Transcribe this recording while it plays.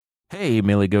Hey,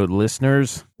 Millie Goat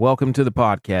listeners. Welcome to the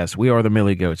podcast. We are the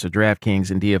Millie Goats of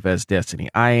DraftKings and DFS Destiny.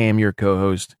 I am your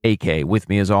co-host, AK. With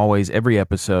me, as always, every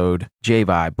episode,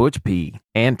 J-Vi, Butch P,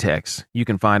 and Tex. You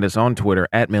can find us on Twitter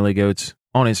at Millie Goats,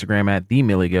 on Instagram at The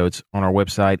Millie Goats, on our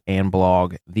website and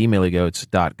blog,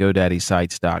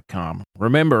 themillygoats.godaddysite.com.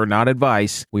 Remember, not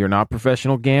advice. We are not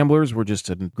professional gamblers. We're just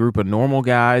a group of normal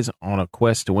guys on a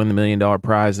quest to win the $1 million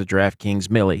prize, the DraftKings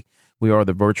Millie. We are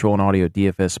the virtual and audio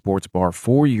DFS sports bar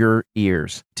for your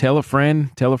ears. Tell a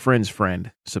friend, tell a friend's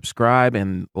friend. Subscribe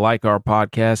and like our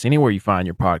podcast anywhere you find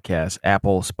your podcast.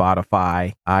 Apple,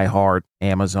 Spotify, iHeart,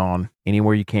 Amazon,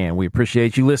 anywhere you can. We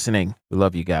appreciate you listening. We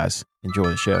love you guys. Enjoy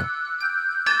the show.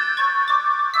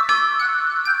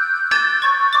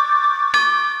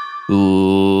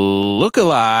 Look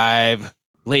alive,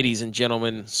 ladies and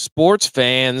gentlemen, sports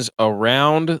fans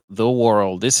around the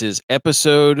world. This is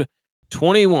episode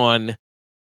 21,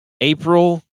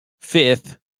 April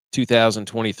 5th,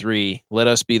 2023. Let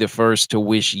us be the first to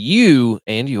wish you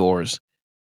and yours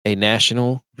a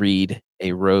National Read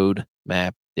a Road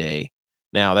Map Day.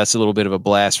 Now, that's a little bit of a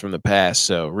blast from the past.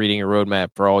 So, reading a roadmap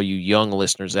for all you young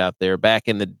listeners out there. Back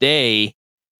in the day,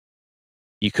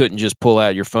 you couldn't just pull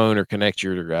out your phone or connect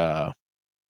your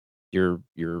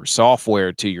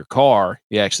software to your car.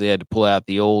 You actually had to pull out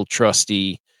the old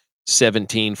trusty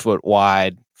 17-foot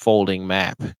wide folding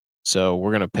map. So we're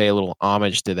going to pay a little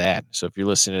homage to that. So if you're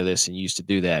listening to this and you used to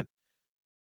do that,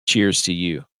 cheers to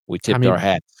you. We tipped our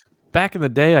hats. Back in the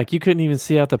day, like you couldn't even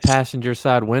see out the passenger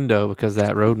side window because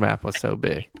that road map was so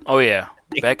big. Oh yeah.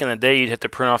 Back in the day, you'd have to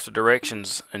print off the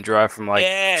directions and drive from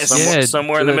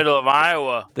somewhere in the middle of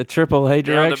Iowa. The AAA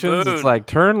directions. It's like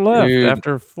turn left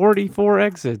after 44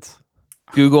 exits.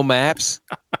 Google Maps.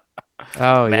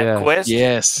 Oh yeah. MapQuest.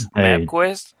 Yes.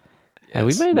 MapQuest. And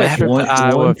we made that trip to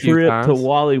Iowa a few times. To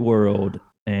Wally World,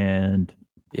 and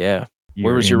yeah,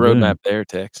 where was your roadmap there,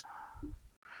 Tex?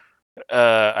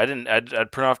 I'd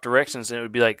print off directions, and it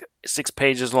would be like 6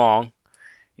 pages long.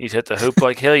 You'd have to hope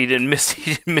like hell you didn't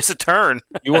miss a turn.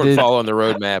 You weren't following the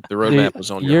roadmap. The roadmap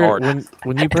was on your heart.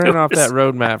 When you printed off that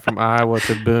roadmap from Iowa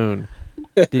to Boone,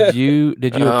 did you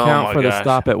account for the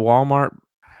stop at Walmart?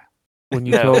 When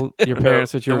you told your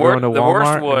parents that you were going to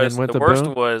Walmart and then went to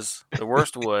Boone? The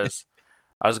worst was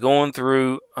I was going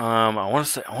through. I want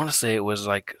to say it was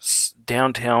like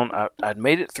downtown. I'd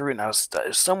made it through, and it was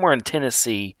somewhere in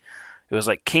Tennessee. It was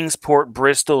like Kingsport,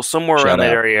 Bristol, somewhere around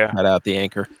that area. Shout out the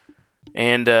anchor.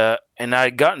 And I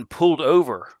had gotten pulled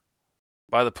over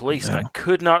by the police, and I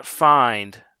could not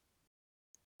find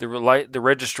the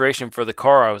registration for the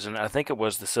car I was in. I think it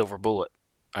was the Silver Bullet.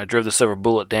 I drove the Silver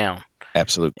Bullet down.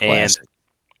 Absolute classic.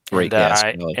 Great gas.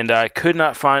 And I could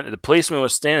not find it. The policeman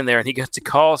was standing there, and he got the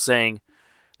call saying.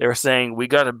 They were saying, we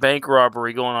got a bank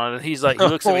robbery going on. And he's like, he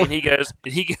looks at me and he goes,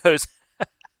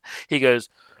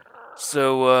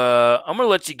 so I'm going to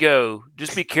let you go.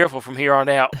 Just be careful from here on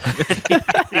out.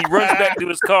 He runs back to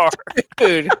his car.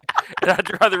 Dude. And I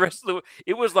drive the rest of the way.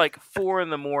 It was like 4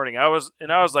 a.m. I was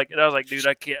like, dude,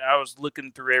 I can't. I was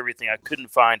looking through everything. I couldn't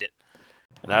find it.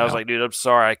 And I was like, dude, I'm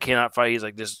sorry. I cannot find it.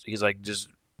 He's like, just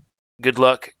good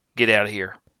luck. Get out of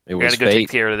here. I got to go take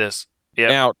care of this. Yep.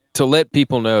 Now, to let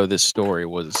people know this story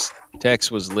was,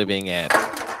 Tex was living at,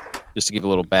 just to give a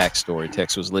little backstory,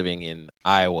 Tex was living in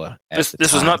Iowa. This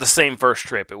was not the same first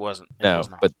trip. It wasn't.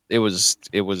 But he was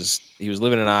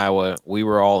living in Iowa. We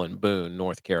were all in Boone,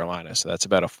 North Carolina. So that's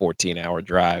about a 14-hour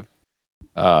drive.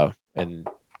 And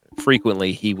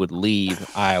frequently he would leave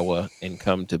Iowa and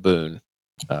come to Boone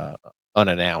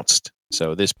unannounced.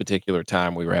 So this particular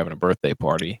time we were having a birthday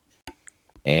party,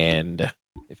 and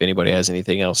if anybody has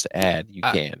anything else to add, you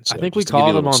can. So I think we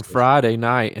called him on Friday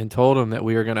night and told him that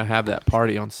we were going to have that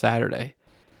party on Saturday.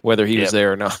 Whether he was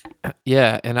there or not.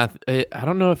 Yeah, and I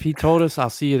don't know if he told us I'll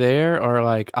see you there or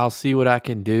like I'll see what I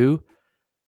can do.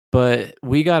 But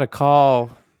we got a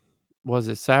call, was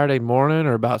it Saturday morning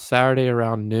or about Saturday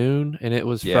around noon? And it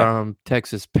was from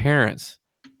Texas parents.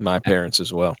 My parents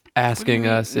as well. Asking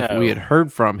us if we had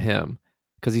heard from him.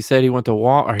 Because he said he went to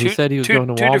Walmart. He said he was going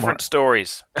to Walmart. Two different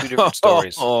stories.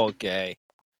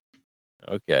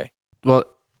 Okay. Well,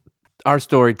 our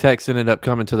story, Tex ended up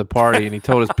coming to the party, and he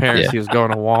told his parents he was going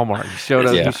to Walmart. He showed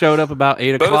up. He showed up about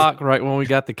 8 o'clock, right when we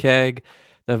got the keg.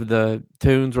 The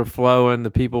tunes were flowing. The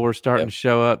people were starting to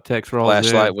show up. Tex rolls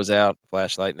Flashlight in. was out.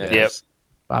 Flashlight now. Yep.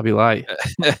 Bobby Light.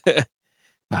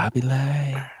 Bobby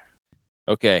Light.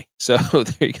 Okay, so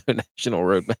there you go. National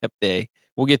Roadmap Day.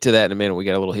 We'll get to that in a minute. We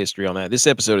got a little history on that. This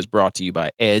episode is brought to you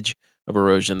by Edge of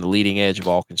Erosion, the leading edge of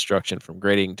all construction, from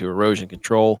grading to erosion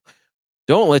control.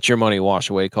 Don't let your money wash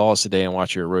away. Call us today and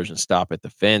watch your erosion stop at the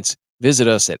fence. Visit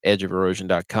us at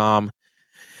edgeoferosion.com.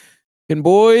 And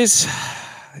boys,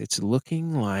 it's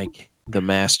looking like the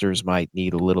Masters might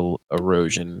need a little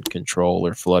erosion control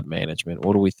or flood management.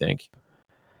 What do we think?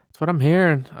 That's what I'm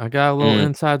hearing. I got a little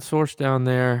inside source down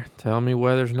there telling me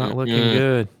weather's not looking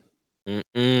good.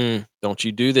 Don't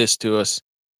you do this to us.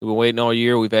 We've been waiting all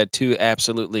year. We've had 2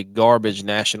 absolutely garbage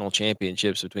national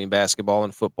championships between basketball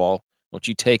and football. Don't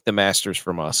you take the Masters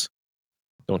from us.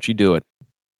 Don't you do it.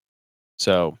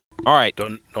 So, all right.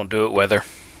 Don't do it, weather.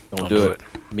 Don't do it.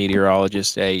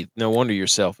 Meteorologist. Hey, no wonder you're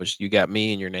selfish. You got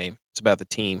me in your name. It's about the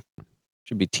team.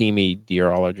 Should be team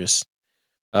meteorologist.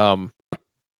 How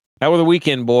were the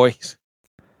weekend, boys?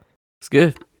 It's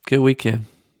good. Good weekend.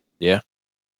 Yeah.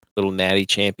 Little natty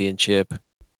championship.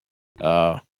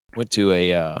 Went to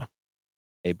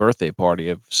a birthday party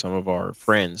of some of our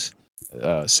friends,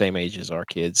 same age as our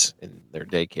kids in their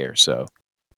daycare. So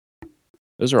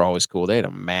those are always cool. They had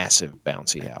a massive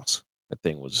bouncy house. That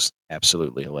thing was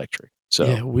absolutely electric. So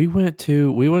yeah, we went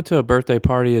to a birthday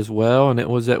party as well, and it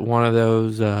was at one of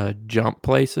those jump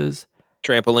places.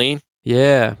 Trampoline.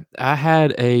 Yeah, I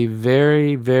had a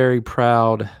very, very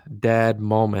proud dad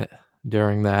moment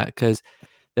during that because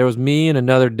there was me and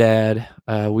another dad.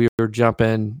 We were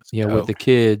jumping, with the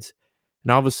kids,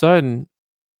 and all of a sudden,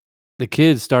 the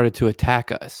kids started to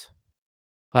attack us.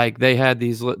 Like they had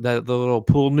the little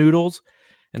pool noodles,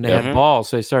 and they had balls,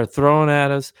 so they started throwing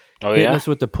at us, hitting us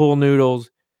with the pool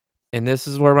noodles. And this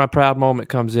is where my proud moment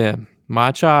comes in.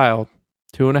 My child,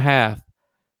 2.5,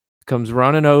 comes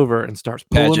running over and starts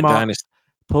pulling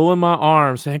my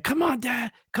arm, saying, "Come on,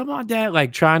 Dad! Come on, Dad!"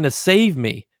 Like trying to save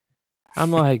me.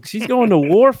 I'm like, she's going to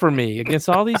war for me against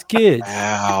all these kids.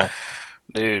 Wow,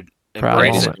 dude!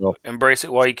 Embrace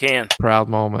it while you can. Proud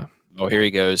moment. Oh, here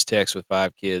he goes. Text with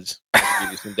 5 kids. I'll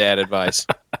give you some dad advice.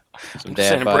 Some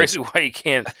dad embrace advice. it while you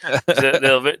can.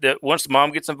 Once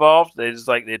mom gets involved, they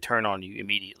turn on you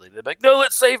immediately. They're like, "No,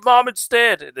 let's save mom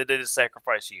instead." They just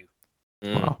sacrifice you.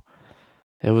 Wow.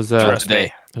 It was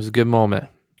It was a good moment.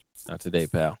 Not today,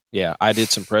 pal. Yeah, I did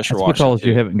some pressure That's washing. because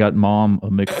you haven't got mom a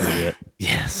mixer yet.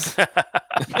 Yes. It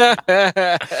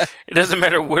doesn't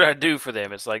matter what I do for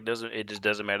them. It's like it just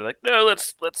doesn't matter. Like, no,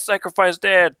 let's sacrifice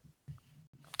dad.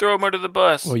 Throw him under the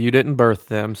bus. Well, you didn't birth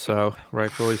them, so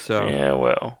rightfully so. Yeah,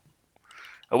 well.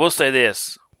 I will say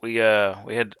this: we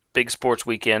had big sports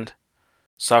weekend,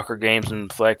 soccer games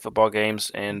and flag football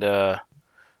games, and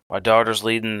my daughter's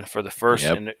leading for the first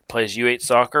and plays U8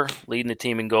 soccer, leading the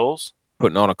team in goals,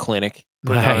 putting on a clinic,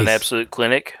 putting on an absolute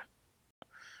clinic.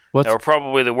 Now, we're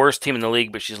probably the worst team in the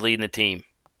league, but she's leading the team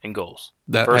in goals.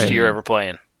 First year ever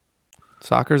playing.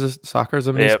 Soccer's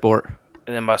a me sport.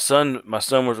 And then my son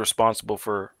was responsible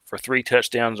for 3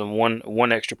 touchdowns and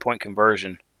one extra point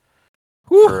conversion.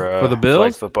 For the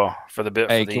Bills? Football. For the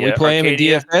Bills. Hey, can we play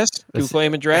Arcadia? him in DFS? Can we play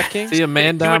him in DraftKings? See a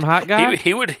man-down hot guy?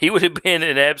 He would have been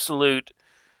an absolute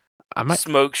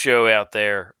smoke show out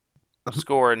there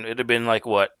scoring. It would have been like,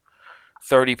 what,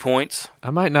 30 points? I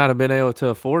might not have been able to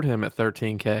afford him at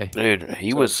 $13K. Dude,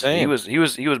 he was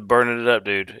burning it up,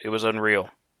 dude. It was unreal.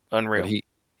 He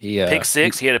pick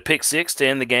 6. He had a pick 6 to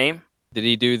end the game. Did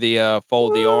he do the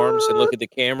fold the arms and look at the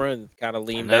camera and kind of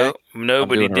lean back? No,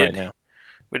 but he did. Right,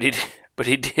 But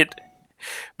he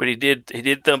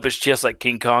did thump his chest like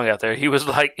King Kong out there. He was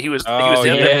out there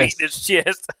beating his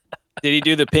chest. Did he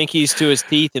do the pinkies to his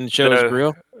teeth and show his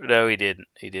grill? No, he didn't.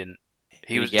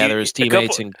 He was gather his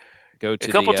teammates and go to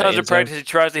a couple times in practice. He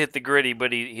tries to hit the gritty,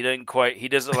 but he doesn't quite. He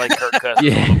doesn't like Kirk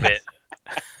Cousins a little bit.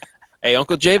 Hey,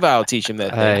 Uncle J-Vi will teach him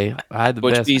that. Hey, I had the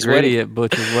best gritty at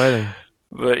Butch's wedding.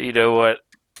 But you know what?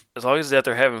 As long as he's out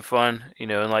there having fun, in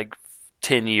like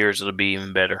 10 years, it'll be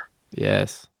even better.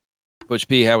 Yes. Butch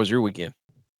P, how was your weekend?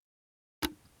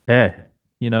 Hey,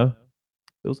 it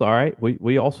was all right.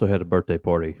 We also had a birthday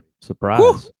party. Surprise.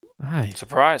 Woo! Nice.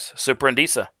 Surprise.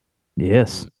 Superindisa.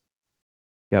 Yes.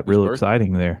 Got real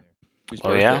exciting there.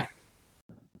 Yeah.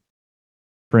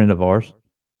 Friend of ours.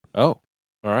 Oh,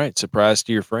 all right. Surprise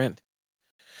to your friend.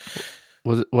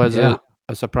 Was it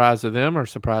a surprise to them or a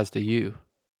surprise to you?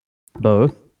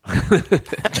 Both.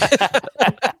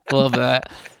 Love that.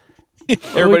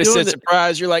 Everybody said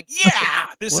surprise. You're like, yeah,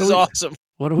 this is awesome.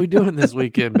 What are we doing this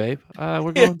weekend, babe?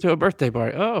 We're going to a birthday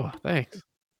party. Oh, thanks.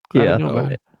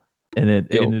 Yeah. And it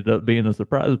ended up being a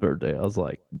surprise birthday. I was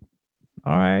like,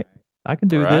 all right, I can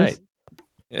do this.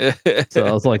 So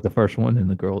I was like the first one in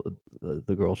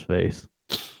the girl's face.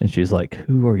 And she's like,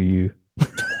 who are you?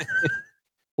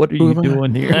 What are you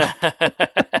doing here?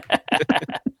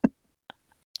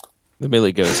 The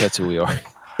Millie goes, that's who we are.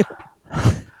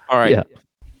 All right. Yeah.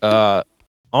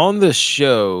 On the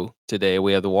show today,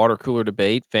 we have the water cooler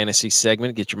debate fantasy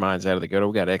segment. Get your minds out of the gutter.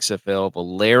 We got XFL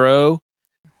Valero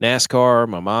NASCAR,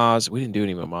 Mamaz. We didn't do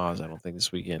any Mamaz, I don't think,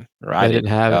 this weekend. Or I They didn't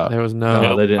have it. There was no.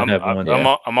 No, they didn't have one.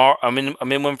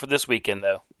 I'm in one for this weekend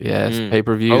though. Yeah, it's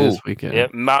pay-per-view this weekend. Yeah,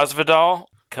 Masvidal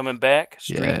coming back.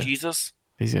 Street Yeah. Jesus.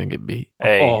 He's gonna get beat.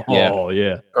 Hey,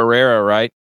 yeah. Herrera,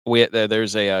 right?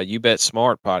 There's a You Bet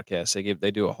Smart podcast.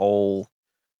 They do a whole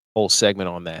segment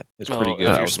on that. It's pretty good.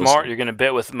 If you're smart, you're gonna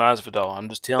bet with Masvidal. I'm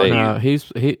just telling you. No,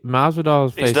 Masvidal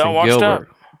is facing not washed Gilbert.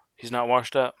 up. He's not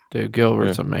washed up. Dude,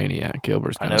 Gilbert's a maniac.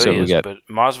 Gilbert's I know he is, but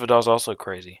Masvidal's also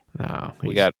crazy. No,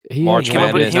 we got he March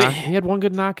Madness. He had one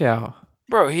good knockout.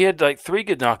 Bro, he had like 3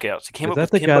 good knockouts. He came Is up that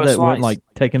with the Kimbo guy that Slice. went like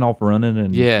taking off running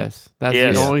and? Yes, that's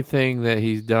Yes. the only thing that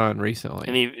he's done recently.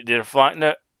 And he did a flying.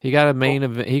 No, he got a main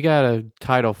event. He got a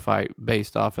title fight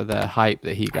based off of that hype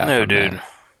that he got. no, from dude. that.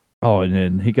 Oh, and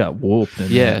then he got whooped.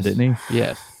 Yes, didn't he?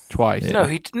 Yes, twice. Yeah.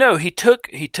 He took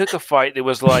a fight that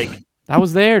was like. I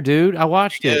was there, dude. I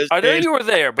watched it. I know you were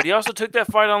there, but he also took that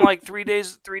fight on like 3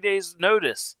 days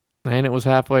notice. And it was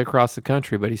halfway across the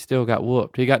country, but he still got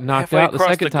whooped. He got knocked Halfway out the across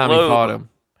second the time he globe. fought him.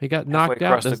 He got knocked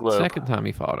out across the the globe. second time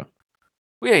he fought him.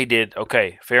 Well, yeah, he did.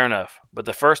 Okay, fair enough. But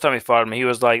the first time he fought him, he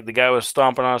was like the guy was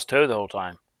stomping on his toe the whole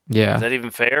time. Yeah. Is that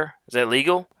even fair? Is that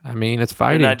legal? I mean, it's The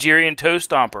fighting. Nigerian toe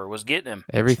stomper was getting him.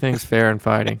 Everything's fair in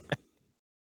fighting.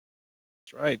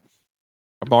 That's right.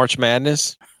 March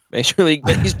Madness, Major League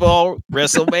Baseball,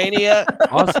 WrestleMania.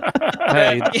 Awesome.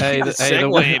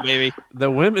 Segue, baby.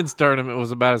 The women's tournament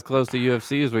was about as close to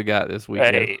UFC as we got this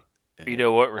weekend. Hey, you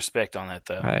know what? Respect on that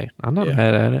though. Hey, I'm not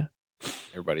mad at it.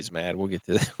 Everybody's mad. We'll get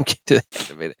to that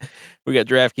in a minute. We got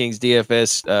DraftKings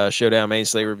DFS Showdown main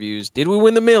slate reviews. Did we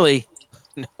win the Millie?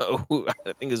 No.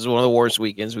 I think this is one of the worst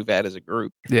weekends we've had as a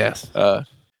group. Yes.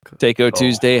 Takeo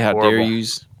Tuesday. How horrible. dare you?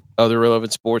 Other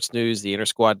relevant sports news. The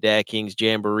Intersquad Dad-Kings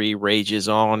Jamboree rages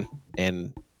on.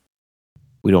 And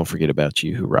we don't forget about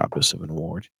you who robbed us of an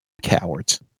award.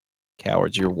 Cowards.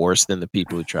 You're worse than the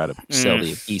people who try to sell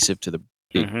the adhesive to the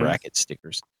big bracket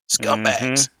stickers.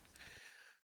 Scumbags.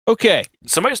 Okay.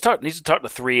 Somebody needs to talk to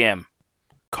 3M.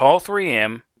 Call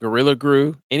 3M. Gorilla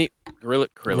Grew. Gorilla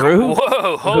Grew?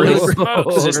 Whoa, holy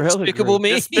smokes. Is this Despicable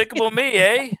Me? Despicable Me,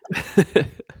 eh?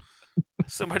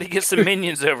 Somebody get some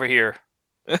minions over here.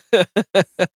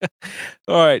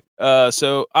 All right.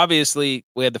 So obviously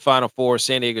we had the Final Four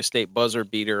San Diego State buzzer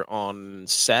beater on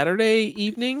Saturday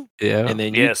evening. Yeah. And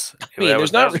then that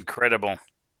was incredible.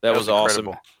 That was awesome.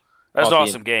 Incredible. That was an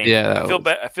awesome game. Yeah.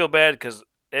 I feel bad because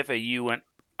FAU went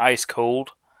ice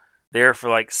cold there for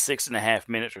like 6.5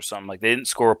 minutes or something. Like they didn't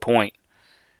score a point.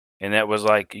 And that was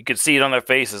like, you could see it on their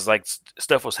faces. Like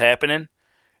stuff was happening.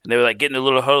 And they were like getting a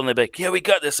little huddle and they'd be like, yeah, we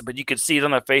got this. But you could see it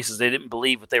on their faces. They didn't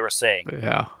believe what they were saying.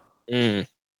 Yeah. They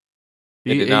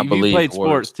did not believe you played the sports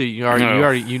words. too. You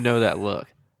already know that look.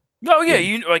 Oh yeah,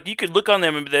 you could look on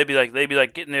them and they'd be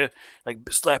like getting there, like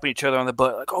slapping each other on the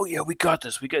butt, like, oh yeah, we got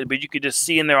this. But you could just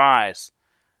see in their eyes,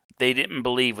 they didn't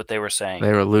believe what they were saying.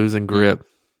 They were losing grip.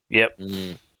 Yep.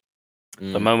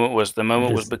 The moment was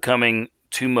becoming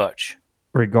too much.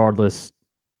 Regardless,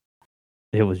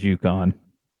 it was UConn.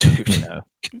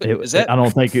 Dude, I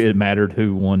don't think it mattered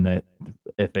who won that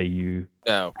FAU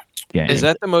game. Is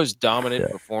that the most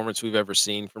dominant performance we've ever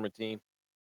seen from a team?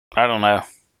 I don't know.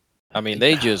 I mean,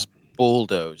 they just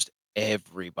bulldozed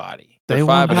everybody. They They're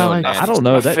won 5-0 by, now. I don't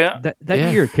know. That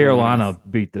year Carolina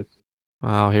beat the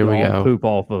here we go. poop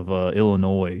off of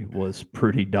Illinois was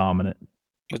pretty dominant.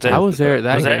 I was there at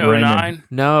that Was that game. 09?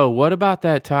 No, what about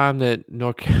that time that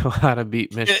North Carolina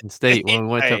beat Michigan State when we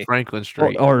went to Franklin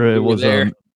Street? Or it was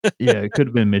there? it could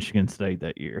have been Michigan State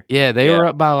that year. Yeah, they were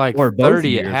up by like Or both 30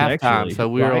 years, at halftime. actually, So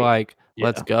we were right? like,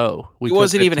 let's go. It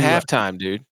wasn't even halftime,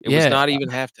 dude. It was not even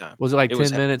halftime. Was it like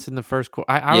 10 minutes in the first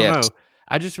quarter? I don't know.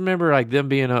 I just remember like them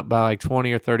being up by like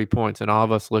 20 or 30 points and all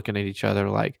of us looking at each other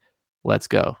like, let's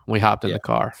go. We hopped in the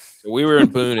car. So we were in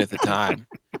Boone at the time.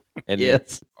 And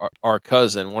Yes. our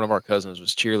cousin, one of our cousins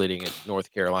was cheerleading at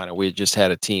North Carolina. We had just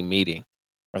had a team meeting.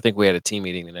 I think we had a team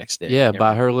meeting the next day. Yeah,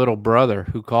 by her little brother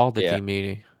who called the team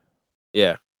meeting.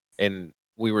 Yeah. And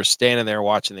we were standing there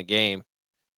watching the game.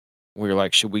 We were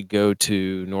like, should we go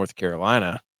to North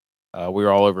Carolina? We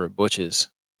were all over at Butch's.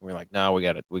 We were like, no, we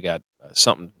got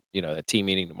something, that team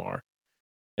meeting tomorrow.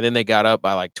 And then they got up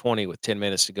by like 20 with 10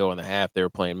 minutes to go in the half. They were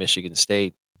playing Michigan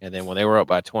State. And then when they were up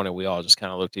by 20, we all just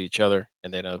kind of looked at each other.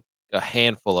 And then a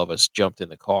handful of us jumped in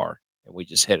the car and we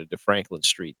just headed to Franklin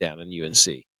Street down in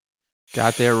UNC.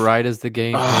 Got there right as the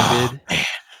game ended. Man,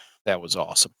 that was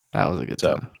awesome. That was a good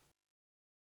time.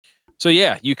 So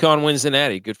yeah, UConn wins the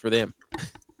Natty. Good for them.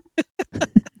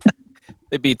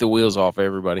 They beat the wheels off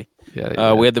everybody.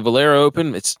 Yeah, we had the Valero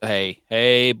Open. It's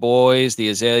hey boys, the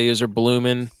azaleas are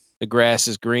blooming. The grass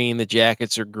is green. The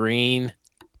jackets are green.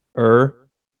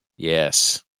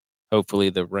 Yes.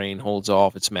 Hopefully the rain holds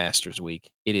off. It's Masters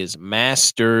week. It is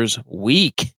Masters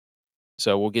week.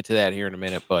 So we'll get to that here in a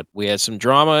minute. But we had some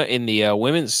drama in the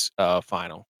women's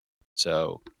final.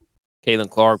 So Caitlin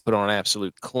Clark put on an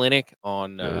absolute clinic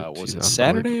on, was it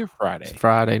Saturday or Friday? It's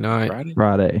Friday night.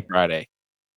 Friday.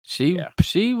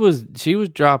 She was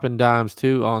dropping dimes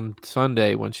too on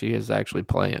Sunday when she is actually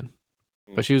playing.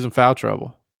 But she was in foul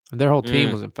trouble. And their whole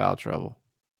team was in foul trouble.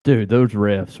 Dude, those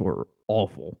refs were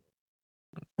awful.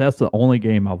 That's the only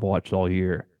game I've watched all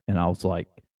year, and I was like,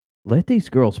 "Let these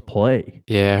girls play."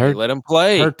 Yeah, let them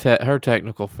play. Her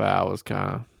technical foul was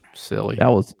kind of silly. That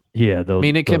was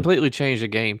it completely changed the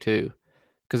game too,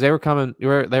 because they were coming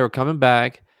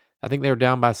back. I think they were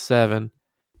down by 7.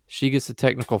 She gets a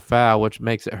technical foul, which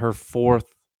makes it her 4th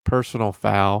personal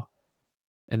foul,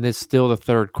 and it's still the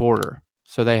 3rd quarter.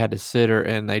 So they had to sit her,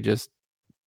 and they just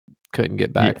couldn't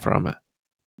get back from it.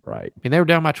 Right. I mean, they were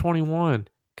down by 21.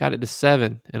 Got it to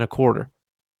 7 in a quarter.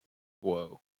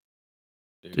 Whoa.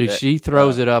 Dude, she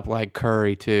throws it up like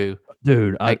Curry, too.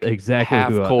 Dude, exactly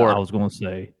who I was going to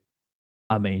say.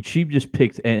 I mean, she just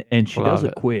picks, and she does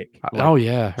it quick. Her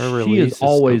release she is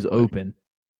always open.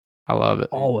 I love it.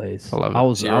 Always. I love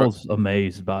it. I was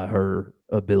amazed by her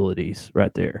abilities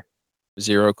right there.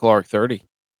 0 Clark 30.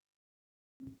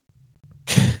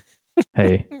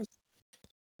 Hey.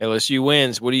 LSU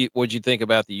wins. What'd you think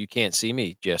about the "you can't see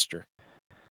me" gesture?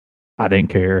 I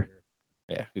didn't care.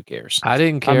 Yeah, who cares? I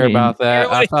didn't care about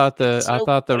that. I thought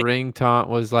the ring taunt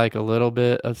was like a little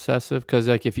bit obsessive because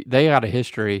like if they got a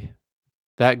history,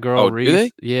 that girl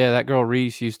Reese, that girl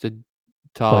Reese used to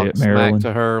talk smack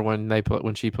to her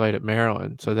when she played at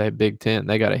Maryland. So they had Big Ten.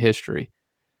 They got a history.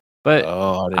 But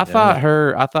I thought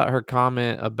her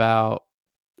comment about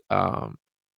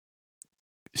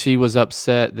she was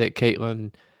upset that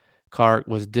Caitlin Clark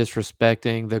was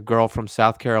disrespecting the girl from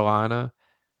South Carolina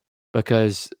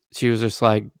because she was just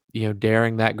like,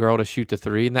 daring that girl to shoot the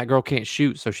 3, and that girl can't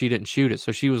shoot, so she didn't shoot it.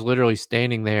 So she was literally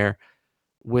standing there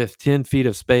with 10 feet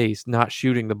of space, not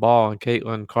shooting the ball, and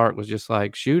Caitlin Clark was just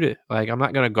like, shoot it. Like, I'm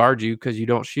not going to guard you because you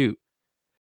don't shoot.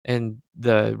 And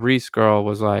the Reese girl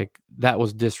was like, that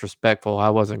was disrespectful. I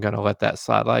wasn't going to let that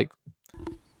slide. Like,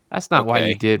 that's not why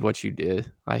you did what you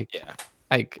did. Like,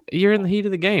 like you're in the heat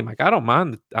of the game. Like, I don't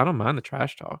mind the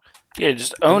trash talk. Yeah,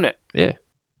 just own it. Yeah.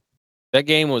 That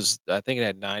game was, I think it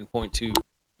had 9.2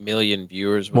 million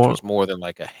viewers, which was more than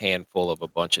like a handful of a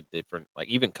bunch of different, like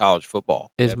even college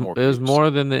football. It was more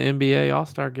than the NBA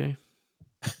All-Star game.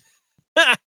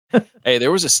 Hey, there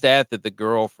was a stat that the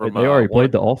girl from they already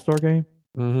played the All-Star game.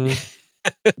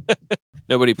 Mm-hmm.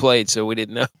 Nobody played, so we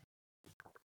didn't know.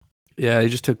 Yeah, they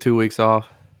just took 2 weeks off.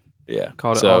 Yeah,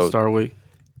 called it All-Star week.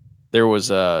 There was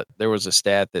a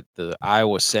stat that the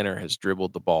Iowa center has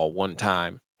dribbled the ball 1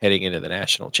 time heading into the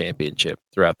national championship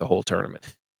throughout the whole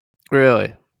tournament.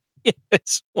 Really?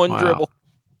 It's 1 dribble.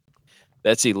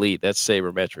 That's elite. That's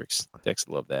sabermetrics. Tex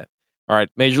love that. All right,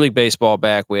 Major League Baseball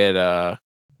back. We had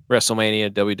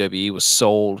WrestleMania. WWE was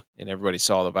sold, and everybody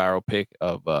saw the viral pic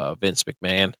of Vince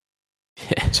McMahon.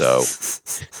 Yes. So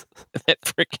that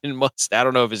freaking must. I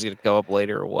don't know if it's going to come up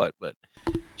later or what, but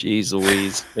geez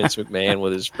Louise, Vince McMahon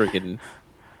with his freaking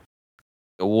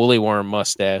woolly worm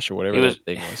mustache or whatever that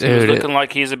thing was. He was looking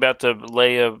like he's about to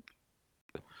lay a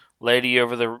lady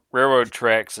over the railroad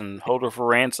tracks and hold her for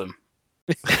ransom.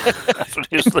 That's what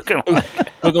he was looking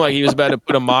like. Looking like he was about to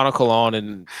put a monocle on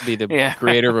and be the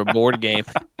creator of a board game.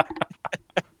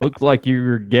 Looks like you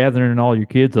were gathering all your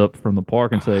kids up from the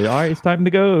park and say, all right, it's time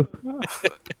to go.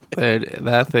 Dude,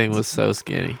 that thing was so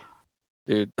skinny.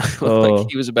 Dude, looked like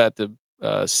he was about to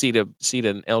seat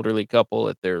an elderly couple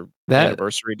at their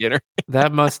anniversary dinner.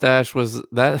 That mustache was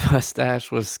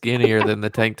skinnier than the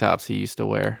tank tops he used to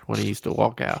wear when he used to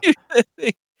walk out.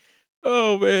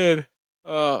 Oh man.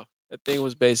 Oh, that thing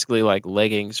was basically like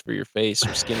leggings for your face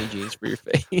or skinny jeans for your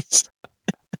face.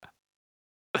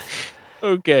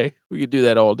 Okay, we could do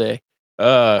that all day.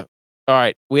 All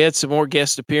right, we had some more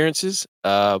guest appearances.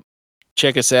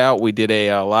 Check us out. We did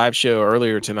a live show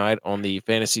earlier tonight on the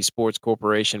Fantasy Sports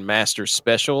Corporation Masters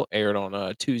Special, aired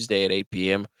on Tuesday at 8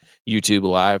 p.m. YouTube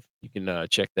Live. You can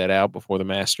check that out before the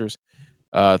Masters.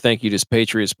 Thank you to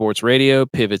Patriot Sports Radio,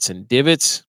 Pivots and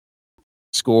Divots,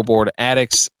 Scoreboard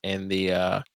Addicts, and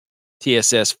the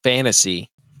TSS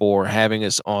Fantasy for having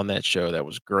us on that show. That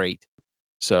was great.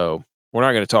 So we're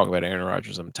not going to talk about Aaron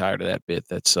Rodgers. I'm tired of that bit.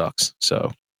 That sucks.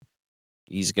 So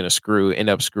he's going to end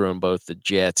up screwing both the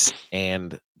Jets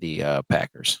and the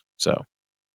Packers. So,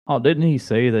 didn't he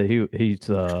say that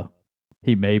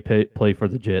he may play for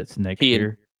the Jets next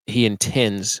year? He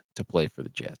intends to play for the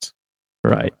Jets.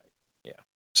 Right. Yeah.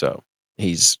 So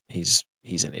he's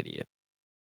an idiot.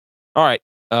 All right.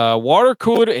 Water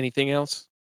cooler. Anything else?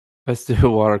 Let's do a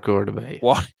water cooler debate.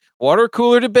 Water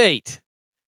cooler debate.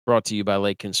 Brought to you by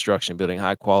Lake Construction, building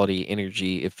high quality,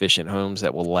 energy efficient homes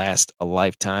that will last a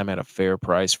lifetime at a fair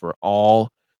price for all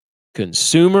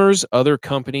consumers. Other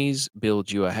companies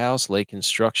build you a house. Lake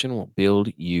Construction will build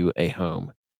you a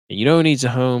home. And you know who needs a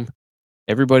home?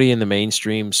 Everybody in the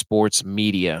mainstream sports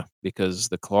media, because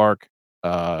the Clark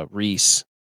Reese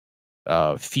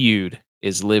feud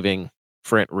is living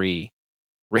rent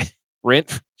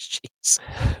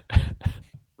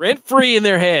free in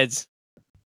their heads.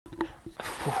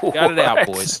 Got it out,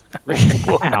 boys.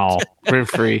 Wow. Rent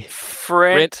free.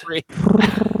 Rent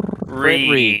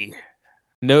free.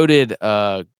 Noted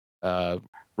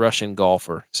Russian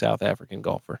golfer, South African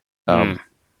golfer.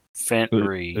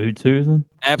 Fentry. Susan?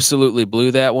 Absolutely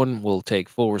blew that one. We'll take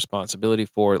full responsibility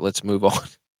for it. Let's move on.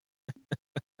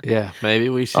 Yeah, maybe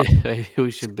we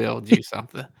should build you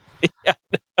something. Yeah.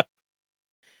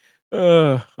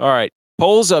 All right.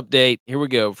 Polls update. Here we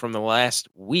go. From the last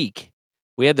week,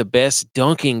 we had the best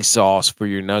dunking sauce for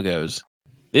your nuggos.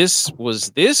 This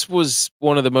was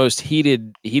one of the most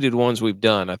heated ones we've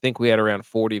done. I think we had around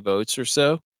 40 votes or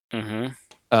so.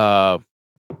 Mm-hmm.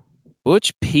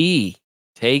 Butch P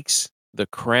takes the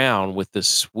crown with the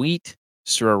sweet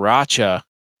sriracha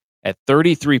at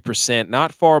 33%.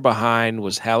 Not far behind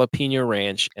was jalapeno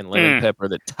ranch and lemon pepper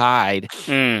that tied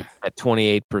at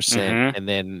 28%. Mm-hmm. And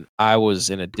then I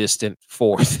was in a distant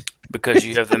fourth. Because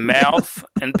you have the mouth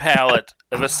and palate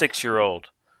of a 6-year-old.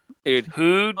 Dude,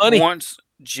 who honey. wants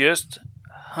just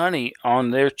honey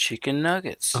on their chicken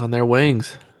nuggets? On their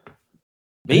wings.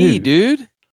 Me, dude.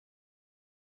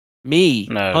 Me.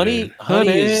 No, honey, dude.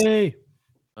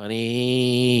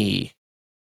 honey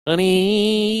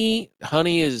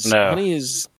is honey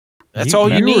is that's all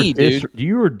you need, dude.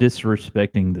 You were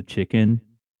disrespecting the chicken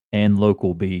and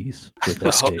local bees with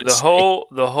that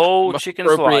the whole chicken's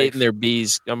life. Appropriating their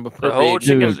bees. I'm the whole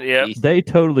chicken's. Yeah, they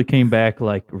totally came back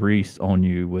like Reese on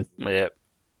you with. Yep.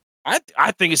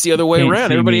 I think it's the other way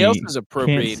around. Everybody else is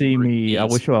appropriating. Can't see me. Bees. I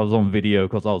wish I was on video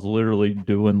because I was literally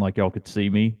doing like y'all could see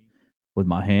me with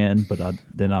my hand, but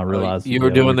then I realized you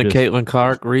were doing the Caitlin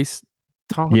Clark Reese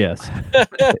talk. Yes.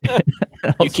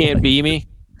 You can't bee me.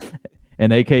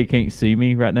 And AK can't see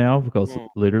me right now because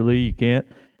literally you can't.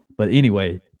 But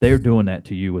anyway, they're doing that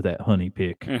to you with that honey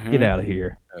pick. Mm-hmm. Get out of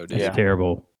here. Oh, That's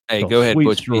terrible. Hey, go ahead, sweet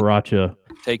Butch. Sriracha.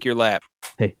 Take your lap.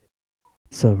 Hey,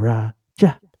 Sriracha.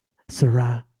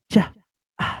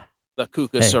 La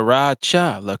cuca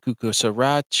sriracha. La cuca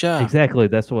sriracha. Exactly.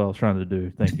 That's what I was trying to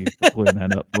do. Thank you for clearing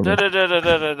that up for me.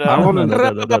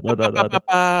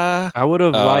 I would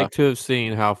have liked to have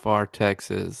seen how far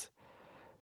Texas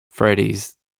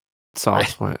Freddy's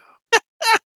sauce went.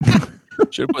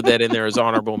 Should have put that in there as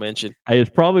honorable mention. Hey,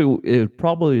 it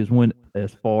probably went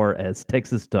as far as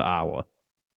Texas to Iowa.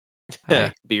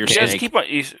 Beer Just snake. keep on.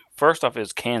 First off,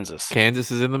 is Kansas.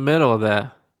 Kansas is in the middle of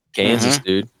that. Kansas,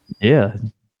 dude. Yeah,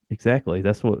 exactly.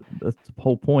 That's the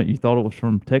whole point. You thought it was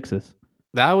from Texas.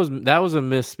 That was a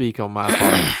misspeak on my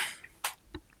part.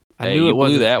 I knew it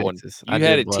wasn't that Texas. One. You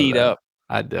had it teed up.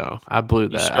 I know. I blew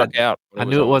that. You struck out. I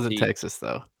knew it wasn't Texas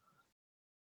though.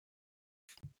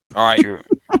 All right,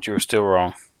 you're still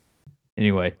wrong.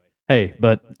 Anyway, hey,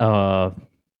 but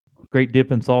great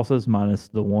dipping sauces minus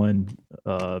the one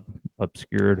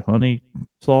obscured honey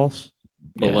sauce.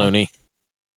 Baloney.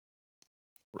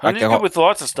 Honey's good with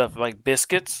lots of stuff like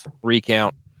biscuits.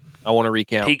 Recount. I want to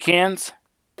recount. Pecans.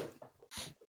 I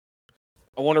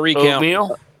want to recount.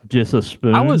 Oatmeal. Just a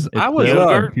spoon. I was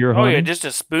pure honey. Oh yeah, just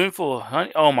a spoonful of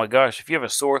honey. Oh my gosh, if you have a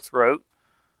sore throat,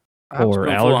 or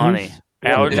allergies. Of honey.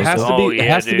 Allergies. It has to be. It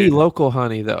has to be local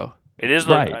honey though. It is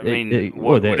right. I mean,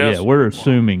 yeah, we're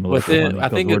assuming local within. honey I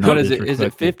think what is it? Is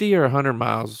it 50 or 100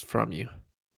 miles from you?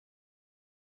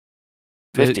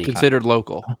 50. Considered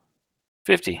local.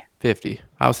 50. 50.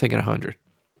 I was thinking 100.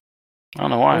 I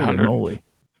don't know why 100. Moly.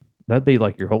 That'd be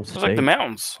like your whole state. It's like the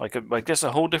mountains. Like that's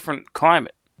a whole different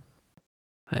climate.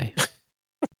 Hey,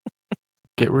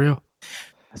 get real.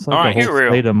 It's like the whole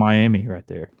state of Miami right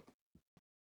there.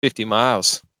 50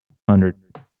 miles. 100.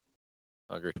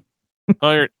 100.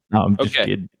 No, I'm just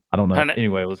kidding. I don't know. 100.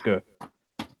 Anyway, let's go.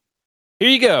 Here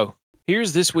you go.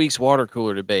 Here's this week's water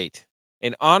cooler debate.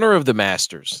 In honor of the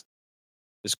Masters,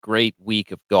 this great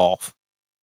week of golf,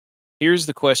 here's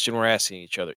the question we're asking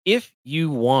each other. If you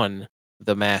won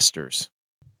the Masters,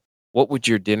 what would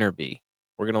your dinner be?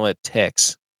 We're going to let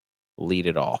Tex lead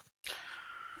it off.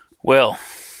 Well,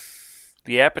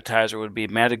 the appetizer would be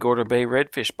Matagorda Bay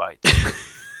redfish bites.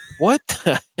 What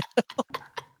the hell?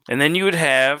 And then you would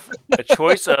have a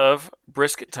choice of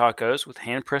brisket tacos with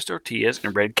hand-pressed tortillas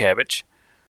and red cabbage,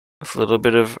 with a little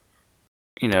bit of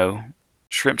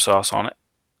shrimp sauce on it,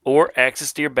 or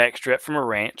axis deer backstrap from a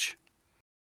ranch,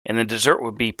 and the dessert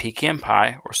would be pecan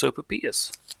pie or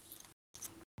sopapillas.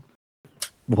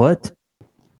 What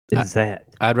is that?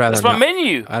 I'd rather That's my not,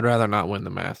 menu. I'd rather not win the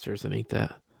Masters than eat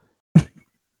that.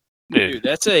 Dude,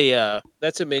 that's a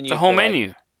menu. it's a whole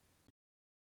menu.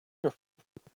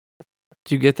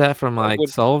 Did you get that from I like would-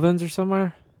 Sullivan's or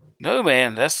somewhere? No,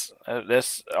 man, that's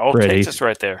all Freddy's. Texas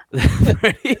right there.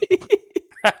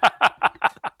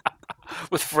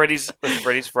 with Freddy's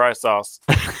fry sauce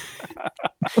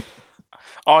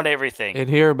on everything. And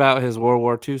hear about his World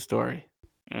War II story.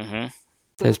 Mm-hmm.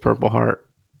 His Purple Heart.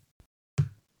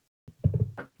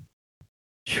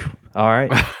 All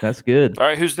right, that's good. All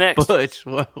right, who's next? Butch,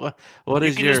 what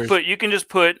is yours? You can just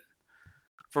put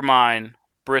for mine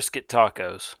brisket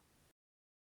tacos.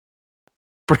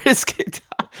 Brisket.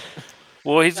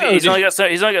 Well, he's only got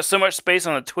so much space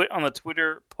on the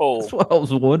Twitter poll. That's what I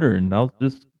was wondering. I was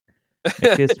just.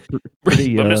 I guess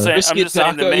pretty, I'm just saying Brisket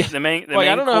the main like,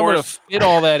 I don't know how I'm gonna course. fit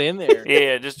all that in there.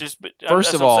 Yeah, just. First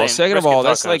that's of what I'm all, saying, second of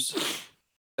brisket all,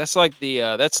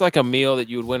 tacos. that's like a meal that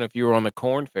you would win if you were on the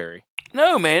Corn Ferry.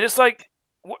 No, man, it's like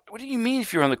what do you mean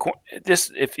if you're on the corn?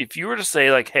 If you were to say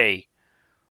like, hey,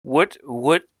 what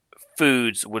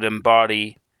foods would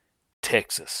embody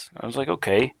Texas? I was like,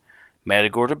 okay,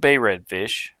 Matagorda Bay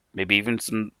redfish, maybe even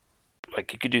some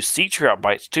like you could do sea trout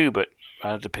bites too, but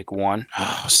I had to pick one.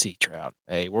 Oh, sea trout.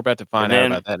 Hey, we're about to find out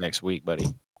about that next week, buddy.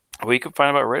 We could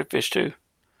find out about redfish too.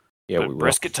 Yeah, but we will.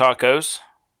 Brisket tacos,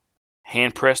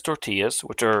 hand pressed tortillas,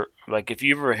 which are like if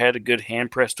you ever had a good hand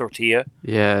pressed tortilla,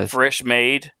 fresh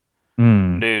made,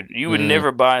 dude, you would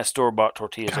never buy a store bought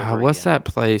tortillas. What's that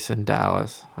place in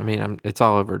Dallas? I mean, it's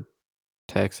all over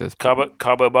Texas.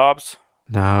 Cabo Bob's?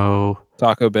 No.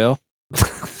 Taco Bell?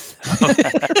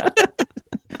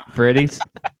 Freddy's?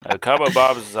 Cabo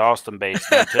Bob's is Austin based.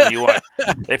 I'm telling you what,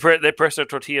 they press their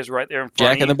tortillas right there in front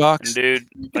Jack of you. in the Box, and dude.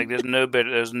 Like there's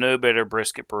no better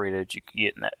brisket burrito that you could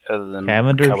get in that other than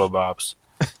Cavender's? Cabo Bob's.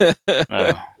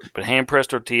 But hand pressed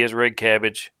tortillas, red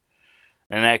cabbage,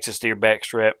 and an axis deer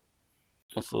backstrap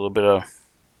with a little bit of.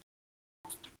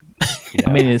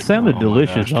 I mean, it sounded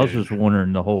delicious. I was just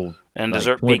wondering the whole. And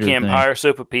dessert pecan pie or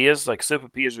sopapillas. Like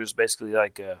sopapillas is basically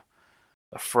like a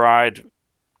fried.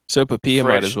 Sopapilla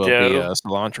might as well be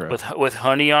cilantro with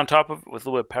honey on top of with a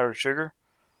little bit of powdered sugar.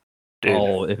 Dude.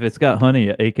 Oh, if it's got honey,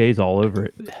 AK's all over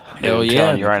it. Hell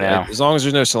yeah! You right now, as long as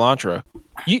there's no cilantro.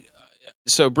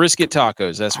 So brisket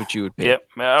tacos. That's what you would pick. Yep,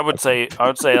 I would say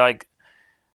like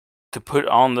to put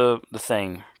on the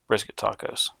thing brisket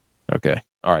tacos. Okay.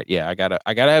 All right. Yeah, I gotta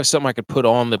have something I could put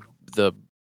on the.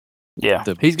 Yeah,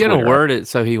 he's gonna word it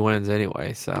so he wins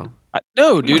anyway. So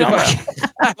no, dude,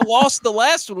 I lost the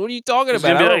last one. What are you talking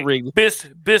about? I don't like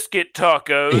biscuit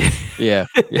tacos. Yeah.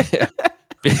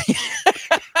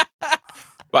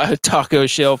 Buy a taco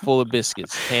shell full of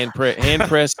biscuits, hand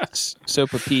pressed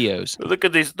sopapillos. Look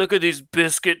at these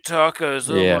biscuit tacos.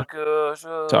 Oh my gosh!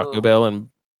 Oh. Taco Bell and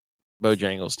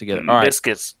Bojangles together. All right,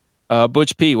 biscuits.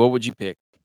 Butch P, what would you pick?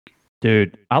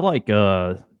 Dude, I like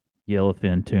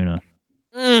yellowfin tuna.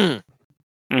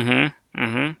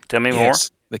 Tell me more.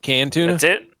 The canned tuna.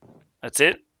 That's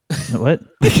it. What?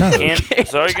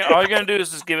 So all you're gonna do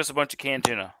is just give us a bunch of canned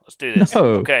tuna. Let's do this. No.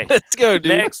 Okay, let's go,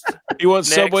 dude. Next, you want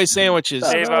Subway sandwiches?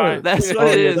 That's what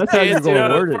it is. That's how you're gonna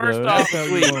word it, First though. off,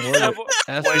 wait a minute.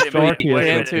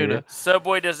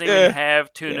 Subway doesn't even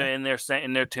have tuna in their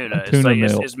tuna. It's like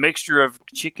it's a mixture of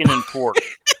chicken and pork.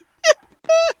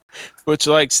 Which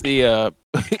likes the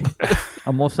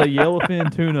I'm gonna say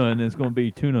yellowfin tuna, and it's gonna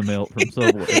be tuna melt from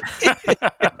Subway.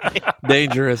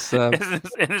 Dangerous. And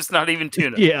it's not even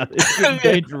tuna. Yeah, it's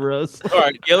dangerous. All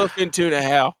right, yellowfin tuna.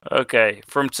 How? Okay,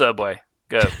 from Subway.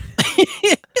 Go.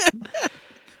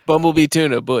 Bumblebee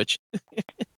tuna, Butch.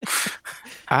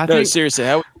 No, seriously,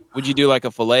 how would you do like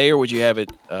a fillet, or would you have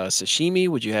it sashimi?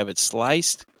 Would you have it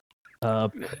sliced?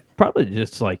 Probably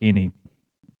just like any.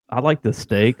 I like the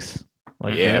steaks.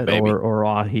 Like that, baby. or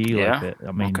ahi, like that.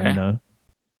 I mean, you know,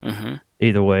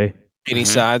 either way. Any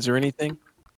sides or anything?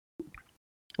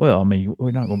 Well, I mean, we're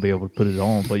not going to be able to put it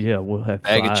on, but yeah, we'll have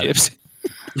bag of chips.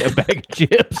 Yeah, bag of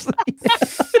chips.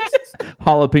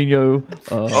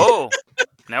 Jalapeno.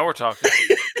 Now we're talking.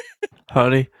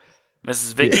 Honey,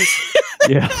 Mrs. Vicky's.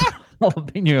 Yeah,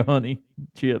 jalapeno honey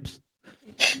chips.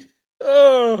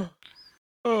 Oh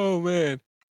man.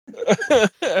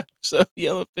 So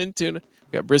yellowfin tuna.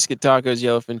 Got brisket tacos,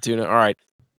 yellowfin tuna. All right,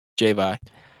 J-Vi.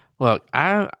 Look,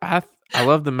 I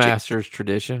love the Masters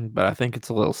tradition, but I think it's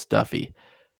a little stuffy.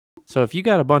 So if you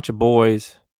got a bunch of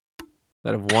boys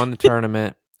that have won the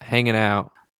tournament, hanging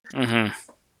out,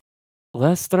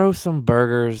 let's throw some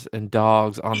burgers and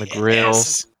dogs on the grill.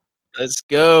 Yes. Let's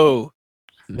go.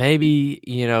 Maybe,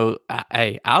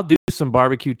 hey, I'll do some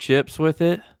barbecue chips with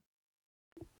it.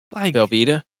 Like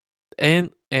Velveeta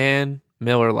and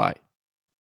Miller Lite.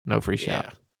 No free Yeah.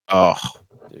 shot. Oh,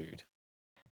 dude.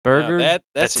 Burgers.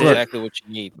 That's exactly what you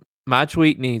need. My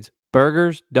tweet needs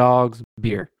burgers, dogs,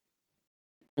 beer.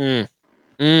 All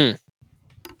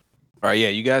right, yeah,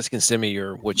 you guys can send me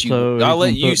what you. So I'll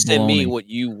let he's you gonna put send me bologna. what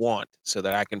you want so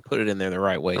that I can put it in there the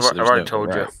right way. I've So there's already no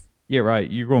told you. right. Yeah, right.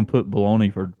 You're going to put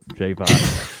bologna for J5.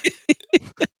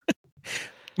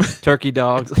 Turkey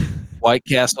dogs. White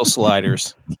Castle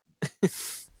sliders.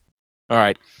 All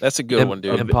right, that's a good one,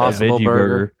 dude. Impossible veggie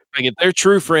burger. Like if they're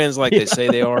true friends like they say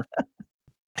they are,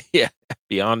 yeah,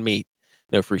 Beyond Meat,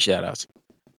 no free shout outs.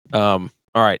 All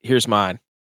right, here's mine.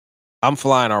 I'm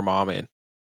flying our mom in,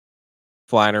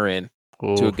 flying her in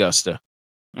to Augusta.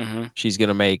 Mm-hmm. She's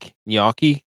gonna make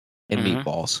gnocchi and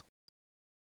meatballs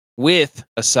with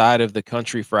a side of the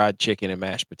country fried chicken and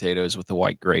mashed potatoes with the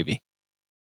white gravy.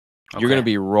 You're gonna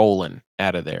be rolling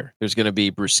out of there. There's gonna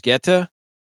be bruschetta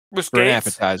for an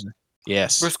appetizer.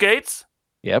 Yes, Bruschettes.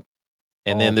 Yep.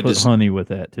 And then put honey with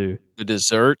that too. The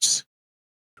desserts,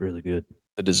 really good.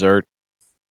 The dessert,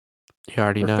 you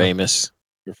already know.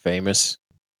 Your famous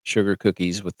sugar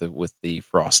cookies with the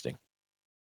frosting.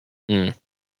 Yeah.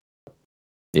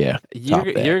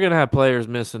 You're gonna have players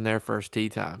missing their first tea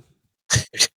time.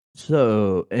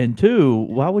 So, and two,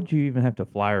 why would you even have to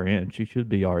fly her in? She should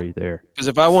be already there. Because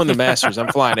if I won the Masters, I'm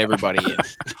flying everybody in,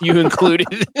 you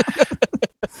included.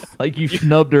 Like you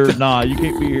snubbed her. Nah, you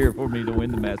can't be here for me to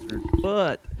win the Masters.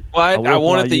 But I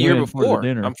won it the year before.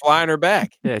 I'm flying her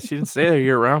back. Yeah, she didn't stay there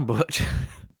year round, Butch.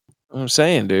 I'm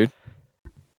saying, dude.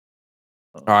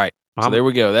 All right, so there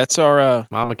we go. That's our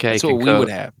Mama K. That's what we would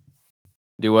have.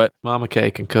 Do what? Mama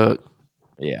K can cook.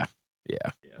 Yeah.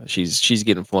 She's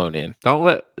getting flown in. Don't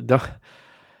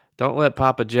let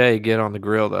Papa J get on the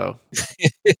grill though.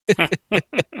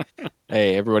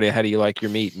 Hey, everybody, how do you like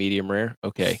your meat? Medium rare?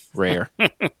 Okay, rare.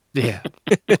 Yeah.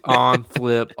 On,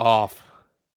 flip, off.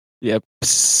 Yep.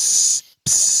 Psst,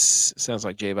 psst. Sounds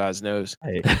like J-Vi's nose.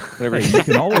 Hey, you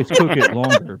can always cook it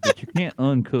longer, but you can't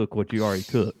uncook what you already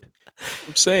cooked.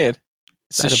 I'm saying.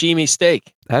 Sashimi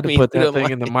steak. I had to put that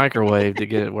thing in the microwave to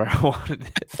get it where I wanted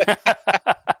it.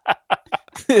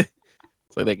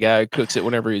 It's like that guy who cooks it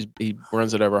whenever he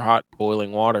runs it over hot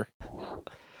boiling water.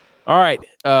 All right,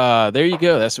 there you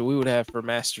go. That's what we would have for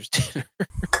Masters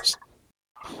dinners.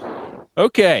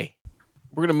 Okay,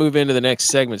 we're gonna move into the next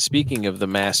segment. Speaking of the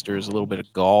Masters, a little bit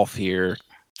of golf here.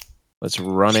 Let's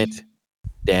run it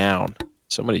down.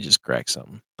 Somebody just cracked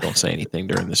something. Don't say anything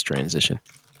during this transition.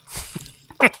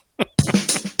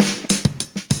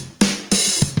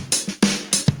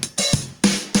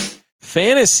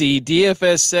 Fantasy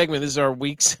DFS segment. This is our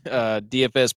week's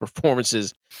DFS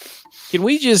performances. Can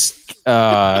we just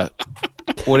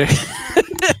what?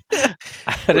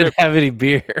 I didn't have any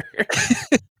beer.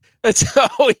 That's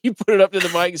how you put it up to the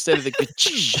mic instead of the.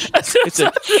 It's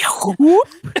a.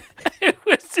 It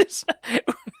was just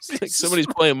like somebody's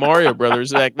playing Mario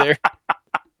Brothers back there.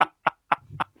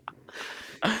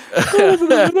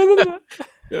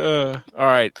 All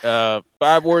right.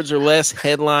 5 words or less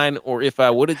headline, or if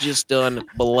I would have just done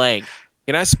blank.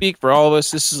 Can I speak for all of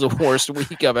us? This is the worst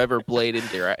week I've ever played in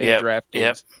draft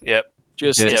games. Yep.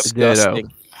 Just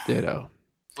disgusting. Ditto.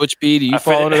 Butch B, do you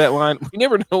fall into that line? We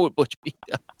never know what Butch B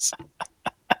does.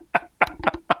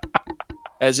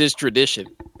 As is tradition.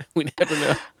 We never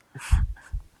know.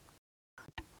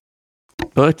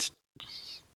 Butch.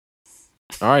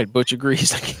 All right, Butch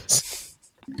agrees, I guess.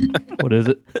 What is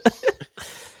it?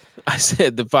 I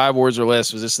said the 5 words or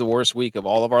less. Was this the worst week of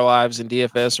all of our lives in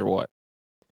DFS or what?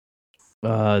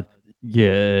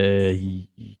 Yeah,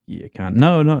 kind of.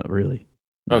 No, not really.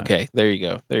 No. Okay, there you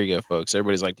go, folks.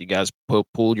 Everybody's like, "Do you guys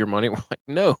pool your money?" We're like,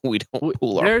 "No, we don't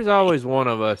pool our." There's always one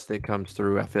of us that comes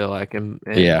through. I feel like, and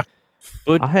yeah.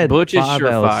 I had Butch 5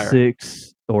 out of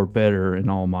 6 or better in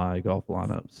all my golf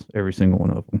lineups. Every single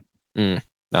one of them.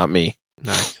 Not me.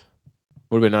 Nice.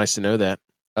 Would have been nice to know that.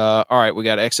 All right, we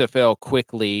got XFL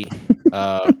quickly.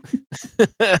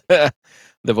 The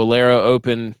Valero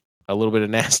Open. A little bit of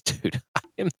NASCAR. Dude, I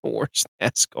am the worst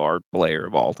NASCAR player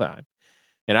of all time.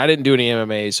 And I didn't do any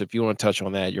MMA, so if you want to touch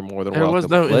on that, you're more than welcome.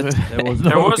 There was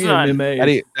no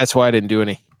MMA. That's why I didn't do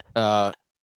any.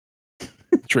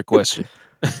 Trick question.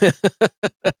 All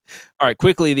right,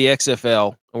 quickly, the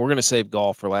XFL. And we're going to save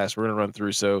golf for last. We're going to run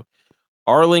through. So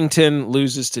Arlington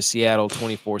loses to Seattle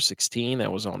 24-16.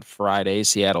 That was on Friday.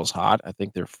 Seattle's hot. I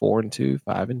think they're 4-2,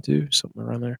 5-2, something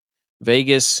around there.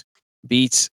 Vegas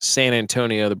beats San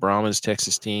Antonio, the Brahmas,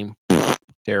 Texas team.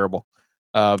 Terrible.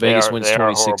 Vegas wins they are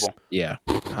 26. horrible. Yeah.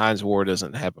 Hines Ward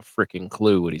doesn't have a freaking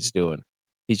clue what he's doing.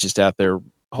 He's just out there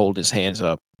holding his hands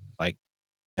up, like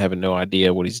having no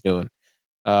idea what he's doing.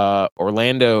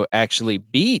 Orlando actually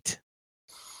beat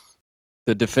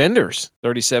the Defenders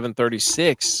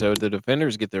 37-36. So the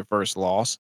Defenders get their first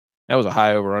loss. That was a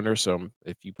high over under. So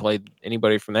if you played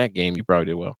anybody from that game, you probably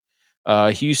did well.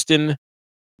 Houston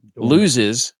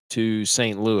loses to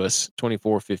St. Louis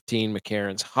 24-15.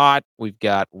 McCarron's hot. We've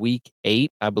got week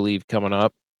 8, I believe, coming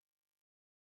up.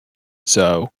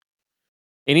 So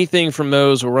anything from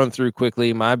those we'll run through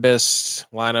quickly. My best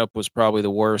lineup was probably the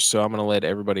worst, so I'm going to let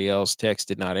everybody else. Tex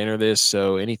did not enter this.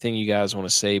 So anything you guys want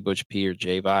to say, Butch P or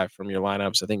J-Vi, from your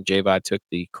lineups? I think J-Vi took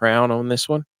the crown on this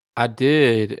one. I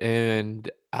did, and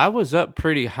I was up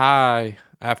pretty high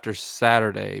after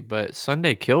Saturday, but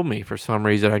Sunday killed me for some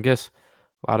reason. I guess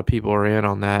a lot of people are in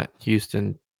on that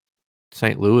Houston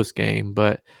St. Louis game,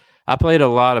 but I played a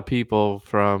lot of people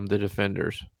from the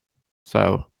Defenders.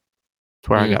 So that's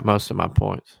where I got most of my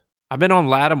points. I've been on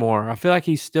Lattimore. I feel like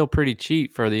he's still pretty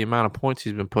cheap for the amount of points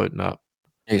he's been putting up.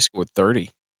 He scored 30.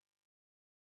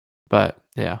 But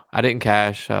yeah, I didn't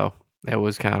cash, so it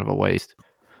was kind of a waste.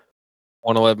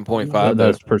 111.5.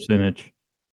 That's percentage.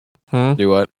 Do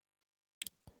what?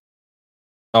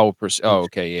 Oh,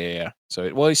 okay, yeah.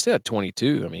 So, well, he still had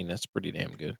 22. I mean, that's pretty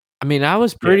damn good. I mean, I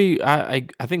was pretty. Yeah.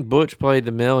 I think Butch played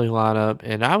the Millie lineup,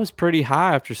 and I was pretty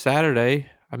high after Saturday.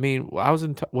 I mean, I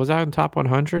was I in top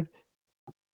 100?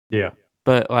 Yeah,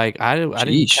 but like I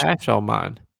didn't cash all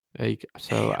mine. Like,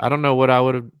 so I don't know what I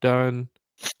would have done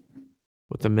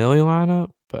with the Millie lineup,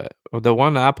 but the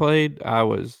one I played, I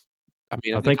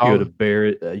think you would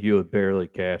barely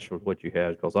cash with what you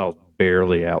had because I was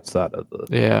barely outside of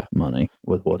the money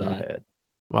with what I had.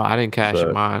 Well, I didn't cash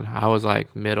mine. I was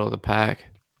like middle of the pack.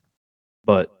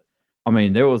 But I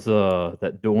mean, there was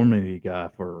that Dormady guy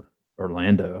for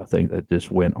Orlando. I think that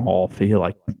just went off. He had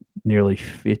like nearly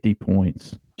 50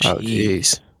 points. Oh,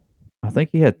 jeez. I think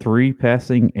he had 3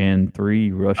 passing and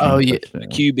 3 rushing. Oh, yeah.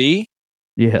 QB?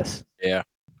 Yes. Yeah.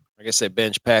 I guess they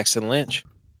bench Paxton Lynch.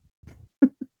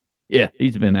 Yeah,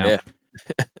 he's been out.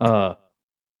 Yeah.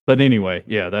 But anyway,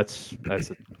 yeah, that's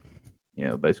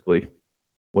basically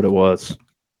what it was.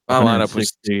 My lineup was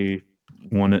 60,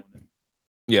 won it.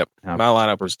 Yep. My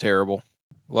lineup was terrible.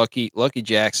 Lucky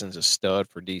Jackson's a stud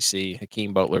for DC.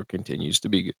 Hakeem Butler continues to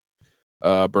be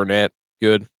good. Burnett,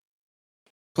 good.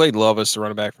 Played Lovis, the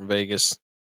running back from Vegas.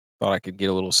 Thought I could get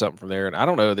a little something from there. And I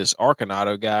don't know, this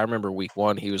Arconato guy, I remember week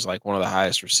 1, he was like one of the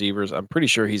highest receivers. I'm pretty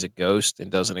sure he's a ghost and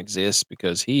doesn't exist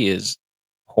because he is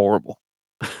horrible.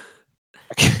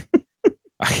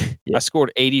 I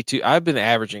scored 82. I've been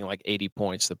averaging like 80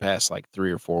 points the past like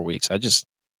 3 or 4 weeks. I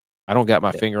don't got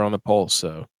my finger on the pulse.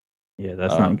 So yeah,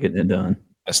 that's not getting it done.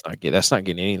 That's not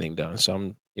getting anything done.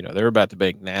 So they're about to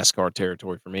make NASCAR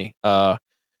territory for me.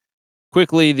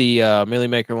 Quickly, the Millie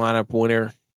Maker lineup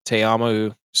winner: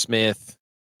 Te'amu, Smith,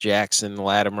 Jackson,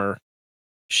 Latimer,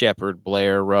 Shepard,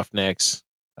 Blair, Roughnecks.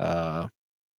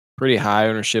 Pretty high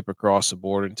ownership across the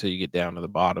board until you get down to the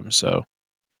bottom. So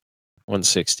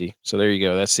 160. So there you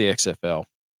go. That's the XFL.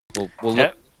 We'll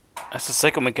look. That's the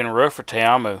second week in a row for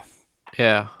Te'amu.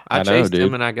 Yeah, I chased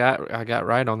him and I got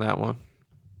right on that one.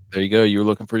 There you go. You were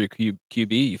looking for your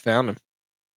QB. You found him.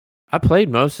 I played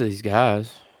most of these guys.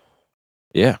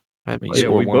 Yeah.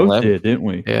 We both did, didn't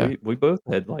we? Yeah. We both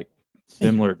had like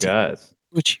similar guys.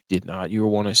 Which you did not. You were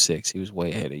 106. He was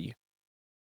way ahead of you.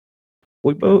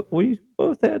 We both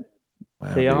had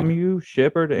Te'amu,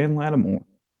 Shepard, and Lattimore.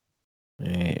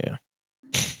 Yeah.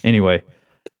 Anyway.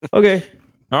 Okay.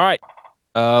 All right.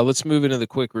 Let's move into the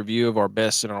quick review of our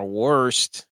best and our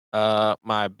worst.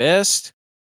 My best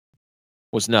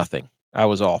was nothing. I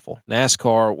was awful.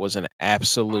 NASCAR was an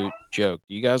absolute joke.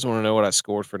 Do you guys want to know what I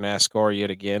scored for NASCAR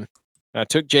yet again? And I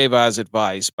took J-Vi's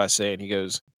advice by saying, he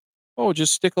goes, "Oh,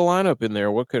 just stick a lineup in there.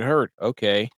 What could hurt?"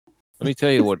 Okay. Let me tell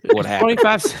you what happened.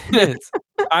 25 cents.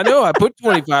 I know. I put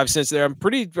 25 cents there. I'm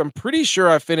pretty sure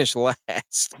I finished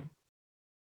last.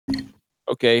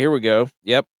 Okay, here we go.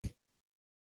 Yep.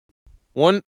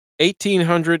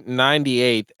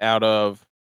 1,898 out of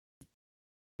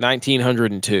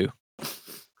 1,902.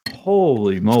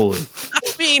 Holy moly. I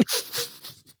mean,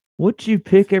 would you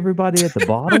pick everybody at the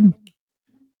bottom?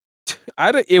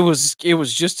 It was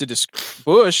just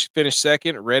Bush finished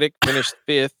second, Reddick finished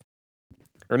 5th.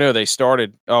 Or no, they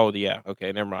started. Oh, yeah.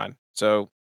 Okay, never mind. So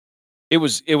it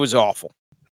was awful.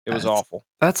 It was awful.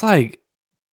 That's like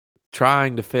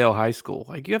trying to fail high school.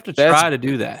 Like you have to try to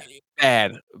do that.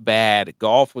 Bad.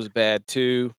 Golf was bad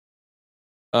too.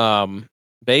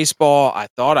 Baseball, I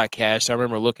thought I cashed. I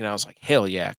remember looking, I was like, hell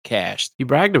yeah, cashed. You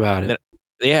bragged about it.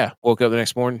 Then, woke up the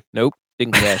next morning. Nope,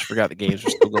 Didn't cash. Forgot the games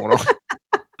were still going on.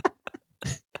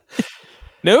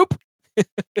 Nope.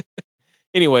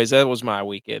 Anyways, that was my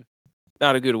weekend.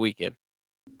 Not a good weekend.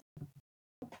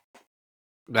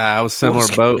 Nah, I was similar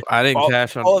boat. I didn't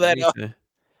cash on that up. anything.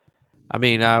 I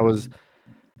mean, I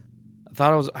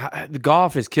thought the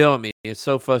golf is killing me. It's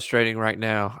so frustrating right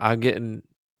now. I'm getting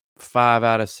 5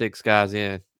 out of 6 guys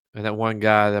in, and that one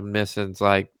guy that I'm missing is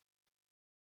like,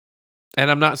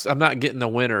 and I'm not getting the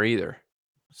winner either.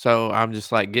 So I'm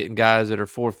just like getting guys that are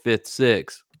 4th, 5th,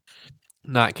 6th,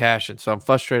 not cashing. So I'm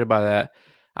frustrated by that.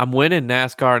 I'm winning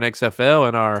NASCAR and XFL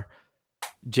in our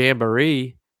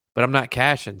Jamboree, but I'm not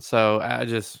cashing. So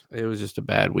it was just a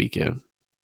bad weekend.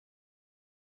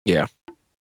 Yeah.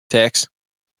 Tex?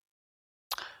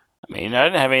 I mean, I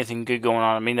didn't have anything good going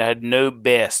on. I mean, I had no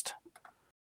best.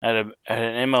 I had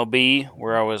an MLB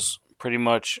where I was pretty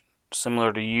much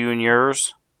similar to you and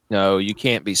yours. No, you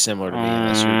can't be similar to me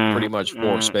unless you're pretty much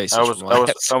 4 spaces from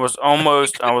last. I was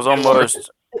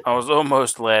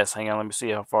almost last. Hang on, let me see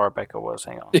how far back I was.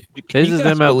 Hang on. His is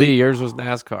MLB. Yours was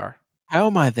NASCAR. How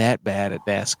am I that bad at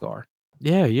NASCAR?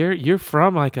 Yeah, you're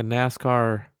from like a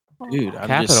NASCAR dude.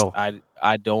 capital. I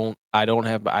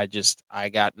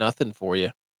got nothing for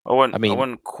you. I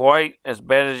wasn't quite as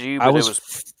bad as you, but it was, it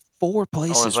was 4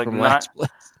 places from last place.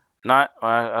 I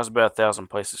was about 1,000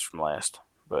 places from last.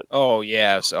 But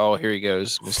yes. Here he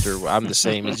goes, Mr. I'm the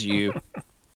same as you.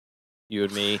 You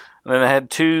and me. And then I had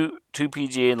two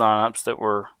PGA lineups that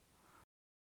were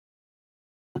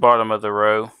bottom of the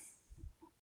row.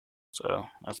 So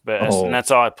that's bad. And that's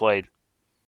all I played.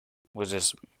 Was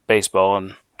just baseball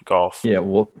and golf. Yeah,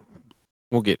 we'll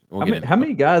get how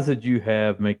many guys did you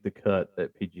have make the cut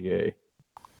at PGA?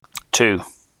 2.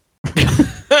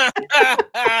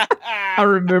 I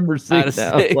remember seeing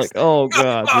that. I was like, oh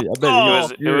god, dude,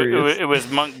 I bet it was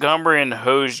Montgomery and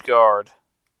Hogegaard.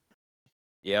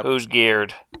 Yep.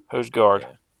 Hogegaard.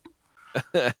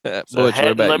 So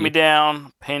Hatton let me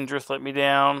down. Pendrith let me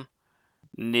down.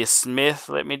 Smith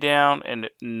let me down, and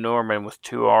Norman with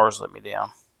 2 R's let me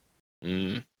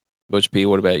down. Butch P,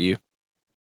 what about you?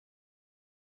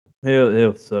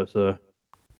 It was so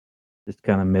just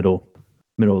kind of middle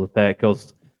of the pack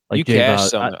because like you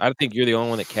cashed something. I think you're the only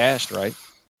one that cashed, right?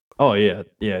 Oh yeah,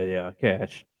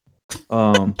 cash.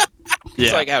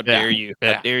 It's like how dare you?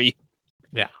 How dare you?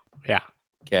 Yeah.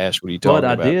 Cash, what are you talking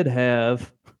about? But I did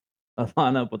have a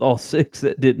lineup with all 6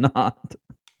 that did not.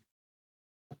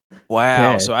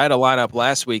 Wow. Cash. So I had a lineup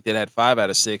last week that had 5 out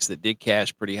of 6 that did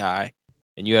cash pretty high.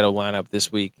 And you had a lineup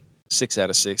this week, 6 out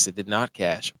of 6 that did not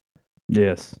cash.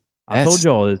 Yes. I told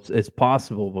y'all it's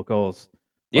possible because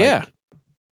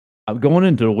I'm going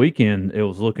into the weekend, it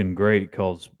was looking great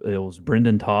because it was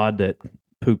Brendan Todd that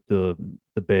pooped the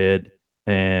bed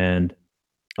and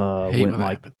went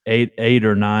like 8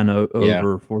 or 9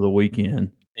 over for the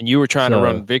weekend. And you were trying to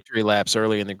run victory laps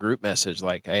early in the group message,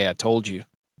 like, "Hey, I told you."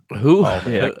 Who? I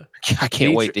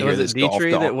can't wait to hear this golf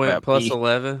talk that went about plus me.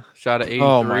 11, shot at 83.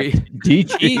 Oh my!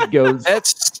 Dietrich goes.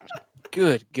 That's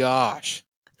good. Gosh!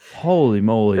 Holy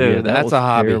moly! Dude, yeah, that's a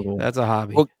hobby. terrible. That's a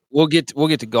hobby. We'll get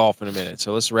to golf in a minute.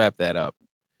 So let's wrap that up.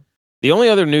 The only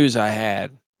other news I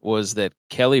had was that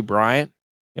Kelly Bryant.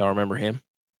 Y'all remember him?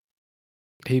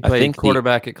 He played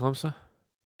quarterback at Clemson,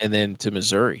 and then to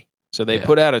Missouri. So they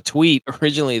put out a tweet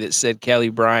originally that said Kelly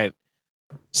Bryant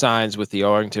signs with the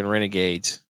Arlington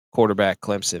Renegades, quarterback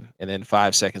Clemson, and then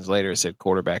 5 seconds later it said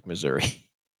quarterback Missouri.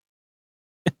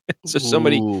 So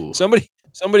somebody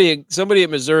at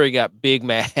Missouri got big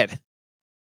mad.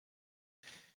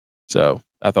 So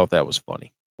I thought that was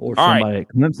funny. Or somebody at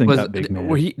Clemson got big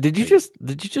mad. Did you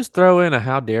just throw in a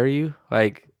how dare you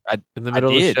in the middle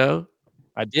of the show?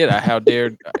 I did. How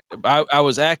dared I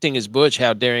was acting as Butch,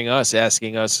 how daring us,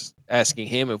 asking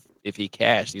him if he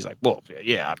cashed. He's like, well,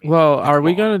 yeah. I mean, well, are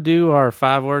we going to do our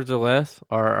 5 words or less,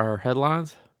 our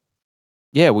headlines?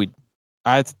 Yeah,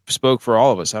 I spoke for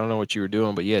all of us. I don't know what you were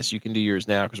doing, but yes, you can do yours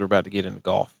now because we're about to get into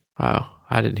golf. Oh,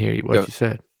 I didn't hear what you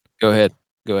said. Go ahead.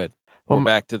 Well, we're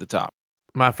back to the top.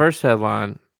 My first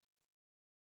headline,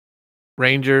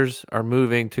 Rangers are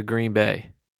moving to Green Bay.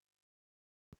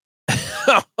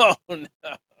 Oh, no.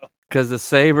 Because the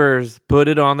Sabres put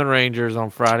it on the Rangers on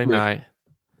Friday night.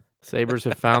 Sabres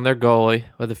have found their goalie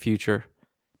of the future.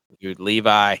 Dude,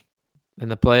 Levi.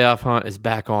 And the playoff hunt is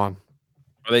back on.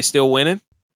 Are they still winning?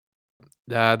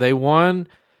 They won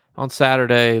on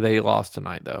Saturday. They lost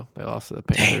tonight, though. They lost to the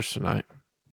Panthers tonight.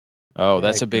 Oh,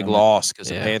 that's a big loss because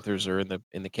the Panthers are in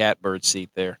the catbird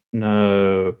seat there.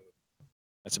 No.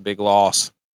 That's a big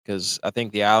loss because I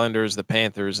think the Islanders, the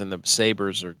Panthers, and the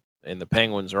Sabres and the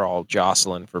Penguins are all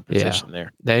jostling for position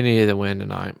there. They needed to win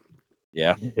tonight.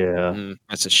 Yeah. Yeah.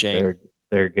 That's a shame.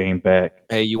 their game back.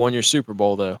 Hey, you won your Super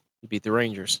Bowl though. You beat the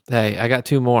Rangers. Hey, I got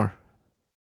 2 more.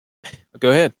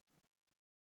 Go ahead.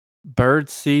 Bird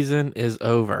season is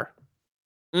over.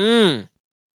 Mm.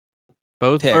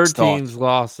 Both Tex, Bird thoughts? teams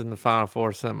lost in the Final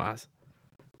Four semis.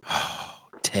 Oh,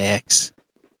 Tex,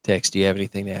 do you have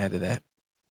anything to add to that?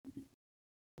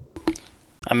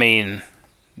 I mean,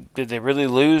 did they really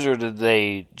lose or did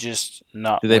they just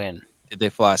not win? Did they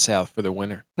fly south for the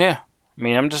winter? Yeah. I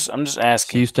mean, I'm just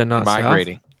asking. Houston not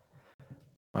Migrating.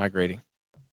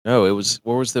 No, it was.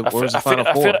 Where was the Final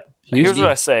Four? Here's what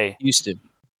I say. Houston.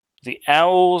 The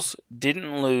Owls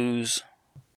didn't lose.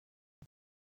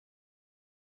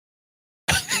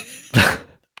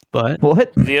 But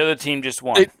What? The other team just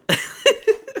won.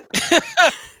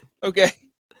 Okay.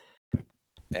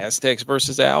 Aztecs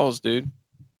versus Owls, dude.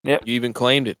 Yep. You even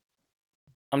claimed it.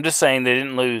 I'm just saying they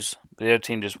didn't lose. The other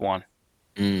team just won.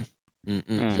 Mm.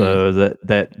 So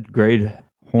that great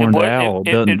horned owl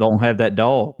don't have that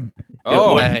dog.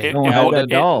 Oh, don't have that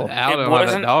dog. The Owl don't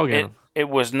have that dog in him. It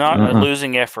was not a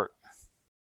losing effort.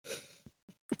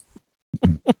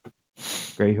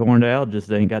 Great horned owl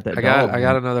just ain't got that I dog.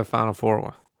 got another Final Four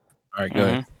one. All right, go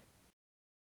ahead.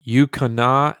 You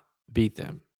cannot beat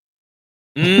them.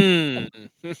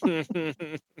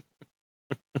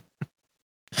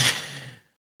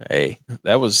 Hey,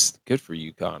 that was good for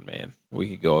UConn, man. We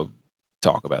could go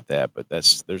talk about that, but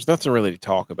there's nothing really to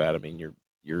talk about. I mean,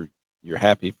 you're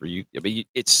happy for you, but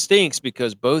it stinks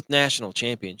because both national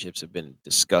championships have been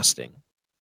disgusting.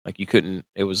 Like you couldn't.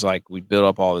 It was like we built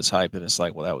up all this hype, and it's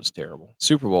like, well, that was terrible.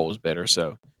 Super Bowl was better.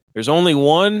 So there's only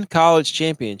one college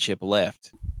championship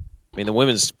left. I mean, the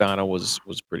women's final was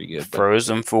pretty good.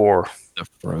 Frozen Four. The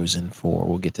Frozen Four.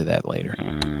 We'll get to that later.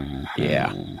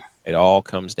 Yeah. It all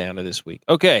comes down to this week.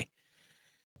 Okay.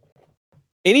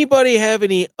 Anybody have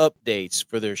any updates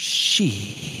for their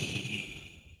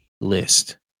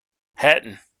list?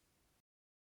 Hatton.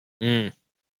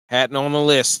 Hatton on the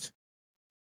list.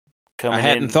 Coming I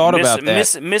hadn't thought about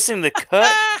that. Missing the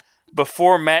cut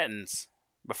before Matins.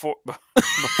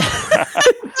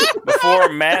 Before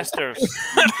Masters.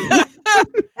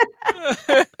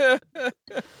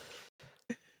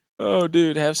 Oh,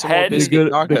 dude, have some more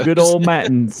biscuit tacos. The good old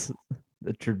Matins,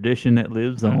 the tradition that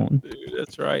lives on. Dude,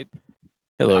 that's right.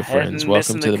 Hello, friends.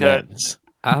 Welcome to the Matins.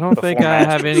 I don't think I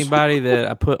have anybody that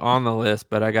I put on the list,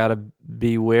 but I got to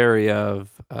be wary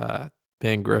of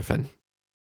Ben Griffin.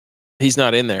 He's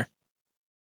not in there.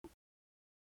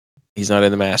 He's not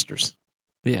in the Masters.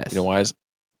 Yes. You know why?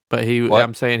 But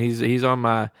I'm saying he's on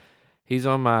my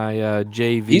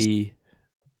JV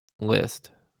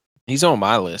list. He's on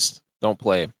my list. Don't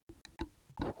play him.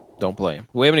 Do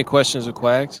we have any questions with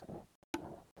Quags?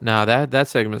 No, that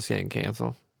segment's getting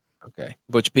canceled. Okay.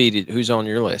 Butch P, who's on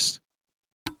your list?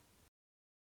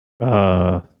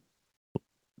 Who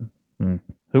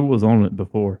was on it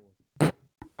before?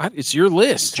 It's your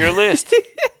list. It's your list.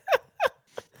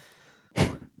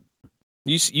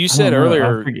 You said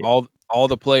earlier all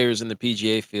the players in the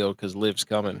PGA field because Liv's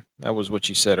coming. That was what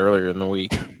you said earlier in the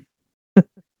week.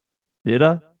 Did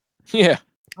I? Yeah.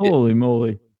 Holy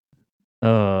moly.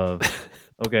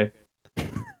 Okay.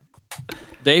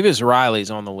 Davis Riley's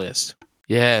on the list.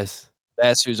 Yes.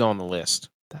 That's who's on the list.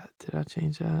 Did I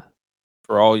change that?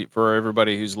 For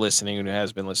everybody who's listening and who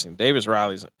has been listening, Davis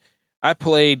Riley's. I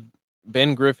played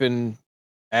Ben Griffin,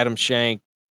 Adam Shank,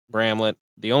 Bramlett.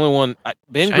 The only one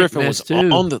Ben Shank Griffin was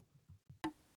on the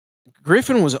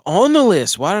Griffin was on the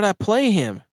list. Why did I play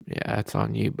him? Yeah, it's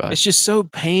on you, bud. It's just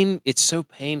it's so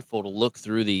painful to look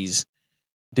through these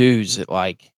dudes that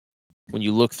like when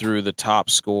you look through the top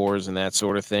scores and that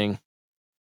sort of thing.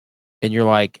 And you're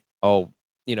like, oh,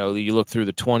 you look through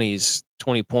the 20s,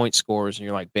 20-point scores, and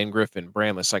you're like, Ben Griffin,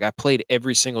 Bramlett. It's like I played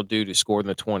every single dude who scored in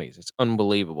the 20s. It's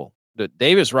unbelievable.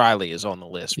 Davis Riley is on the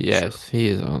list. Yes, sure. He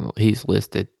is he's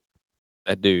listed.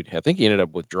 That dude. I think he ended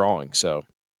up withdrawing. So,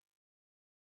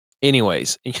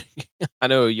 anyways, I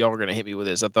know y'all are going to hit me with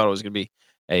this. I thought it was going to be,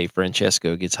 hey,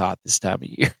 Francesco gets hot this time of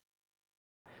year.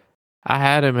 I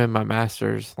had him in my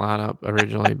Masters lineup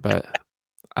originally, but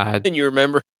And you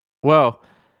remember? Well,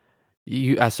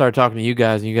 I started talking to you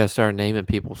guys, and you guys started naming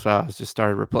people, so I just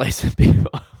started replacing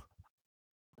people.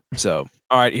 So,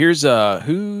 all right, here's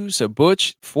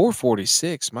Butch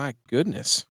 446. My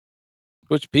goodness,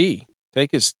 Butch P,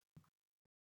 take us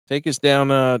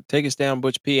down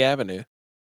Butch P Avenue.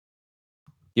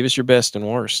 Give us your best and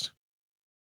worst.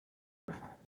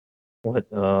 What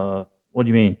do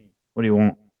you mean? What do you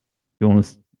want? You want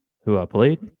us who I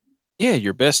played? Yeah,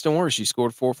 your best and worst. You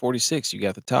scored 446. You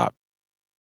got the top.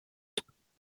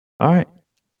 All right.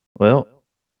 Well,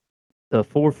 the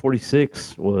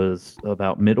 446 was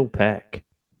about middle pack.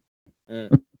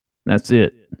 That's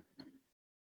it.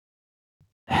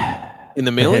 In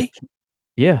the millie?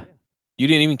 Yeah. You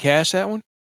didn't even cash that one?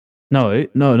 No.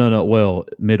 Well,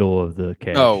 middle of the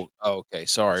cash. Oh, okay.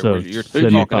 Sorry. So You're Who'd you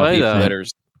talking to play, people though? that are.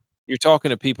 You're talking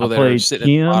to people I that are played sitting at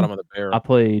the Kim. bottom of the barrel. I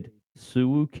played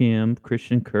Suwoo Kim,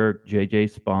 Christian Kirk,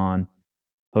 JJ Spawn,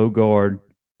 Hogard,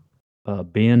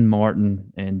 Ben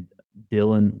Martin, and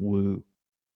Dylan Wu.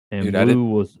 And Dude,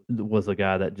 Wu was a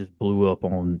guy that just blew up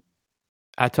on.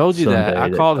 I told you that. I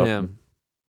Sunday called that- him.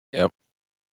 Yep.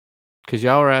 Because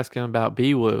y'all were asking about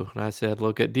B-Woo. And I said,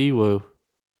 look at D-Woo.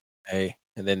 Hey,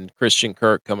 and then Christian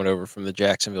Kirk coming over from the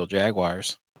Jacksonville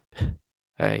Jaguars.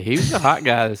 Hey, he was a hot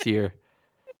guy this year.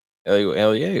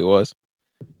 Hell yeah, he was.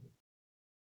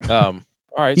 All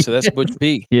right, so that's Butch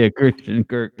P. Yeah, Christian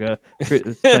Kirk.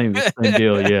 Same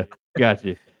deal. Yeah, got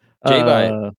you.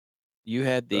 J-Bite, you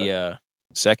had the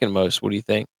second most. What do you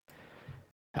think?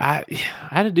 I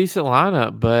had a decent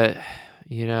lineup, but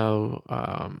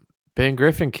Ben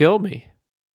Griffin killed me,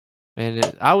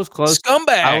 and I was close.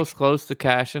 Scumbag. I was close to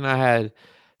cashing. I had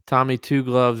Tommy Two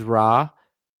Gloves Raw.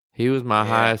 He was my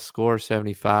highest score,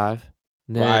 75.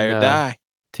 And then, Ride or die.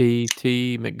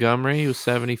 T. Montgomery was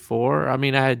 74. I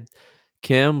mean, I had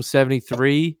Kim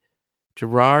 73,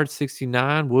 Gerard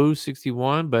 69, Wu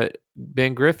 61, but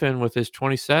Ben Griffin with his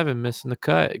 27 missing the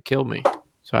cut, it killed me.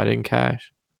 So I didn't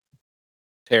cash.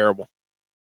 Terrible.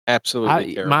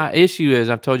 Absolutely terrible. My issue is,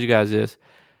 I've told you guys this.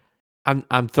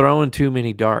 I'm throwing too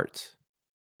many darts.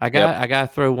 I got to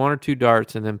throw one or two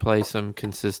darts and then play some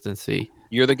consistency.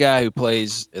 You're the guy who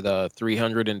plays the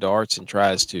 300 in darts and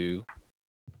tries to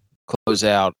close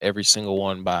out every single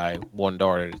one by one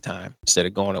dart at a time instead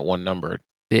of going at one number.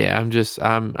 Yeah,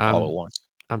 I'm all at once.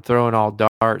 I'm throwing all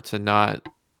darts and not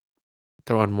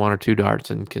throwing one or two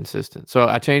darts inconsistent. So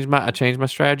I changed my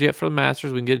strategy up for the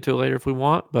Masters. We can get into it later if we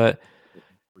want, but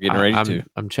we're getting ready to.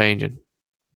 I'm changing.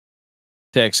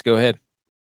 Tex, go ahead.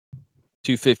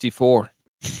 254.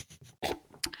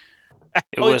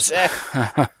 It was.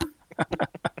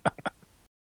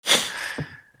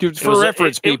 Dude, for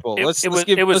reference, people, let's paint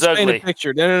a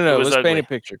picture. No. Let's paint a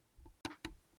picture.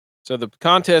 So the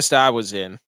contest I was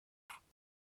in,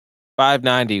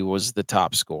 590 was the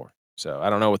top score. So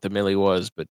I don't know what the millie was,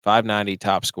 but 590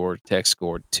 top score. Tex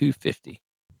scored 250.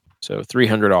 So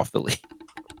 300 off the lead.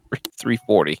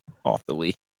 340 off the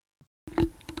lead.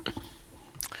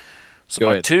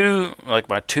 So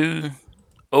my two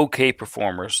okay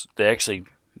performers that actually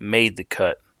made the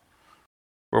cut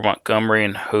were Montgomery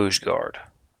and Hojgaard.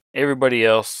 Everybody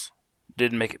else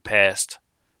didn't make it past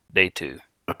day two.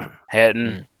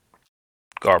 Hatton,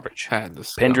 garbage.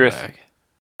 Pendrith,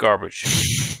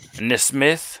 garbage.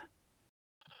 Nesmith,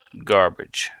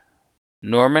 garbage.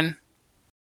 Norman,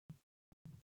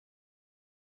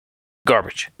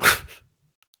 garbage.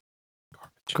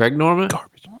 Greg Norman?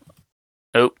 Garbage.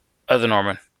 Nope, other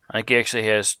Norman. I think he actually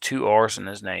has two R's in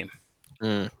his name.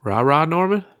 Rah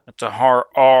Norman? That's a hard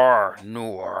R.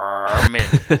 Norman.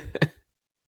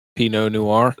 Pinot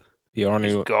Noir.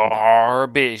 It's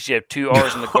garbage. You have two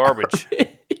R's in the garbage.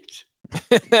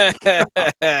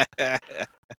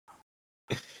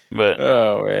 But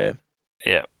oh man,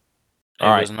 yeah,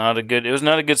 it was not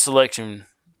a good selection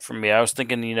for me. I was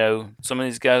thinking, some of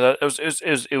these guys.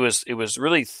 It was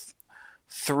really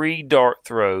three dart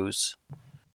throws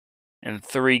and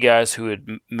three guys who had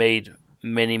made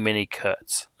many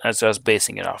cuts. That's what I was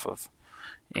basing it off of,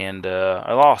 and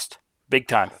I lost big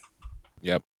time.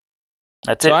 Yep,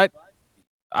 that's it.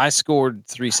 I scored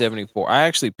 374. I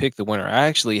actually picked the winner. I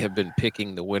actually have been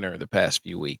picking the winner the past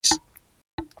few weeks.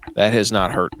 That has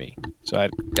not hurt me. So I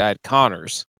had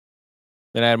Connors.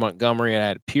 Then I had Montgomery and I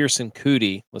had Pearson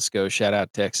Cootie. Let's go. Shout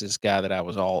out Texas guy that I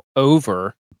was all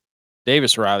over.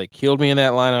 Davis Riley killed me in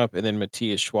that lineup. And then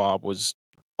Matthias Schwab was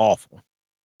awful.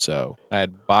 So I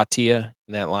had Batia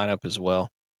in that lineup as well.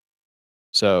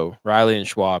 So Riley and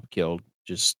Schwab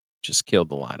just killed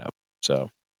the lineup. So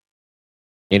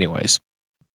anyways,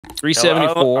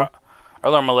 374. I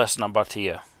learned my lesson on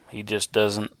Batia. He just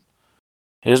doesn't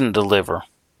deliver.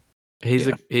 He's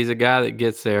a guy that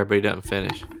gets there, but he doesn't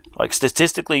finish. Like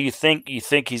statistically, you think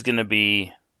he's gonna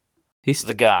be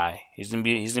the guy. He's gonna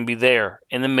be there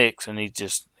in the mix, and he's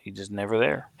just never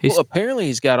there. Well, apparently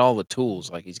he's got all the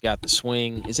tools. Like he's got the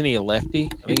swing. Isn't he a lefty?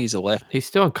 I think he's a lefty. He's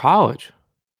still in college.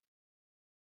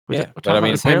 But I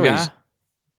mean, apparently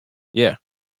yeah.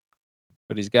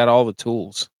 But he's got all the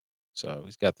tools. So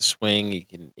he's got the swing.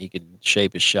 He can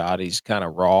shape his shot. He's kind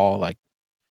of raw. Like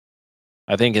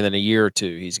I think in a year or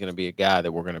two, he's going to be a guy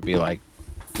that we're going to be like,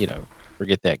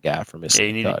 forget that guy for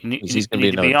missing the cut. He's going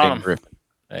to be another Big Griffin.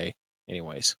 Hey,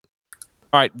 anyways.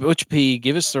 All right, Butch P,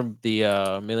 give us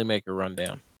the Millie Maker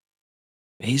rundown.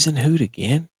 Mason Hoot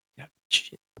again?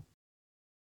 Shit.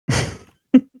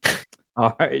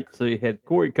 All right, so you had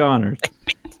Corey Connors,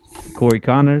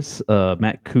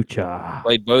 Matt Kuchar.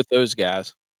 Played both those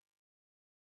guys.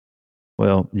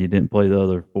 Well, you didn't play the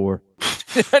other 4.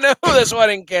 I know, that's why I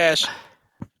didn't cash.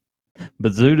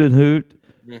 Bazooka Hoot,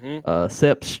 Mm-hmm.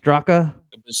 Sepp Straka,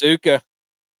 Bazooka.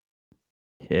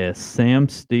 yes, Sam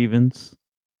Stevens,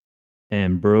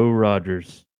 and Bro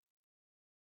Rogers.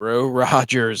 Bro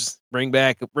Rogers. Bring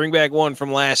back one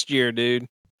from last year, dude.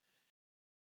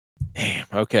 Damn.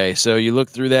 Okay, so you look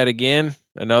through that again.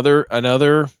 Another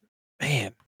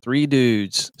man. 3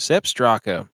 dudes. Sepp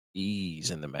Straka.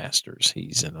 He's in the Masters.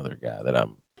 He's another guy that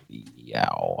I'm.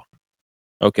 Yow.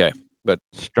 Okay, but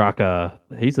Straka,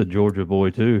 he's a Georgia boy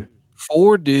too.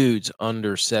 4 dudes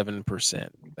under 7%.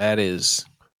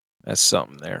 That's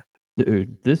something there.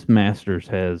 Dude, this Masters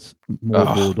has more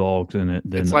Bulldogs in it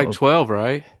than it's like 12,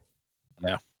 right?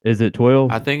 Yeah. Is it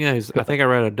 12? I think I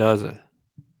read a dozen.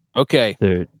 Okay.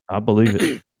 Dude, I believe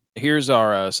it. Here's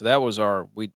our so that was our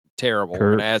terrible. Kurt,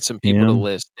 We're gonna add some people to the Tim,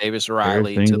 list. Davis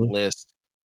Riley Harris to the English. list.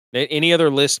 Any other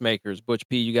list makers? Butch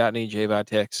P, you got any? J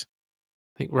Vitex?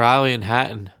 I think Riley and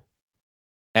Hatton.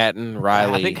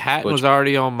 Riley. I think Hatton Butch, was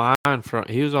already on mine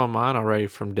he was on mine already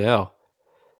from Dell.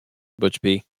 Butch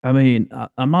P. I mean,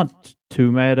 I'm not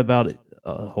too mad about it.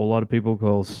 A whole lot of people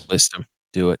because List them.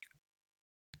 Do it.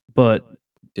 But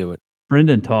do it.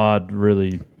 Brendan Todd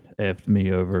really effed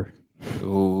me over.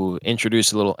 Ooh,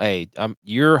 introduce a little. Hey,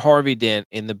 you're Harvey Dent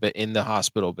in the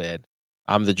hospital bed.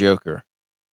 I'm the Joker,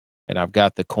 and I've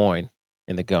got the coin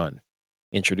and the gun.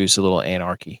 Introduce a little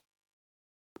anarchy.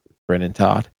 Brendan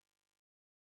Todd.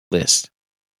 List.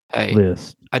 Hey,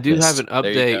 List. I do List. have an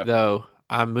update though.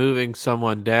 I'm moving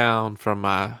someone down from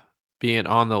my being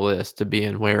on the list to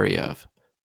being wary of.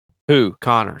 Who?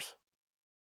 Connors.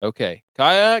 Okay.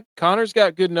 Connor's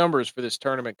got good numbers for this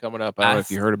tournament coming up. I don't know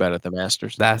if you heard about it, the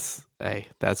Masters. That's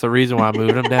the reason why I'm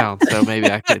moving him down. So maybe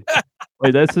I could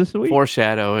wait, that's this week?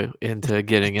 Foreshadow into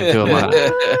getting into a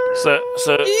lineup. So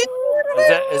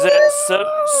is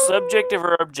that subjective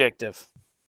or objective?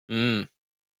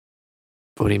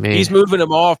 What do you mean? He's moving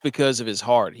him off because of his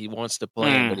heart. He wants to play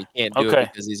him, but he can't do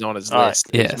it because he's on his list.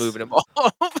 Right. He's moving him off.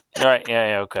 All right.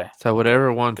 Yeah. Okay. So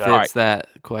whatever one fits that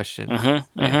question.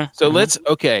 So let's.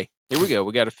 Okay. Here we go.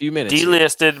 We got a few minutes.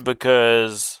 Delisted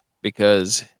because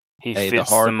he fits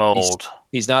the mold.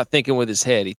 He's not thinking with his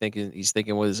head. He's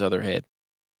thinking with his other head.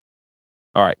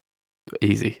 All right.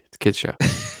 Easy. It's a kid show.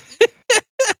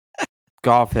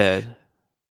 Golf head.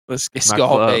 Let's get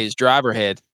golf days. Driver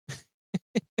head.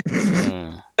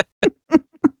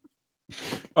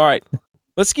 All right,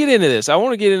 let's get into this. I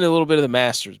want to get into a little bit of the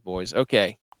Masters, boys.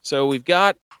 Okay, so we've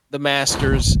got the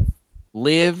Masters.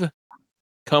 Liv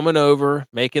coming over,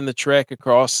 making the trek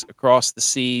across the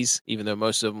seas, even though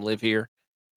most of them live here.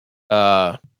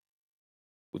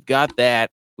 We've got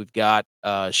that. We've got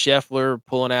Scheffler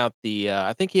pulling out the.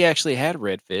 I think he actually had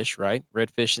redfish, right?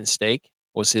 Redfish and steak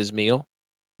was his meal.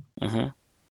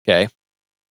 Okay.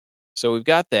 So we've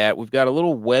got that. We've got a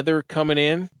little weather coming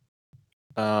in.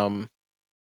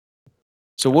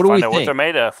 So what do we think? What they're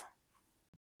made of.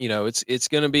 You know, it's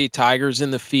going to be Tigers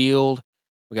in the field.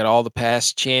 We got all the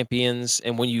past champions,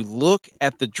 and when you look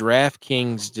at the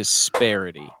DraftKings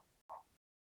disparity,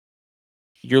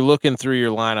 you're looking through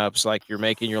your lineups, like you're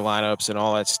making your lineups and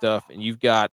all that stuff, and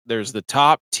there's the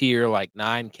top tier, like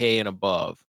 9K and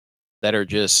above, that are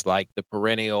just like the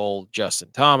perennial Justin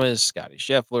Thomas, Scotty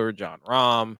Scheffler, John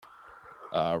Rahm,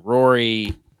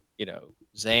 Rory,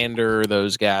 Xander,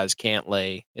 those guys can't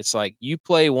lay. It's like you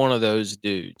play one of those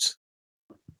dudes,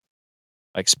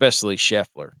 like especially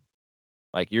Scheffler.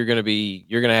 Like you're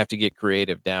gonna have to get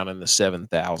creative down in the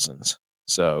 7,000s.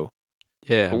 So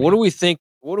yeah. What do we think?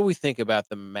 What do we think about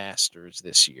the Masters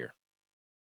this year?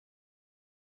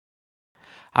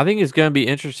 I think it's going to be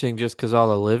interesting just because all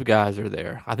the live guys are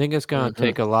there. I think it's going to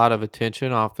take a lot of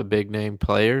attention off the big name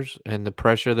players and the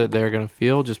pressure that they're going to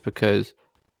feel just because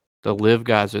the live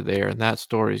guys are there, and that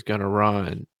story is going to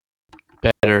run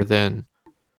better than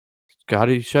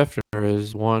Scotty Scheffler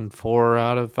has won 4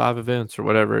 out of 5 events or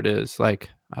whatever it is.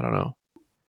 Like, I don't know.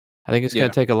 I think it's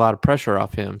going to take a lot of pressure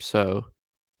off him. So,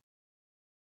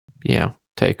 yeah,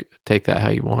 take that how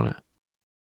you want it.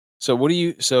 So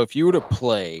so if you were to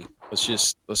play,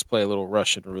 let's play a little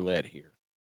Russian roulette here.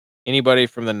 Anybody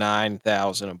from the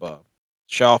 9,000 above: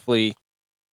 Schauffele,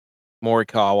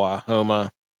 Morikawa,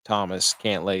 Homa, Thomas,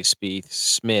 Cantlay, Spieth,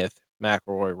 Smith,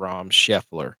 McIlroy, Rahm,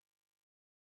 Scheffler.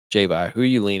 J-Vi, who are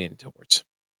you leaning towards?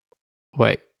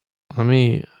 Wait, let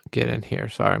me get in here.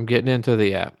 Sorry, I'm getting into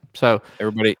the app. So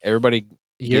everybody,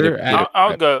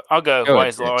 I'll go. Why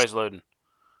is loading?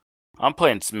 I'm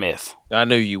playing Smith. I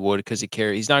knew you would because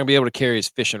he's not gonna be able to carry his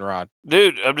fishing rod.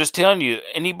 Dude, I'm just telling you,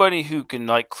 anybody who can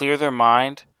clear their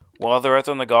mind while they're out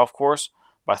there on the golf course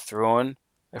by throwing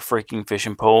a freaking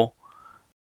fishing pole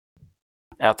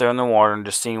out there in the water and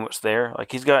just seeing what's there,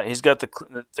 he's got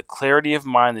the clarity of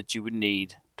mind that you would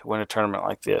need to win a tournament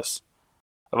like this.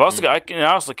 I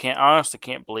honestly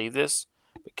can't believe this,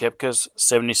 but Koepka's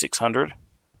 7,600,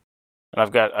 and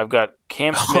I've got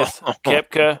Cam Smith,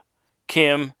 Koepka,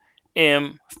 Kim,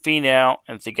 M, Finau,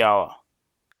 and Thigala.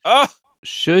 Oh,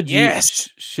 should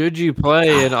you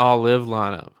play an all live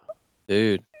lineup,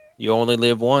 dude? You only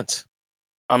live once.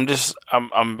 I'm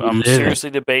seriously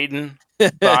debating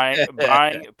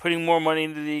buying, putting more money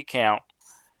into the account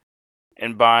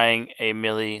and buying a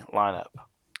Millie lineup.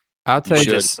 I'll tell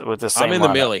you with the same. I'm in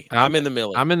the Millie. I'm in the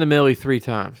Millie. I'm in the Millie 3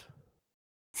 times,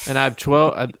 and I have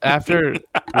 12 after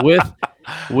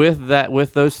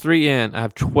with those 3 in. I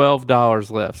have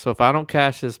 $12 left. So if I don't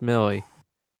cash this Millie,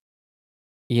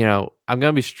 I'm going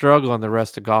to be struggling the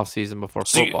rest of golf season before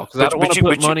football because I don't want to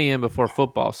put money in before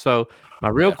football. So my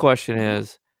real question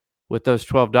is, with those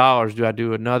 $12, do I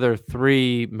do another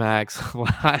 3 max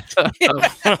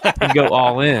lineup and go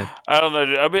all in? I don't know,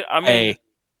 dude. I mean, hey,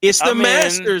 it's the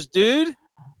Masters, dude.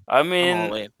 I'm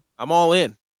in. I'm all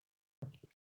in.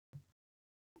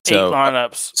 8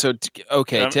 lineups. So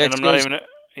okay,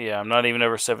 I'm not even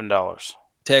over $7.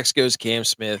 Text goes Cam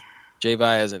Smith.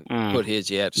 J-Vi hasn't put his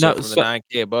yet. So from the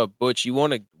 9K above, Butch, you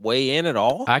want to weigh in at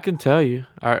all? I can tell you.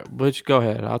 All right, Butch, go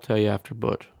ahead. I'll tell you after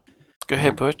Butch. Go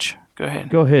ahead, Butch. Go ahead.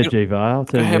 Go ahead, J-Vi. I'll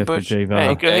tell you after J-Vi.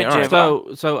 Hey, go ahead,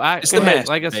 J-Vi. So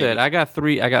like I said, I got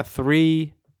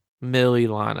 3 Millie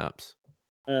lineups.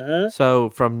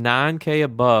 So from 9K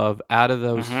above, out of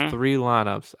those 3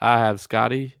 lineups, I have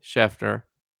Scotty Scheffler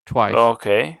twice.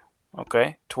 Okay.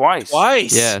 Twice.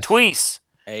 Yes. Twice.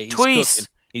 Hey, he's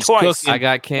twice. Cooking. I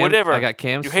got Cam. Whatever. I got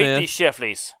Cam you Smith. hate these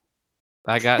Schefflers.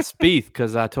 I got Spieth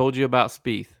because I told you about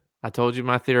Spieth. I told you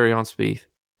my theory on Spieth.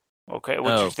 Okay,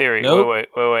 what's your theory? Nope. Wait.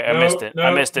 I missed it.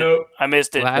 I missed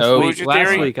it. What was your theory?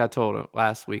 Last week I told him.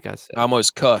 Last week I said. I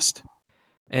almost cussed.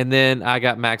 And then I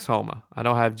got Max Homa. I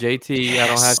don't have JT. I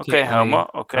don't have Homa.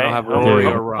 Okay. I don't have Rory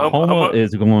or Rahm. Homa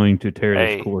is going to tear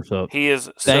this course up. He is.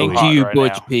 Thank so you, right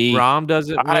Butch now. P. Rahm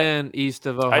doesn't win east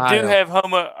of Ohio. I do have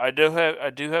Homa. I do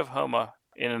have Homa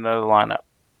in another lineup.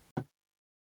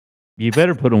 You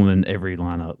better put him in every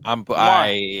lineup. I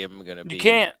am gonna be. You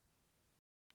can't.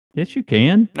 Yes, you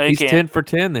can. No, you He's can't. 10 for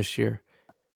 10 this year.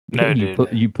 No,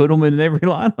 you put him in every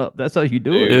lineup. That's how you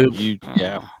do it.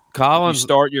 Yeah. Collins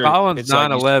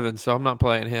 9-11, like so I'm not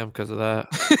playing him because of that.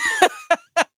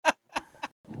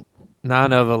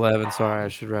 9 of 11. Sorry, I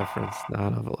should reference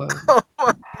 9 of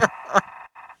 11.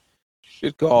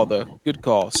 Good call, though. Good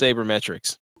call.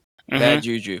 Sabermetrics. Bad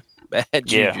juju. Bad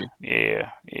juju.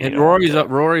 Yeah. And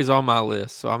Rory's on my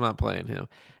list, so I'm not playing him.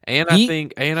 And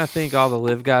I think all the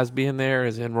live guys being there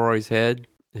is in Rory's head.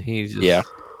 He's just,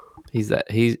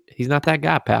 he's not that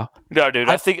guy, pal. No, dude.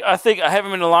 I think I have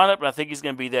him in the lineup, and I think he's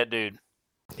gonna be that dude.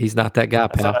 He's not that guy,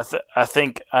 pal. I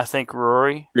think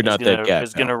Rory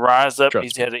is gonna rise up.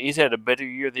 Trust He's had a better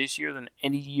year this year than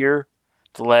any year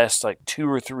the last 2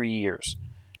 or 3 years.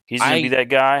 He's gonna be that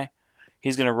guy.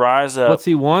 He's gonna rise up. What's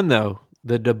he won though?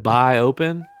 The Dubai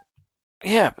Open.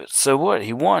 Yeah, but so what?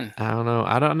 He won. I don't know.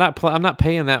 I'm not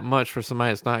paying that much for somebody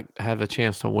that's not have a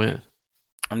chance to win.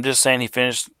 I'm just saying he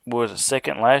finished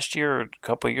second last year or a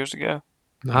couple of years ago.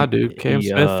 Nah, dude. Cam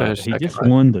Smith finished He second. just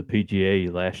won the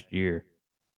PGA last year.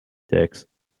 Tex.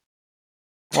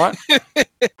 What?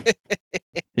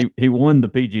 he won the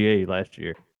PGA last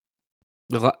year.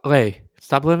 Hey,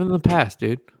 stop living in the past,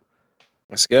 dude.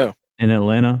 Let's go. In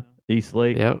Atlanta, East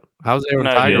Lake. Yep. I was there when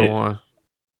Tiger won.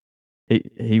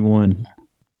 He won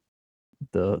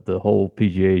the whole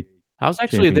PGA. I was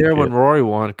actually there when Rory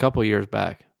won a couple years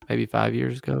back, maybe 5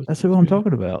 years ago. That's what I'm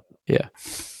talking about. Yeah.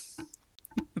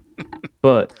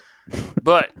 But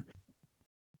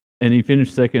and he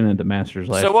finished second at the Masters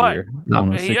last year. That's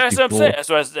what I'm saying.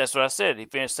 That's what I said. He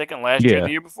finished second last year,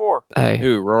 the year before. Hey,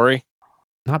 who? Rory?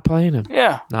 Not playing him.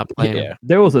 Yeah, not playing him.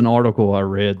 There was an article I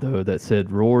read though that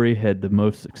said Rory had the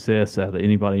most success out of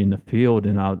anybody in the field,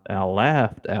 and I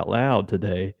laughed out loud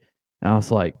today. And I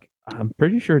was like, I'm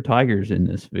pretty sure Tiger's in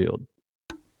this field.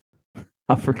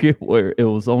 I forget where it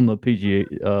was on the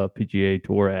PGA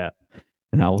Tour app.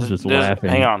 And I was just laughing.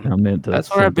 Hang on. I meant to.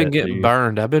 That's where I've been getting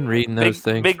burned. I've been reading those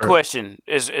things. Big question: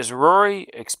 Is Rory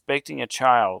expecting a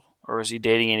child, or is he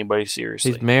dating anybody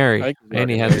seriously? He's married, and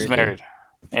he's married,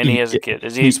 and he has a kid.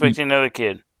 Is he expecting another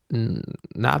kid?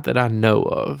 Not that I know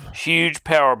of. Huge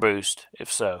power boost, if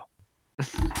so.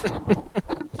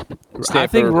 I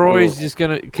think Rory's just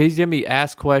he's gonna be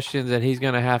asked questions, and he's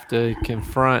gonna have to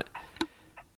confront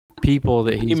people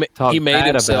that he's talked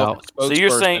bad about. So you're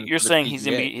saying he's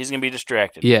gonna be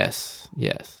distracted? Yes.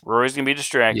 Rory's gonna be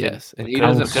distracted. Yes, and he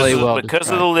doesn't play well because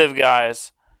of the live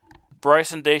guys.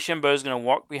 Bryson DeChambeau is gonna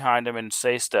walk behind him and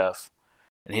say stuff,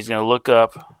 and he's gonna look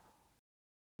up,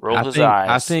 roll his eyes.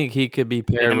 I think he could be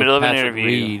paired in the middle with of an Patrick interview,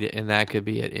 Reed, and that could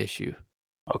be an issue.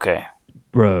 Okay,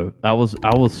 bro, I was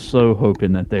so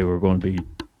hoping that they were going to be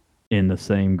in the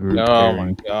same group. Oh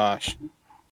my gosh!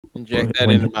 Inject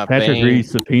that into my Patrick vein. Reed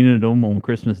subpoenaed them on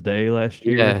Christmas Day last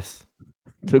year. Yes,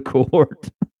 to court.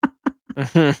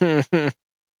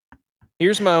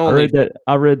 Here's my only.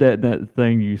 I read that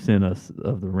thing you sent us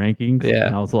of the rankings. Yeah,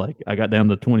 and I was like, I got down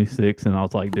to 26, and I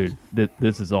was like, dude,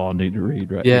 this is all I need to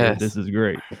read right yes. here. This is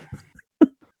great.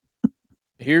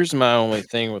 Here's my only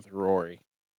thing with Rory.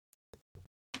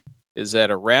 Is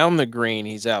that around the green,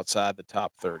 he's outside the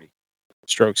top 30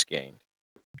 strokes gained.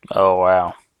 Oh,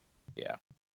 wow. Yeah.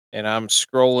 And I'm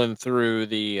scrolling through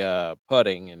the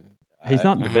putting. And he's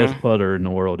not the best putter in the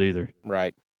world either.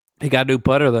 Right. He got a new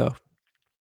putter, though.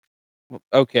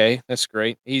 Okay, that's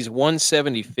great. He's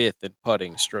 175th in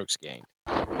putting strokes gained.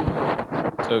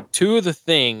 So two of the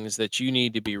things that you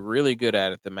need to be really good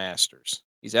at the Masters.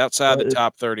 He's outside the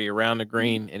top 30 around the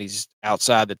green, and he's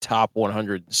outside the top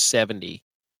 170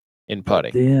 in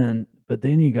putting. But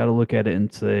then you got to look at it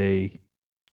and say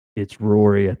it's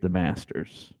Rory at the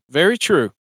Masters. Very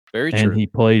true. Very true. And he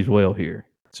plays well here.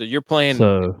 So you're playing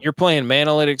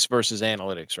Manalytics versus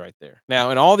analytics right there.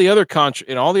 Now in all the other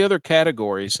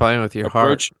categories, playing with your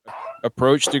heart.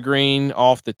 Approach to green,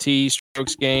 off the tee,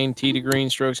 strokes gained, tee to green,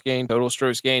 strokes gained, total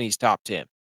strokes gained, he's top 10.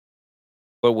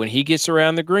 But when he gets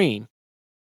around the green,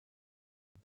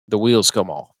 the wheels come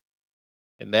off.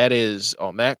 And that is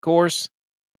on that course.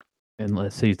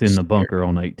 Unless he's in the bunker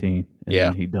on 18 and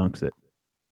then he dunks it.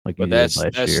 Like he did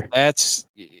last year.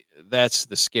 That's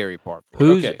the scary part.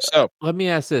 Okay, so let me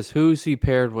ask this: who's he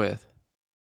paired with?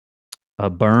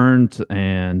 Burns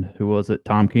and who was it?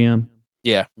 Tom Kim.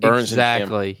 Yeah, Burns.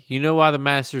 Exactly. And Kim. You know why the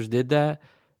Masters did that?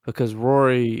 Because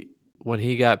Rory, when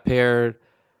he got paired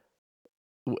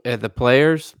at the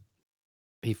Players,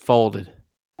 he folded.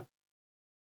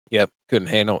 Yep, couldn't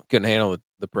handle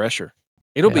the pressure.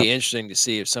 It'll be interesting to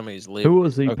see if somebody's lived. Who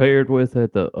was he paired with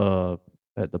at the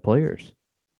Players?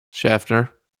 Scheffner.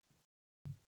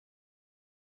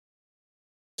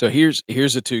 So here's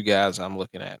the two guys I'm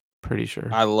looking at. Pretty sure.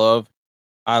 I love.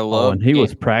 And he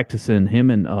was practicing. Him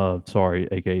and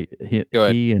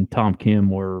he and Tom Kim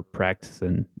were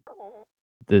practicing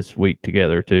this week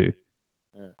together too.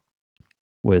 Yeah.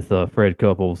 With Fred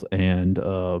Couples and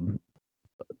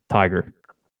Tiger.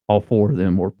 All four of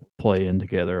them were playing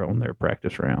together on their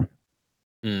practice round.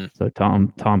 So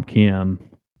Tom Kim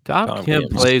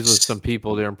plays with some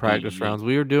people during practice rounds.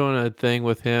 We were doing a thing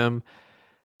with him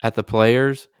at the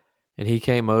Players, and he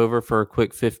came over for a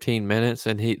quick 15 minutes,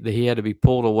 and he had to be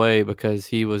pulled away because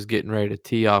he was getting ready to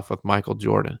tee off with Michael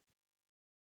Jordan.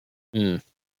 I'm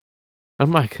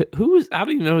like, I don't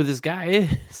even know who this guy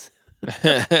is.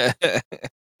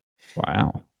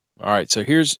 Wow. All right, so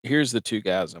here's the two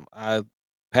guys.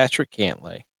 Patrick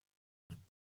Cantlay.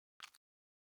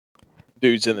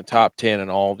 Dude's in the top 10 in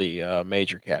all the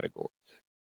major categories.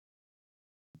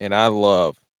 And I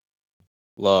love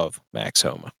Max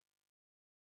Homa.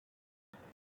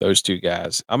 Those two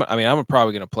guys. I'm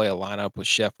probably going to play a lineup with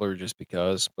Scheffler just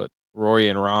because, but Rory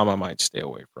and Rahm I might stay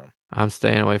away from. I'm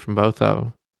staying away from both of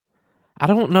them. I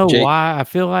don't know why. I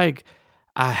feel like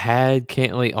I had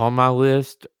Cantlay on my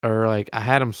list, or like I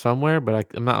had him somewhere, but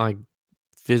I'm not like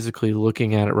physically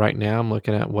looking at it right now. I'm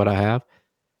looking at what I have.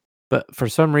 But for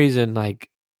some reason, like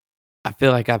I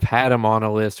feel like I've had him on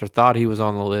a list or thought he was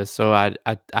on the list. So I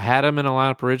had him in a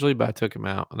lineup originally, but I took him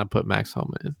out and I put Max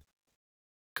Homa in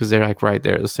because they're like right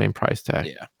there at the same price tag.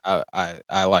 Yeah,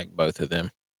 I like both of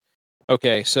them.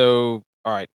 Okay, so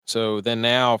all right, so then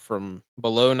now from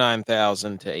below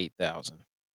 9,000 to 8,000,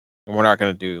 and we're not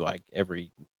going to do like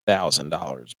every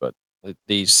 $1,000, but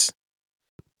these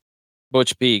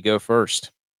Butch P go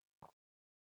first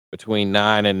between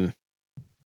 9 and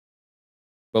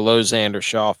below Xander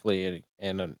Schauffele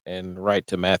and right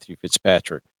to Matthew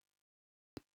Fitzpatrick.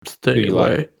 Stay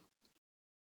away. Like?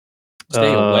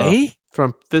 Stay away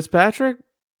from Fitzpatrick?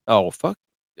 Oh fuck!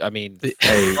 I mean, Victor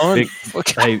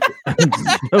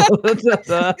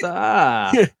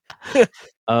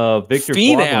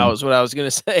Finau is what I was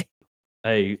gonna say.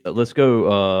 Hey, let's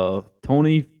go.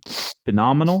 Tony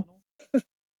Phenomenal.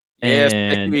 Yes,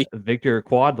 and baby. Victor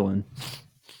Quadlin.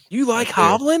 You like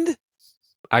Hovland?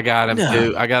 I got him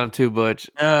too. I got him too, Butch.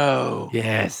 No.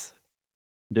 Yes.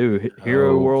 Dude,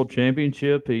 Hero World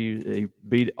Championship. He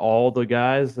beat all the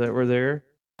guys that were there.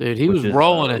 Dude, he was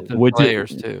rolling at the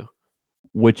players too.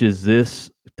 Which is this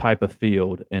type of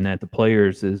field, and at the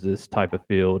players is this type of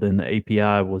field, and the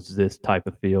API was this type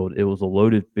of field. It was a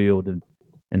loaded field,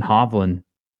 and Hovland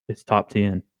is top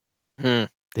 10.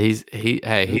 He's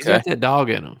got that dog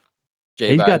in him.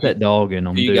 He's got that dog in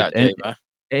him, dude.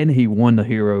 And he won the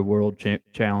Hero World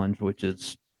Challenge, which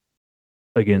is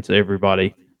against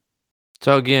everybody.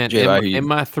 So again, in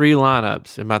my three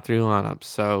lineups,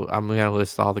 so I'm gonna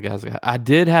list all the guys. I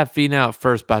did have Finau at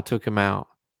first, but I took him out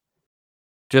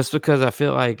just because I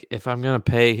feel like if I'm gonna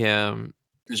pay him,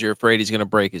 because you're afraid he's gonna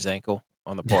break his ankle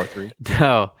on the par 3.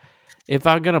 No, if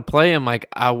I'm gonna play him, like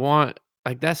I want,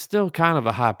 like that's still kind of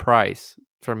a high price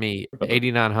for me,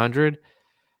 8,900.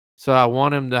 So I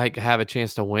want him to like have a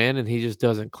chance to win, and he just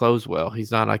doesn't close well.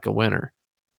 He's not like a winner.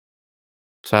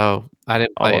 So I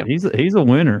didn't play him. He's a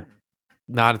winner.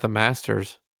 Not at the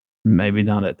Masters. Maybe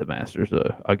not at the Masters,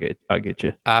 though. I get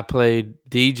you. I played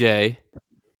DJ.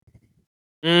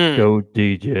 Go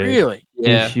DJ. Really?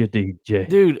 Yeah. It's your DJ.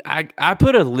 Dude, I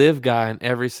put a live guy in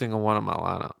every single one of my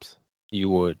lineups. You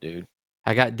would, dude.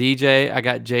 I got DJ. I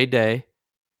got J Day.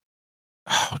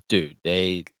 Oh, dude,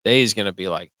 Day's gonna be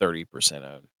like 30%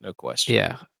 owned, no question.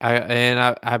 Yeah,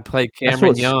 I played Cameron That's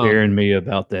what's Young. scaring me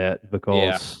about that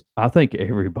because I think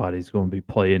everybody's going to be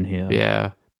playing him.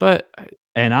 Yeah,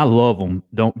 and I love him.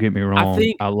 Don't get me wrong.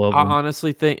 I love him. I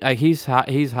honestly think like he's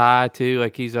high too.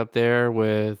 Like he's up there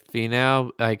with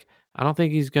Finau. Like I don't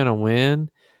think he's gonna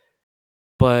win,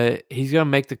 but he's gonna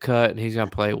make the cut and he's gonna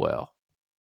play well.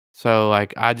 So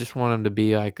like I just want him to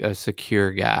be like a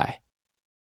secure guy.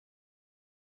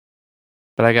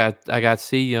 But I got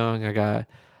C Young, I got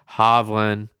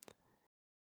Hovland.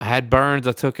 I had Burns,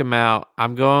 I took him out.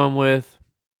 I'm going with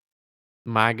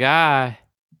my guy.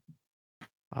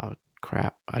 Oh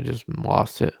crap, I just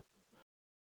lost it.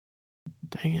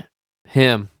 Dang it.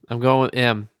 Him. I'm going with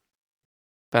him.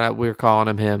 But we're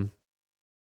calling him.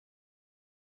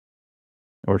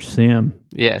 Or Sim.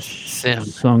 Yes, Sim.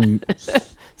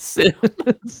 Sim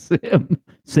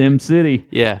City.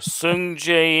 Yeah. Sung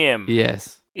J.M.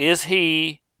 Yes. Is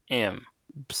he M?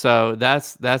 So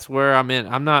that's where I'm in.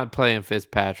 I'm not playing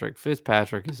Fitzpatrick.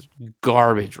 Fitzpatrick is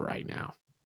garbage right now.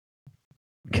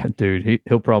 God, dude,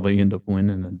 he'll probably end up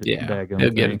winning the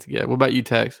he'll get it together. What about you,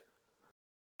 Tex?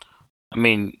 I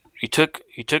mean, you took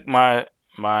my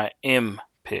M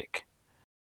pick.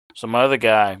 So my other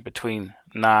guy between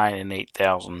 9,000 and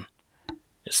 8,000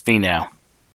 is Finau.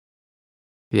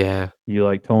 Yeah. You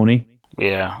like Tony?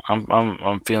 Yeah,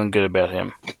 I'm feeling good about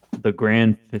him. The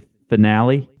grand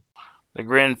finale. The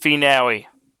grand finale.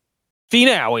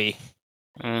 Finale.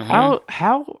 Mm-hmm.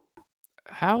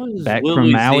 How is Back Willie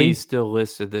from Maui Z still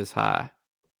listed this high?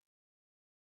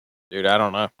 Dude, I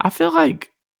don't know. I feel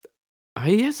like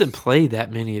he hasn't played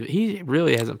that many. He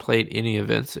really hasn't played any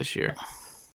events this year.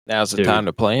 Now's the time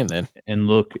to play him then. And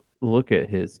look at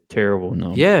his terrible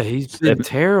numbers. Yeah, he's been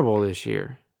terrible this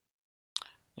year.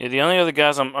 Yeah, the only other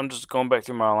guys I'm just going back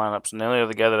through my lineups, and the only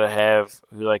other guy that I have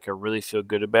who like I really feel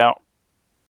good about.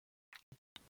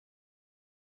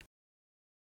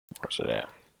 Where's it at?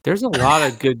 There's a lot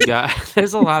of good guys.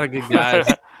 There's a lot of good guys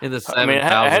in the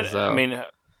 7,000s.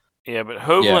 Yeah, but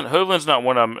Hovland's not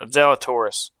one of them.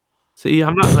 Zalatoris. See,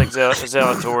 I'm not like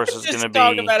Zalatoris is going to be.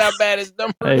 Talking about how bad his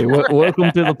numbers. Hey,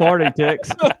 welcome to the party, Tex.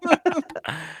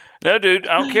 No, dude,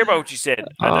 I don't care about what you said.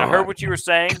 I heard what you were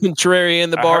saying.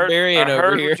 Contrarian the Barbarian over here. I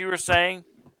heard what you were saying,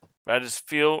 but I just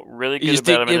feel really good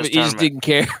about him in this tournament. He just didn't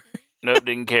care. Nope,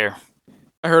 didn't care.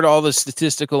 I heard all the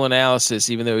statistical analysis,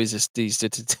 even though he's a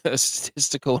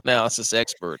statistical analysis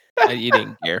expert. He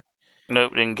didn't care.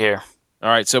 Nope, didn't care. All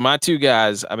right, so my two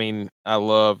guys, I mean, I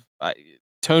love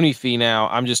Tony Finau.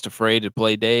 I'm just afraid to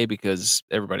play Day because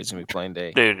everybody's going to be playing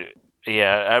Day. Dude,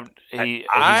 yeah, he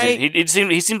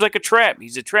seems like a trap.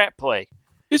 He's a trap play.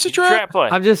 It's a trap play.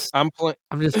 I'm just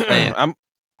saying.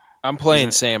 I'm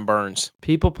playing Sam Burns.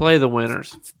 People play the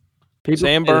winners.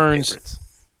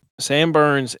 Sam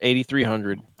Burns,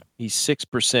 8,300. He's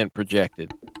 6%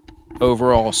 projected.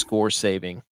 Overall score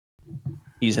saving.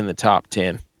 He's in the top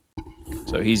 10.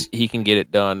 So he can get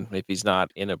it done if he's not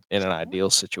in an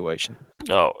ideal situation.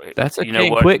 Oh, that's a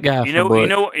quick guy. You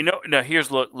know. Now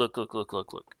here's look.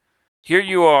 Here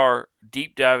you are,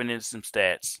 deep diving into some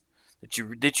stats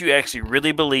that you actually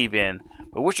really believe in.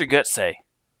 But what's your gut say?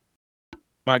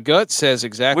 My gut says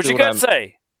exactly. What's your gut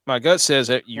say? My gut says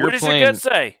that you're playing. What does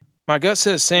your gut say? My gut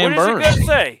says Sam Burns. Burns. What does your gut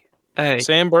say? Hey,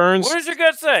 Sam Burns. What does your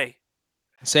gut say?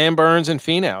 Sam Burns and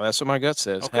Finau. That's what my gut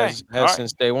says. Okay. Has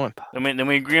since day one. Then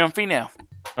we agree on Finau.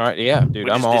 All right. Yeah, dude.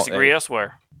 We I'm just all disagree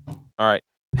elsewhere. All right.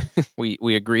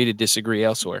 we agree to disagree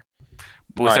elsewhere.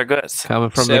 With our guts. Coming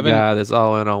from the guy that's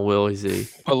all in on Willie Z.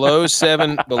 Below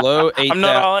 8,000. I'm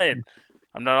not all in.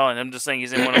 I'm just saying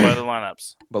he's in one of my other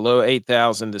lineups. Below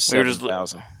 8,000 to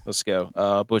 7,000. Let's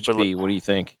go. Butch B, what do you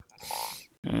think?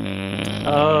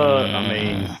 I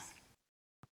mean,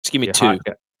 just give me two.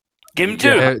 Give him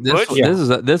two.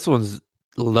 This one's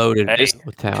loaded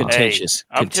with talent. Contentious.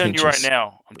 I'm telling you right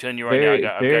now.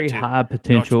 Very high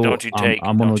potential. Don't you take?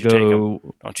 I'm gonna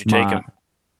go. Don't you take him?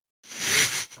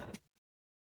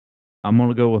 I'm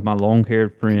gonna go with my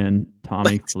long-haired friend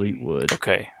Tommy Fleetwood.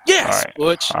 Okay. Yes,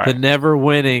 Butch. The never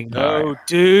winning. No,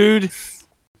 dude.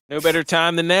 No better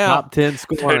time than now. Top 10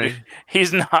 scoring. Dude,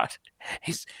 he's not.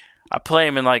 I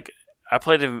played him in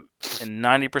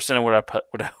 90% of what I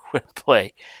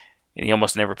play, and he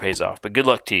almost never pays off. But good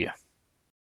luck to you.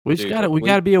 We got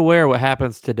to be aware of what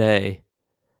happens today.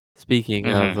 Speaking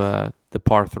of the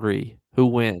par 3, who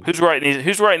wins? Who's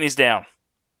writing these down?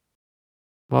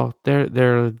 Well, they're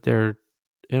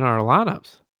in our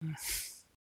lineups.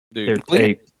 Dude,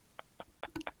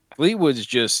 Fleetwood's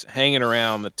just hanging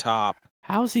around the top.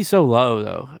 How is he so low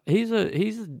though? He's gonna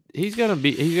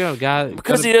guy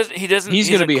because he doesn't. He's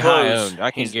gonna be high owned.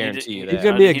 I can guarantee you that. He's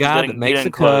gonna be a guy that makes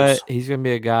the cut. He's gonna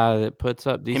be a guy that puts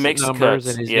up decent numbers,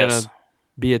 and he's gonna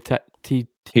be a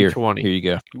T20. Here you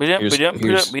go. But he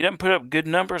doesn't put up good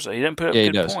numbers. He doesn't put up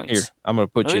good points. Here, I'm gonna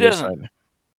put you this right now.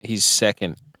 He's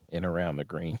second in around the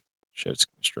green. Shows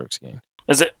strokes gained.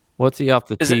 Is it? What's he off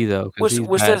the tee though? What's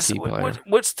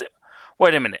the?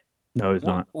 Wait a minute. No, he's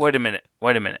not. Wait a minute.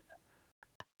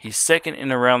 He's second in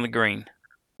around the green.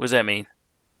 What does that mean?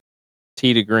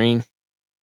 Tee to green.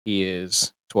 He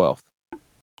is 12th.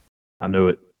 I knew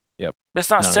it. Yep.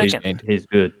 That's not second. He's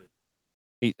good.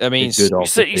 He's good. You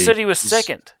said he was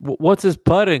second. What's his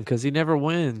putting? Because he never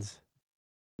wins.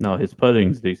 No, his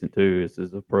putting's decent too. It's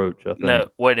his approach, I think. No,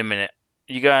 wait a minute.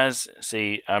 You guys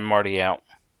see, I'm already out.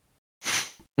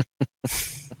 Yeah,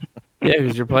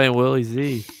 because you're playing Willie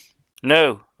Z.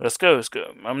 No, let's go.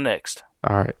 I'm next.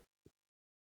 All right.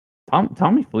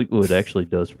 Tommy Fleetwood actually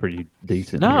does pretty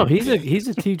decent. No, he's a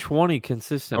T20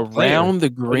 consistent around the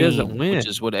green, he doesn't win. Which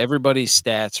is what everybody's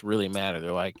stats really matter.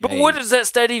 They're like, but what does that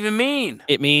stat even mean?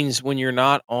 It means when you're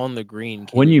not on the green.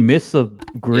 When you miss the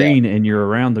green and you're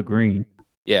around the green.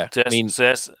 Yeah,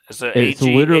 it's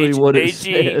literally what it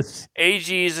says.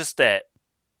 AG is a stat.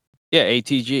 Yeah,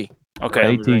 ATG.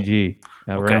 Okay, ATG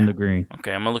around the green.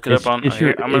 Okay, I'm gonna look it up on.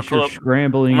 I'm gonna pull up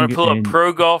scrambling. I'm gonna pull up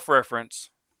Pro Golf Reference.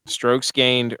 Strokes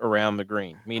gained around the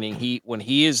green, meaning when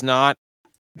he misses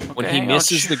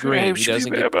the green, he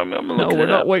doesn't get. No, we're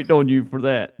not waiting on you for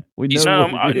that. We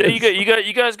know.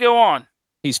 You guys go on.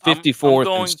 He's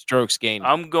 54th in strokes gained.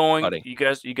 I'm going. Putting. You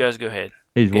guys go ahead.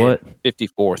 He's what?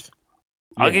 54th.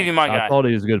 I'll give you my guy. I thought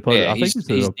he was a good player. Yeah, I think it's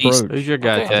his approach. Who's your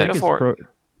guy? Okay, go for it.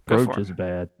 Approach is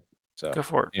bad. So, go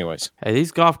for it. Anyways, hey,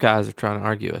 these golf guys are trying to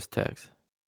argue us, Tex.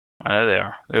 I know they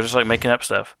are. They're just like making up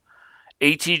stuff.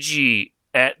 ATG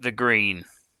at the green.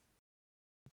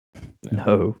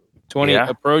 No. 20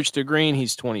 approach to green.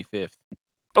 He's 25th.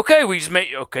 Okay, we just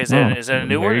made. Okay, is that a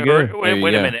new one?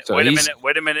 Wait a minute. So wait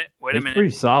a minute.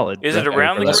 Pretty solid. Is it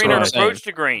around the green or approach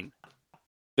to green?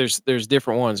 There's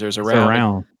different ones. There's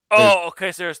around. Oh,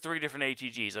 okay. So there's 3 different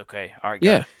ATGs. Okay, all right.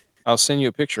 Yeah, I'll send you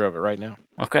a picture of it right now.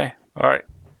 Okay, all right.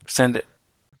 Send it.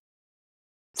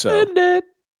 Send it.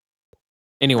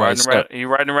 Anyway, you're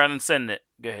riding around and sending it.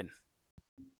 Go ahead.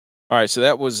 All right, so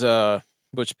that was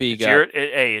Butch P.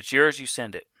 It's yours. You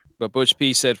send it. But Butch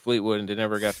P said Fleetwood and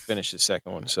never got to finish the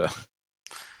second one. So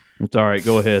it's all right.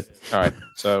 Go ahead. All right,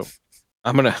 so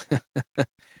I'm gonna.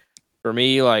 For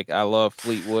me, I love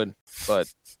Fleetwood,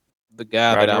 but the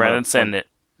guy that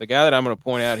I'm going to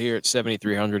point out here at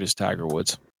 7,300 is Tiger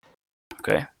Woods.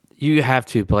 Okay. You have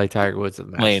to play Tiger Woods at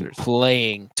the Masters.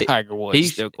 Playing Tiger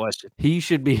Woods, no question. He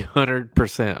should be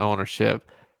 100% ownership.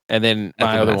 And then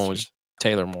my other one was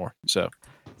Taylor Moore. So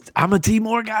I'm a T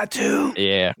Moore guy too.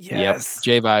 Yeah. Yes. Yep.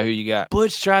 J-Vi, who you got?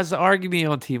 Butch tries to argue me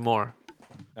on T Moore.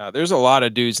 There's a lot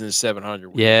of dudes in the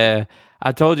 700. Yeah.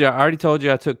 I already told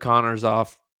you I took Connors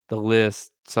off the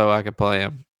list so I could play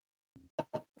him.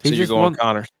 So you're going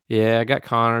Connors? Yeah, I got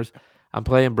Connors. I'm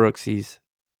playing Brooksies.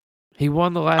 He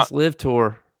won the last Live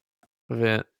Tour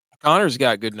event. Connors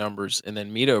got good numbers, and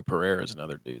then Mito Pereira is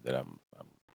another dude that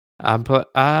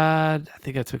I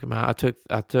think I took him out.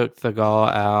 I took the Gall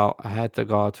out. I had the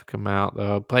Gall, took him out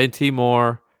though. Played T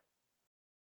Moore.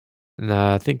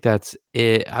 No, I think that's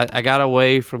it. I got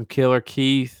away from Killer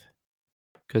Keith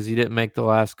because he didn't make the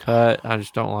last cut. I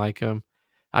just don't like him.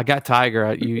 I got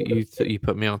Tiger. You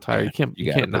put me on Tiger. You can't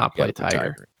not play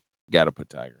Tiger. Got to put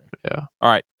Tiger in. Yeah. All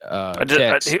right.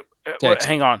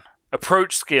 Hang on.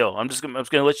 Approach skill. I'm just going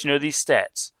to let you know these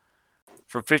stats.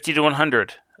 From 50 to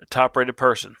 100, a top-rated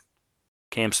person,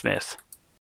 Cam Smith.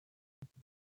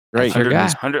 Great. 100 guy.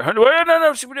 100, 100,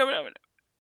 no.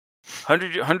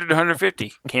 100 to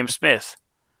 150, Cam Smith.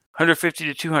 150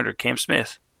 to 200, Cam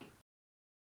Smith.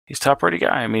 He's top-rated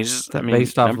guy. I mean, he's just,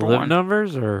 based off number live one.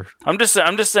 Numbers, or I'm just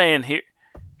saying here.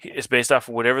 It's based off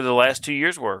of whatever the last 2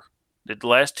 years were. The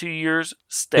last 2 years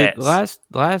stats.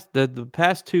 The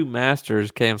past two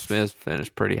Masters, Cam Smith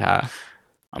finished pretty high.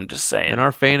 I'm just saying. In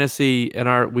our fantasy,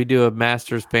 we do a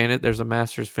Masters fantasy. There's a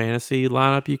Masters fantasy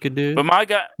lineup you can do. But my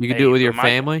guy, you can do it with your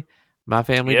family. My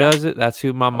family does it. That's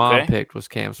who my mom picked, was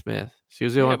Cam Smith. She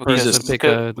was the only person to pick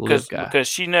a live guy. Because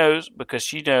she knows.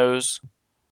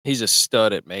 He's a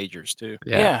stud at majors too.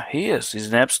 Yeah, he is. He's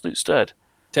an absolute stud.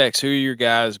 Tex, who are your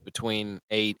guys between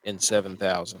 8 and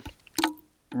 7,000?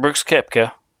 Brooks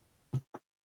Koepka,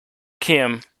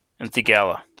 Kim, and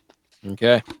Thigala.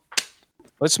 Okay.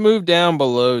 Let's move down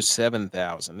below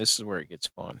 7,000. This is where it gets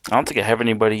fun. I don't think I have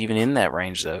anybody even in that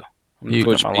range, though. You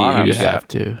have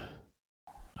to.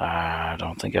 I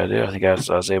don't think I do. I think I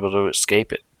was able to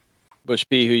escape it. Butch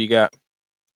P, who you got?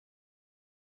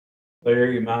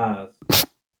 Larry Mize.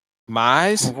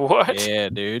 Mize? What? Yeah,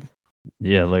 dude.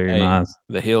 Yeah, Larry Mize.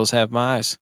 The hills have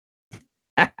mize.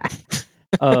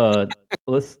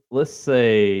 Let's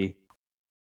say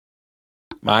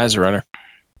Mize runner.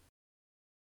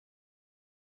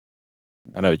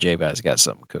 I know J-Baz got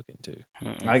something cooking too.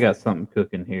 I got something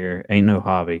cooking here. Ain't no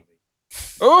hobby.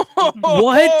 Oh,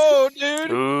 what?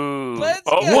 Dude? Ooh. Let's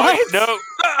go. What? No.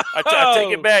 I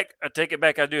take it back. I take it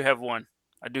back. I do have one.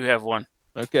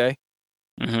 Okay.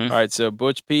 Mm-hmm. All right. So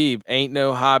Butch Peeve, ain't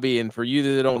no hobby. And for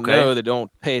you that don't know, that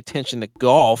don't pay attention to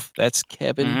golf, that's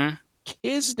Kevin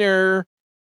Kisner.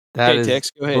 That is,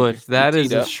 Tex, go ahead. Butch, that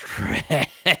is a stretch.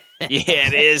 Yeah,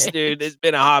 it is, dude. It's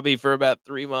been a hobby for about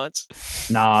 3 months.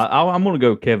 Nah, I'm going to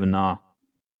go Kevin Na.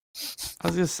 I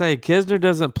was going to say, Kisner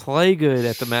doesn't play good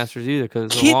at the Masters either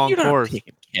because it's a long course.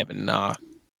 Kevin Na.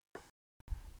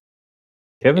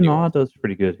 Kevin Na does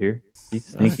pretty good here. He's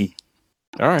sneaky.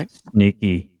 All right.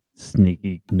 Sneaky.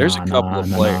 There's a couple of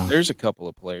players. There's a couple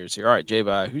of players here. All right,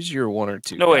 J-Bye, who's your one or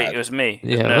two? No, wait, it was me.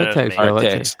 Yeah, let Tex go. Let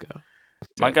Tex go.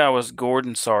 My guy was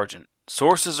Gordon Sargent.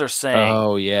 Sources are saying.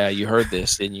 Oh, yeah. You heard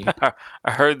this, didn't you?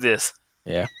 I heard this.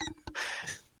 Yeah.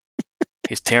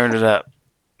 He's tearing it up.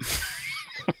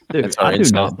 Dude, I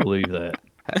do not believe that.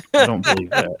 I don't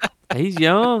believe that. He's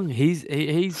young. He's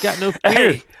got no fear.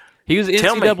 Hey, he was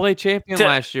NCAA champion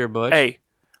last year, Butch. Hey,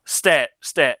 stat.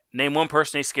 Name one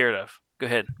person he's scared of. Go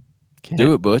ahead.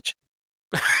 Do it, Butch.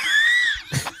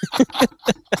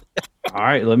 All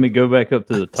right, let me go back up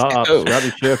to the top.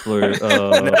 Scotty Scheffler,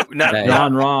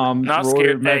 John Rahm, not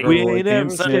scared. Hey, we ain't ever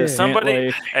scared.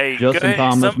 Somebody, Justin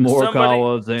Thomas,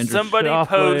 Morikawa, Xander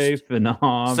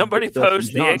somebody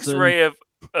post the X-ray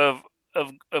of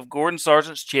Gordon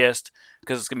Sargent's chest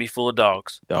because it's gonna be full of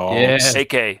dogs. Yeah.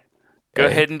 AK, go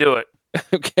ahead and do it.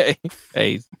 Okay.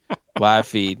 Hey, live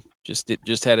feed.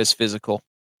 Just had his physical.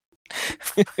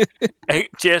 Hey,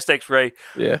 chest X-ray.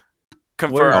 Yeah.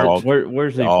 Confirmed.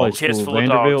 Where's he play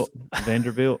school?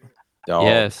 Vanderbilt. Dog.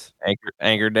 Yes.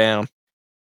 Anchor down.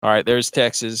 All right. There's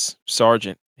Texas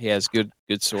Sargent. He has good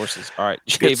sources. All right.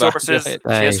 Good sources.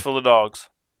 Chest full of dogs.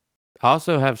 I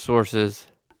also have sources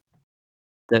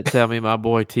that tell me my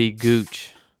boy T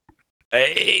Gooch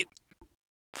is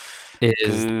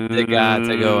the guy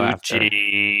to go after.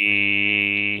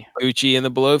 Gucci and the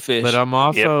Blowfish.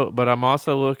 But I'm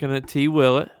also looking at T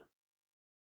Willett.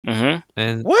 Mm-hmm.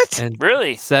 And what? And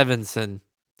really? Stevenson.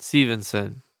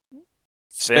 Svensson.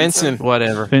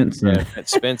 Whatever.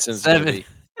 Svenson's gonna be.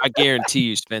 I guarantee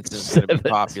you, Svenson's gonna be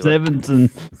popular.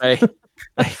 Stevenson. Hey.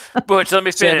 Butch, let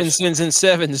me finish. Stevensons and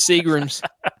Seagrams.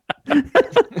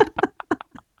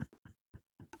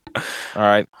 All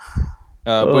right.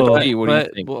 Butch P, what do you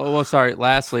think? Well, sorry.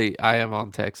 Lastly, I am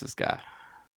on Texas guy.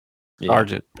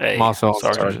 Sargent. Hey, I'm also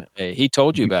Sargent. Hey, he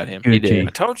told you about him. He did. I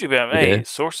told you about him. Hey,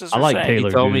 sources are saying. Taylor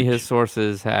he told me his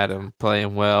sources had him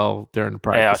playing well during the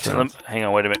practice. Hang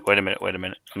on, wait a minute. Let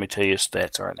me tell you his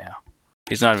stats right now.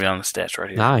 He's not even on the stats right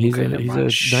here. Nah, he's a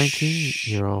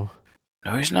 19-year-old.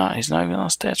 No, he's not. He's not even on the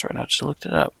stats right now. I just looked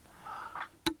it up.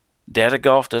 Data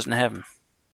Golf doesn't have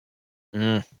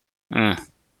him. At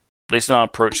least not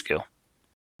approach skill.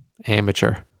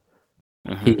 Amateur.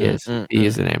 Mm-hmm. He is. He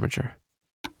is an amateur.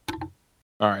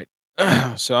 All right.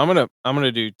 So I'm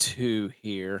gonna do two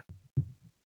here.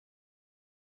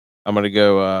 I'm gonna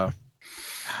go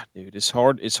dude, it's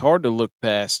hard to look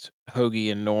past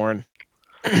Hoagie and Noren.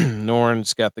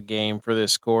 Noren's got the game for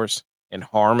this course. And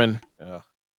Harmon.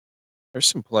 There's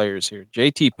some players here.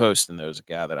 JT Poston, though, is a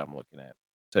guy that I'm looking at.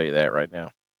 tell you that right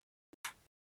now.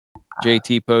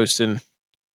 JT posting.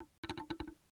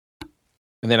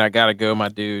 And then I got to go, my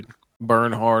dude.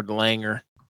 Bernhard Langer.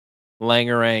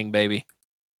 Langerang, baby.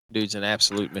 Dude's an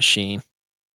absolute machine.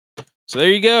 So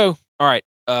there you go. All right.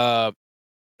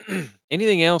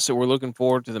 Anything else that we're looking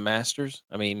forward to the Masters?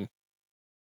 I mean,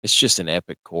 it's just an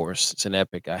epic course. It's an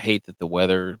epic. I hate that the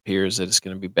weather appears that it's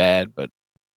going to be bad, but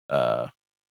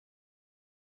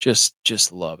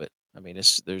just love it. I mean,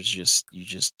 you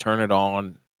just turn it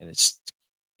on and it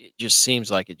just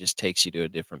seems like it just takes you to a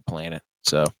different planet.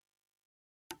 So,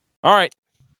 all right.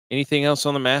 Anything else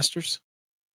on the Masters?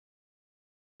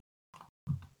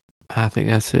 I think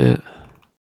that's it.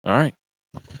 All right.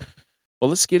 Well,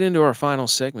 let's get into our final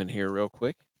segment here real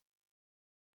quick.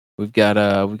 We've got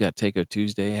Taco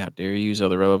Tuesday. How dare you use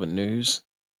other relevant news?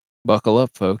 Buckle up,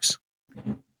 folks.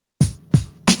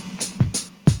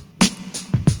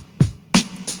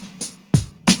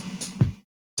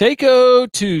 Taco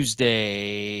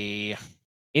Tuesday.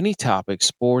 Any topic,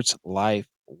 sports, life,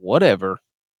 whatever.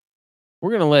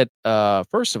 We're gonna let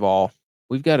first of all,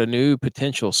 we've got a new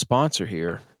potential sponsor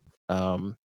here.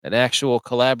 An actual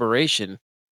collaboration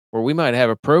where we might have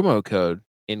a promo code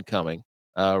incoming.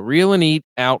 Real and Eat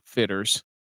Outfitters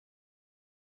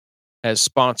has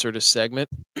sponsored a segment.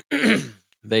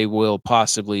 They will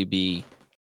possibly be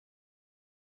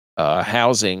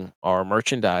housing our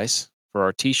merchandise for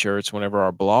our T-shirts whenever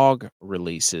our blog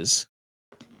releases,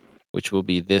 which will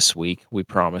be this week. We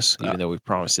promise, even though we've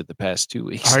promised it the past 2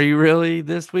 weeks. Are you really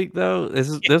this week though?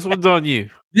 This one's on you.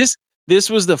 This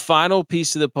was the final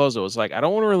piece of the puzzle. It's like I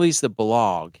don't want to release the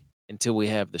blog until we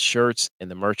have the shirts and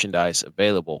the merchandise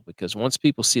available, because once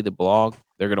people see the blog,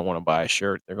 they're going to want to buy a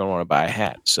shirt. They're going to want to buy a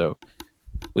hat. So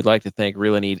we'd like to thank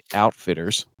Real and Eat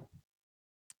Outfitters.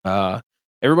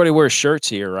 Everybody wears shirts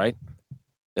here, right?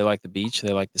 They like the beach.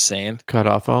 They like the sand. Cut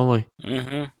off only.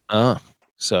 Mm-hmm.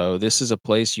 So this is a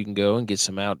place you can go and get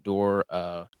some outdoor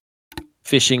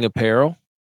fishing apparel.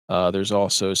 There's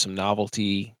also some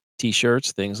novelty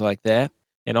T-shirts, things like that,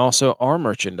 and also our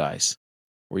merchandise,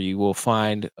 where you will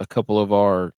find a couple of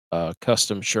our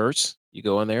custom shirts. You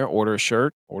go in there, order a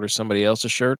shirt, order somebody else a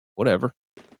shirt, whatever.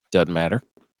 Doesn't matter.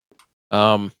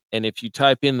 And if you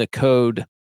type in the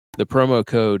promo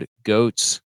code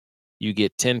GOATS, you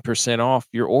get 10% off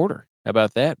your order. How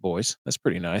about that, boys? That's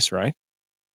pretty nice, right?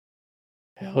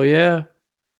 Hell yeah.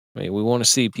 I mean, we want to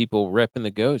see people repping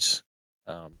the goats.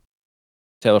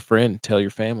 Tell a friend, tell your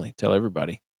family, tell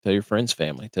everybody, tell your friend's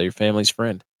family, tell your family's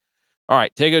friend. All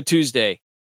right, Taco Tuesday.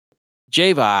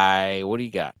 Javi, what do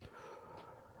you got?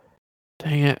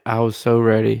 Dang it. I was so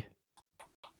ready.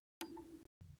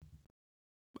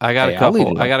 I got Hey, a I'll leave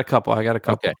couple. it I got a couple.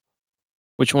 Okay.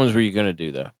 Which ones were you going to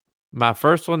do, though? My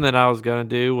first one that I was going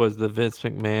to do was the Vince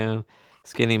McMahon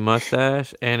skinny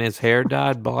mustache and his hair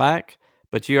dyed black,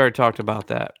 but you already talked about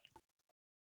that.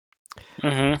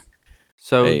 Mm-hmm.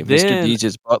 So hey, then Mr.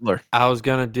 DJ's Butler. I was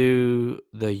going to do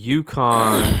the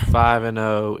Yukon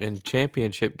 5-0 in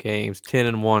championship games,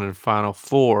 10-1 in Final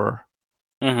Four.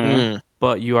 Mm-hmm.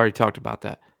 But you already talked about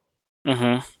that.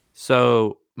 Mm-hmm.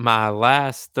 So my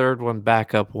last third one,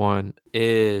 backup one,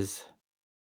 is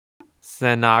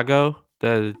Sanago,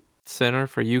 the center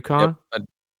for Yukon. Yep.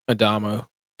 Adamo.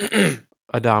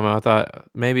 Adamo. I thought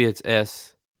maybe it's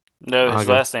S. No, his Sanago.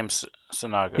 last name's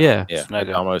Sanago. Yeah. Sanago.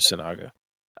 Adamo Sanago.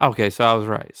 Okay, so I was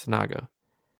right. Sanago.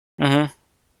 Mm-hmm.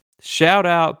 Shout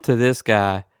out to this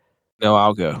guy. No,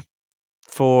 I'll go.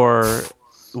 For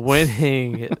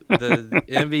winning the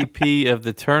MVP of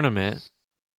the tournament.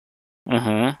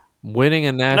 Mm-hmm. Winning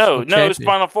a national No, it's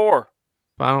Final Four.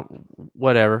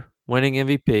 Whatever. Winning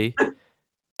MVP.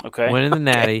 Okay. Winning the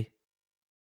Natty.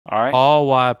 All right. All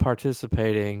while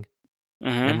participating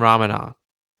in Ramadan.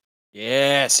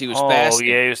 Yes, he was fasting. fasting.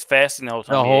 Yeah, he was fasting the whole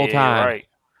time. The whole time. Right.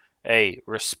 Hey,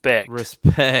 respect.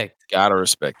 Gotta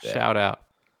respect that. Shout out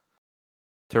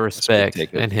to respect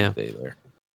and him. There.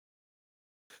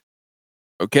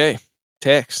 Okay,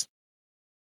 text.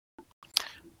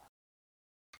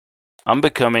 I'm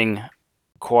becoming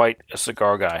quite a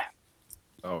cigar guy.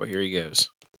 Oh, here he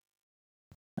goes.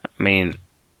 I mean,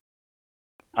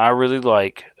 I really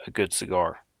like a good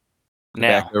cigar.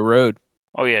 Tobacco Road.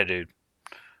 Oh yeah, dude.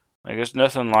 Like, there's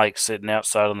nothing like sitting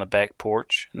outside on the back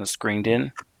porch in the screened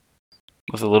in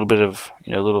with a little bit of,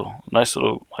 nice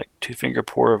little like 2-finger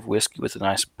pour of whiskey with a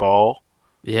nice ball.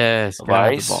 Yes, of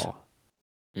gotta ice. have the ball.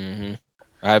 Mm-hmm.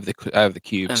 I have the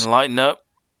cubes. And lighten up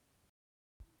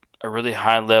a really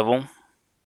high level,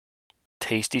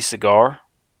 tasty cigar.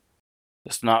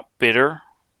 It's not bitter.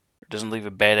 It doesn't leave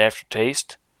a bad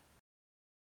aftertaste.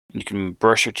 You can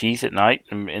brush your teeth at night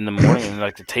and in the morning, and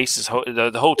like the taste is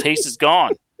the whole taste is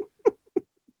gone.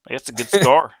 That's a good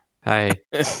scar. Hey,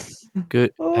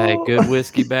 good. Hey, good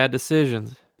whiskey, bad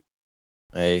decisions.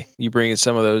 Hey, you bringing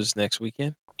some of those next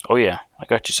weekend? Oh yeah, I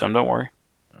got you some. Don't worry.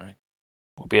 All right.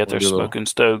 We'll be out there smoking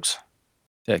stoves.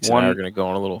 Tex and I are going to go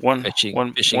on a little fishing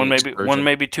one,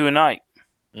 maybe two a night.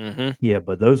 Mm-hmm. Yeah,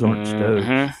 but those aren't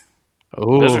Stogs.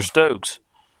 Oh, those are Stogs.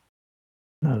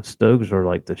 No, Stogs are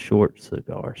like the short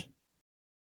cigars.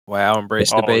 Wow, embrace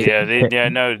the bait. Yeah,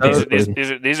 no.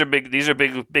 These are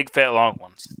big fat long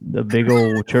ones. The big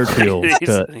old Churchill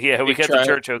cut. Yeah, we got the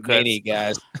Churchill cuts. Many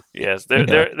guys. Yes,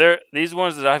 they're these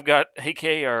ones that I've got. AK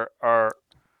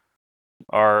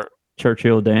are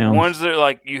Churchill Downs. Ones that are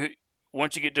like you.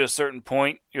 Once you get to a certain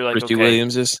point, you're like, Richie okay.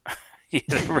 Williams's.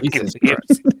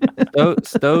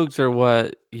 Stogs are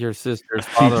what your sister's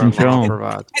father-in-law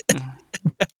provides.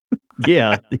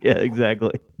 Yeah,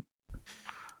 exactly.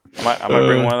 I might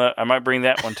bring one of that. I might bring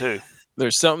that one too.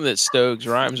 There's something that Stogs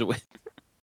rhymes with.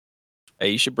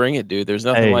 Hey, you should bring it, dude. There's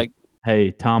nothing like.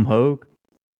 Hey, Tom Hogue.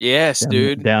 Yes,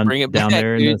 dude. Bring it down back,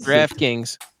 there dude. in the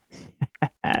DraftKings.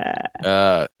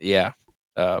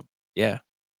 Yeah.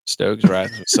 Stogs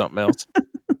rhymes with something else.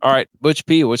 All right, Butch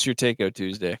P, what's your Takeout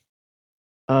Tuesday?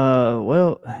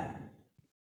 Well,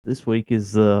 this week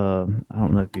is I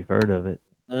don't know if you've heard of it.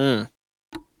 The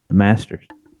Masters.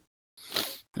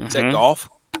 Is that golf?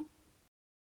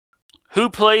 Who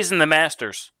plays in the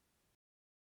Masters?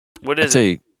 What is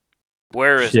it?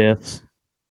 Where is it? Chefs.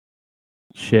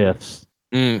 Chefs.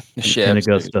 In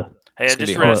Augusta. Hey, I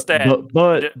just read a stat.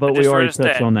 But we already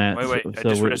touched on that. Wait. I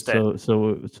just read a stat.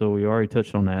 So we already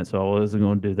touched on that. So I wasn't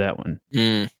going to do that one.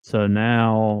 So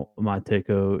now my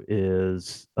takeout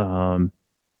is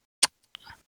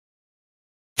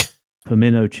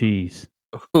pimento cheese.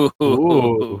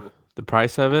 Ooh. The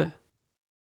price of it?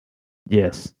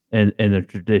 Yes, and the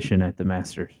tradition at the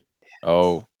Masters.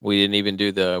 Oh, we didn't even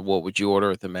do the what would you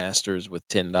order at the Masters with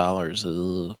 $10?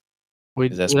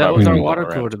 That was our water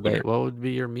cooler debate. What would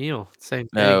be your meal? Same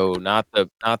thing. No, not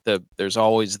the. There's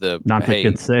always the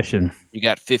concession. You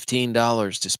got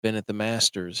 $15 to spend at the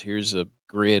Masters. Here's a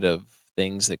grid of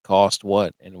things that cost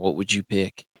what, and what would you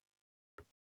pick?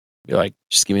 You're like,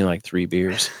 just give me like 3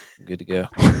 beers. I'm good to go.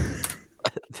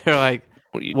 They're like,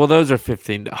 well, those are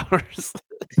 $15.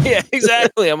 Yeah,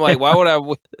 exactly. I'm like, why would I?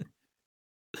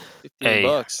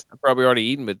 $15. I've probably already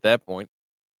eaten at that point.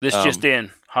 This just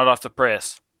in, hot off the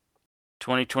press.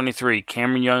 2023,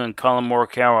 Cameron Young and Colin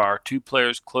Morikawa are two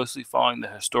players closely following the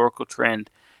historical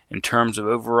trend in terms of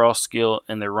overall skill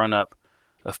in the run-up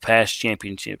of past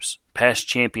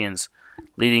champions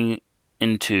leading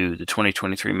into the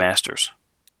 2023 Masters.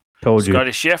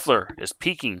 Scotty Scheffler is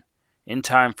peaking in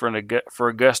time for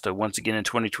Augusta once again in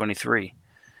 2023.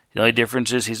 The only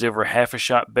difference is he's over half a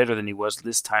shot better than he was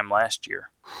this time last year.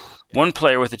 One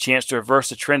player with a chance to reverse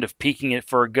the trend of peaking it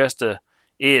for Augusta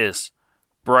is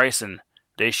Bryson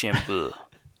DeChambeau.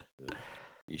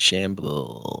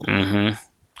 DeChambeau.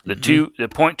 The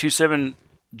 .27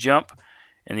 jump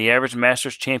in the average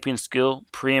Masters champion skill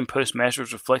pre- and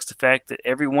post-Masters reflects the fact that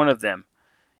every one of them,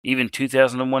 even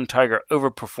 2001 Tiger,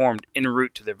 overperformed en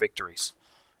route to their victories.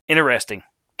 Interesting.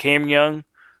 Cam Young,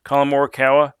 Colin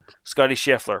Morikawa, Scotty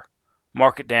Scheffler.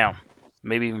 Mark it down.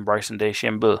 Maybe even Bryson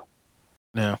DeChambeau.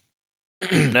 No.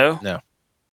 No? No.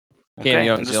 Okay. Cam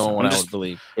Young's the only one I would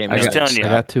believe. I'm just telling you. I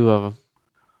got 2 of them.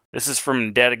 This is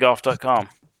from dadagolf.com.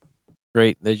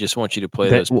 Great. They just want you to play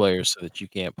those players so that you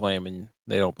can't play them, and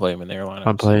they don't play them in their lineups.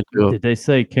 I'm playing 2. Did they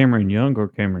say Cameron Young or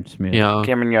Cameron Smith? Yeah.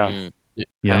 Cameron Young.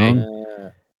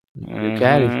 Young. Good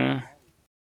caddy.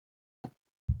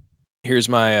 Here's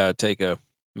my take.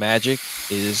 Magic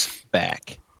is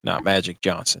back. Not Magic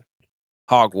Johnson.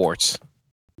 Hogwarts.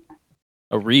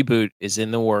 A reboot is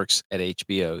in the works at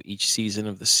HBO. Each season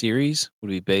of the series would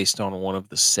be based on one of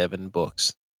the 7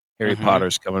 books. Harry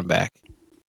Potter's coming back.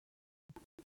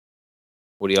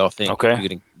 What do y'all think? Okay.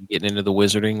 You getting into the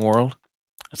wizarding world?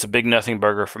 It's a big nothing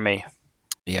burger for me.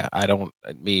 Yeah, I don't.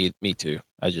 Me too.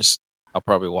 I'll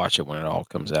probably watch it when it all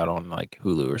comes out on like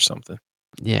Hulu or something.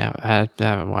 Yeah, I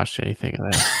haven't watched anything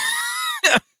of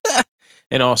that.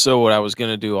 And also, what I was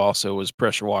going to do also was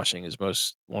pressure washing is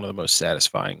one of the most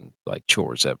satisfying like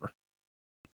chores ever.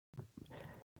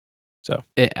 So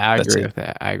I agree with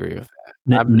that.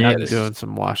 I'm doing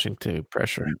some washing too.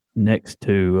 Pressure next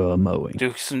to mowing.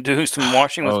 Do some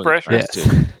washing with pressure. Yes.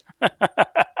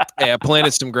 Hey, I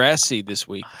planted some grass seed this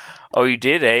week. Oh, you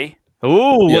did, eh?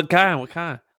 Oh, yep. What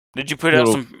kind? Did you put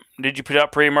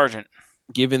out pre-emergent?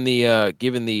 Given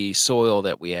the soil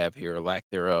that we have here, or lack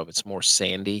thereof, it's more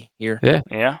sandy here.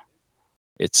 Yeah.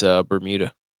 It's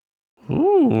Bermuda.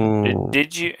 Ooh.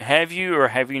 Have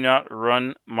you not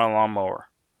run my lawnmower?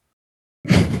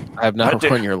 I have not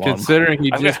run your lawn. Considering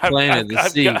you just planted the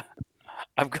seed.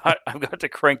 I've got to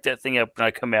crank that thing up when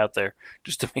I come out there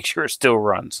just to make sure it still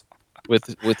runs. With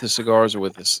the cigars or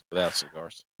without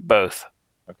cigars? Both.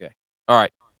 Okay. All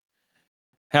right.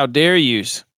 How dare you?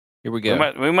 Here we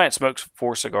go. We might smoke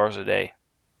 4 cigars a day.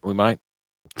 We might.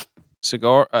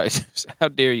 Cigar. How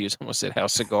dare you? Someone said, "How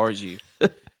cigars you?"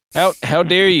 How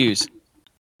dare you?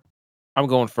 I'm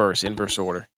going first, inverse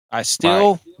order. I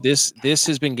still this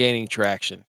has been gaining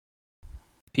traction.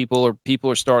 People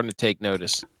are starting to take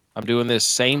notice. I'm doing this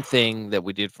same thing that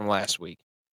we did from last week.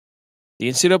 The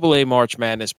NCAA March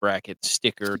Madness bracket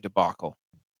sticker debacle.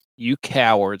 You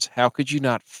cowards! How could you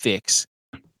not fix?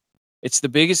 It's the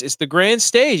biggest. It's the grand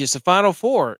stage. It's the Final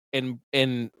Four, and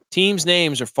teams'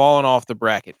 names are falling off the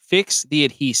bracket. Fix the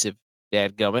adhesive,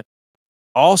 dadgummit.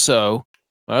 Also,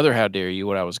 my other how dare you?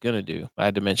 What I was gonna do, I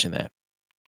had to mention that.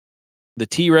 The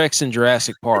T-Rex in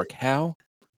Jurassic Park. How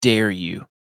dare you?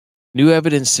 New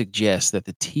evidence suggests that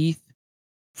the teeth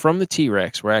from the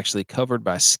T-Rex were actually covered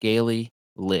by scaly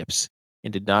lips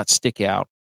and did not stick out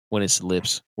when its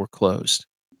lips were closed.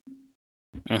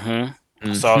 Mm-hmm.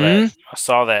 I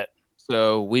saw that.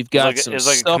 So we've got some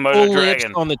supple lips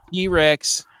on the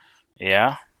T-Rex.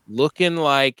 Yeah. Looking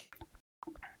like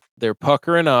they're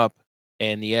puckering up,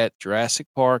 and yet Jurassic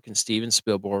Park and Steven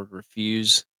Spielberg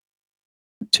refuse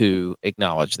to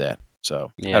acknowledge that.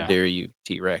 So how dare you,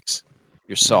 T-Rex?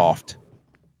 You're soft.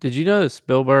 Did you know that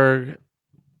Spielberg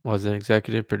was an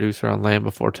executive producer on Land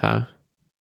Before Time?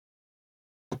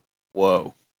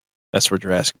 Whoa. That's where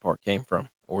Jurassic Park came from.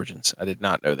 Origins. I did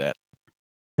not know that.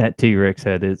 That T-Rex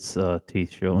had its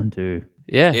teeth showing too.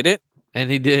 Yeah. Did it? And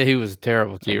he did. He was a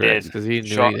terrible T-Rex because he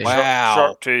knew anything.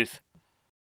 Sharp tooth.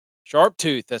 Sharp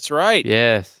tooth. That's right.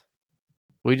 Yes.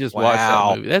 We just watched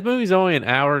that movie. That movie's only an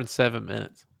hour and 7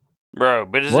 minutes. Bro,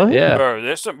 but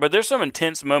there's some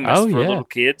intense moments for little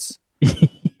kids.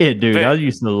 Yeah, dude. I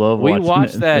used to love watching. We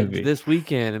watched that movie this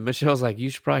weekend, and Michelle's like, "You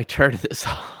should probably turn this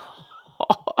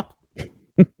off."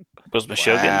 Was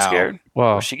Michelle getting scared?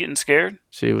 Well, was she getting scared?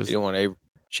 She was. She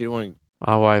didn't want.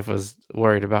 My wife was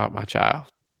worried about my child.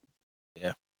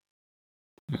 Yeah.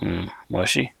 Was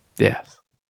she? Yes.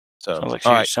 So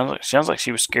sounds like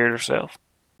she was scared herself.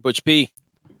 Butch P.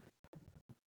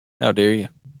 How dare you?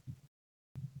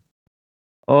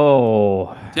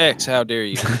 Oh. Tex, how dare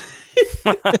you?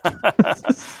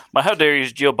 My how dare you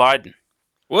is Jill Biden.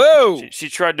 Whoa! She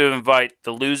tried to invite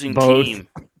the losing team.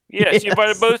 Yeah, she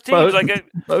invited both teams.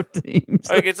 Both teams.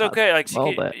 Like it's okay. Like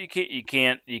you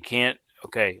can't.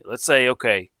 Okay, let's say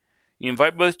you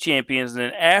invite both champions, and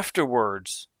then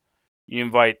afterwards you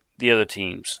invite the other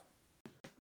teams.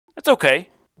 That's okay,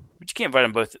 but you can't invite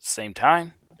them both at the same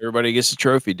time. Everybody gets a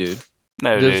trophy, dude.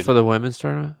 No, Just dude. for the women's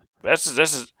tournament. This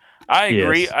is. I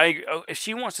agree. Yes. If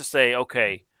she wants to say,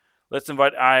 okay, let's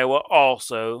invite Iowa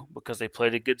also because they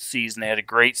played a good season. They had a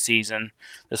great season.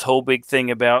 This whole big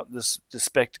thing about the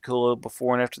spectacle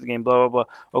before and after the game, blah, blah,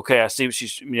 blah. Okay, I see what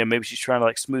she's, maybe she's trying to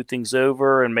like smooth things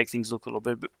over and make things look a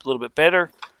little bit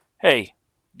better. Hey,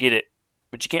 get it.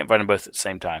 But you can't invite them both at the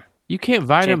same time. You can't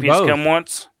invite them both. Champions come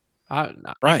once.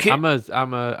 Right.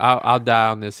 I'll die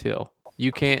on this hill.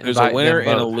 You can't. There's a winner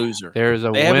and a loser. There's a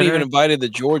winner. They haven't even invited the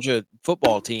Georgia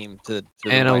football team to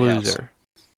the and a White loser.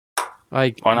 House.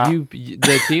 Like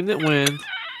the team that wins,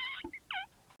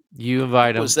 you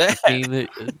invite them. What's that? Team that,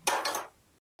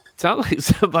 sounds like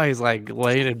somebody's like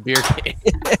laying in beer can.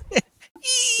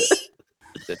 Is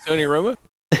that Tony Romo?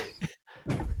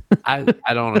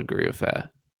 I don't agree with that.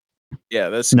 Yeah,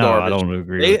 that's no, garbage. I don't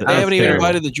agree. They haven't even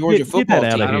invited the Georgia football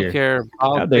team. I don't care.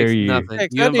 How dare you? Nothing. Heck,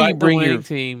 You invite bring the your winning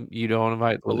team. You don't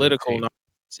invite the political team.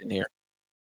 nonsense in here.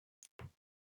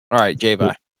 All right,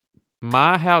 J-Bye.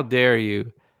 My how dare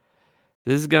you.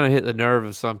 This is going to hit the nerve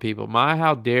of some people. My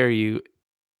how dare you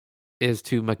is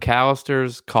to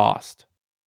McAllister's cost.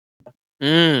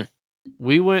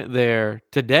 We went there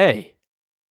today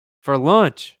for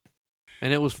lunch,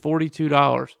 and it was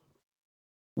 $42.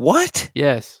 What?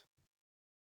 Yes.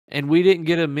 And we didn't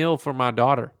get a meal for my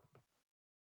daughter.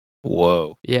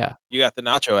 Whoa. Yeah. You got the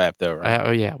Nacho app, though, right?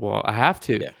 Oh, yeah. Well, I have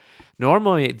to. Yeah.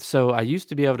 Normally, so I used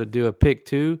to be able to do a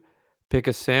pick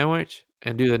a sandwich,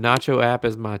 and do the Nacho app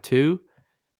as my 2.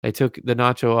 They took the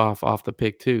Nacho off the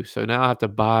pick 2. So now I have to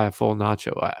buy a full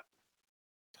Nacho app.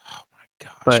 Oh, my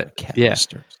gosh. But, yeah.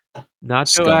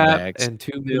 Nacho app and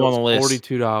 2 meals,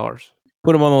 $42.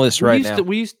 Put them on the list right now.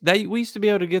 We used to be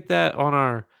able to get that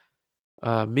on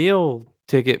our meal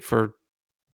ticket for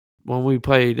when we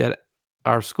played at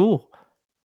our school.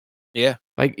 Yeah.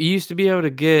 Like you used to be able to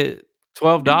get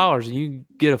 $12 and you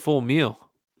get a full meal.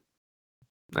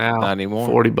 Now not anymore.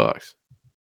 $40.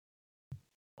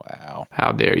 Wow.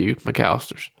 How dare you,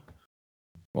 McAllister's?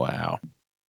 Wow.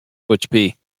 Which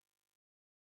P?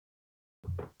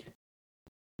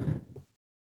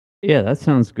 Yeah, that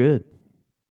sounds good.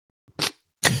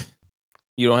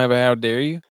 You don't have a how dare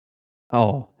you?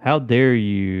 Oh, how dare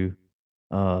you?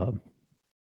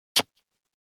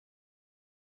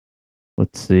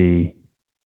 Let's see.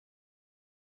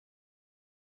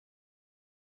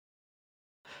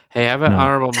 Hey, I have an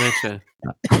honorable mention.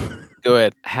 Go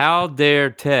ahead. How dare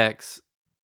Tex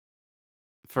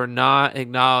for not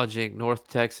acknowledging North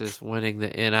Texas winning the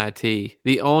NIT,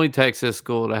 the only Texas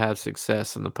school to have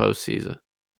success in the postseason.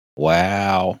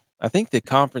 Wow. I think the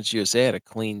Conference USA had a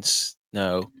clean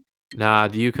no. Nah,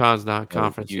 the UConn's not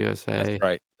Conference USA. That's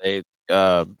right. They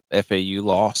FAU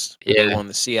lost. Yeah. They won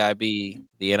the CIB,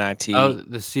 the NIT. Oh,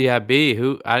 the CIB.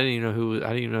 Who I didn't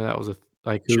even know that was who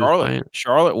was playing.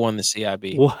 Charlotte won the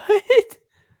CIB. What?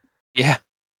 Yeah.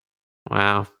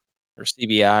 Wow. Or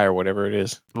CBI or whatever it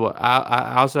is. Well,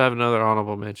 I also have another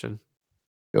honorable mention.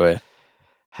 Go ahead.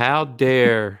 How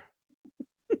dare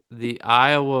the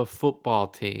Iowa football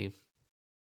team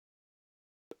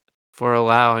for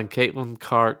allowing Caitlin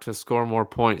Clark to score more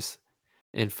points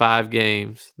in 5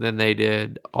 games than they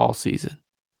did all season.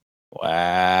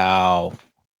 Wow.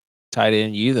 Tight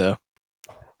end you though.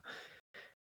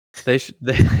 They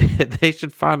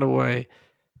should find a way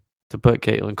to put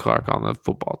Caitlin Clark on the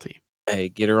football team. Hey,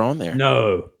 get her on there.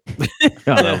 No. That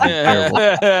would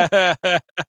be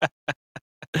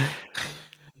terrible.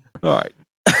 All right.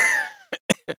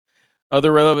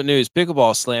 Other relevant news: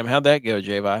 Pickleball Slam. How'd that go,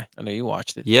 J-Vi? I know you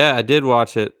watched it. Yeah, I did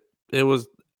watch it. It was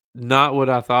not what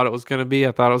I thought it was going to be.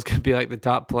 I thought it was going to be like the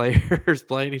top players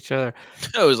playing each other.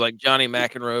 It was like Johnny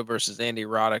McEnroe versus Andy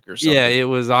Roddick or something. Yeah, it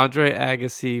was Andre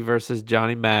Agassi versus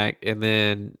Johnny Mac, and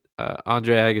then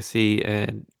Andre Agassi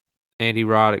and Andy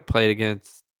Roddick played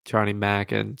against Johnny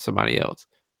Mac and somebody else.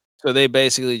 So they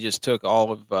basically just took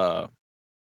all of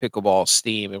pickleball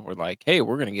steam and were like, "Hey,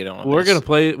 we're gonna get on. We're gonna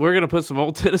play. We're gonna put some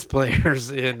old tennis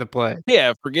players into play."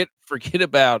 Yeah, forget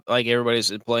about like everybody's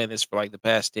been playing this for like the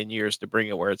past 10 years to bring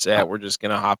it where it's at. We're just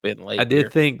gonna hop in late. I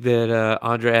did think that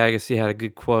Andre Agassi had a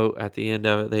good quote at the end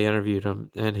of it. They interviewed him,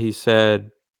 and he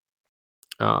said,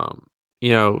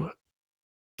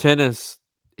 tennis.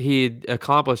 He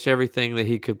accomplished everything that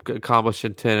he could accomplish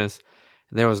in tennis,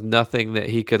 and there was nothing that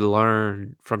he could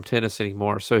learn from tennis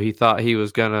anymore. So he thought he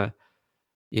was gonna,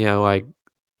 like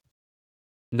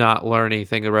not learn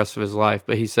anything the rest of his life.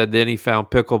 But he said then he found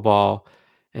pickleball,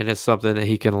 and it's something that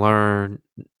he can learn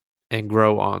and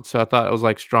grow on. So I thought it was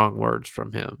like strong words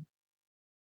from him.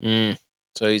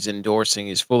 So he's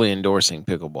fully endorsing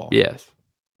pickleball. Yes.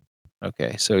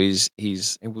 Okay, so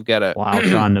we've got a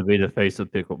trying to be the face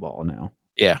of pickleball now.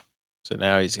 Yeah. So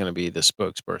now he's going to be the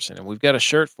spokesperson, and we've got a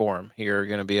shirt for him here.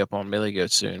 Going to be up on Millie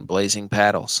Goat soon. Blazing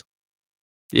Paddles.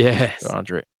 Yes. So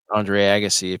Andre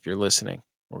Agassi, if you're listening,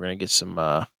 we're going to get some.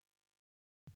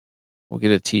 We'll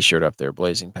get a T-shirt up there.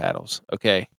 Blazing Paddles.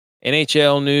 Okay.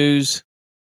 NHL news.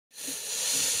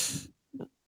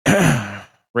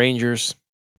 Rangers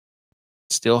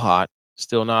still hot.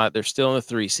 Still not. They're still in the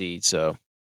 3 seed. So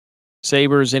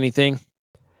Sabres, anything?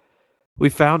 We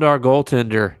found our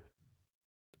goaltender.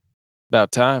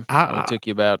 About time. It took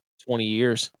you about 20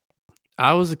 years.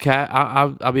 I was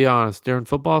I'll be honest. During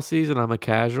football season, I'm a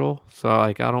casual, so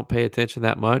like I don't pay attention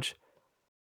that much.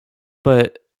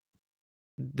 But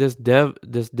this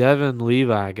Devin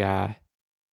Levi guy,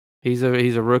 he's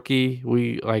a rookie.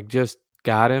 We like just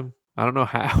got him. I don't know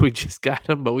how we just got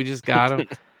him, but we just got him.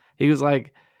 He was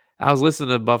like, I was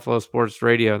listening to Buffalo Sports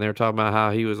Radio, and they were talking about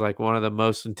how he was like one of the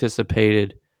most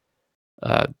anticipated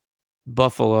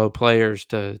Buffalo players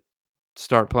to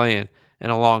start playing in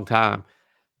a long time.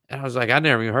 And I was like, I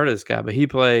never even heard of this guy, but he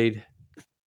played.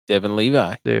 Devin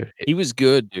Levi. Dude. He was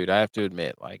good, dude. I have to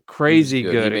admit. Like crazy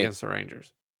good against the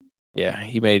Rangers. Yeah,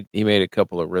 he made a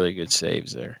couple of really good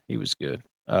saves there. He was good.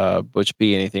 Butch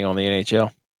B, anything on the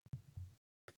NHL?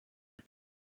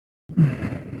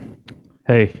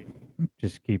 Hey,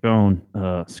 just keep on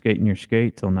skating your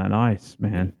skates on that ice,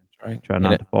 man. That's right. Try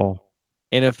not to fall.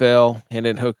 NFL,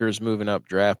 Hendon Hooker's moving up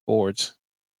draft boards.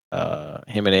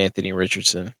 Him and Anthony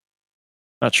Richardson.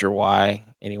 Not sure why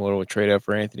anyone would trade up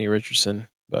for Anthony Richardson,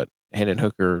 but Hendon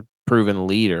Hooker, proven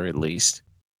leader at least.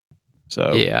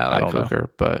 So yeah, I like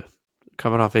Hooker, but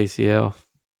coming off ACL,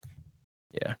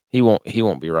 yeah, he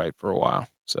won't be right for a while.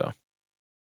 So,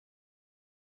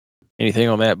 anything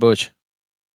on that, Butch?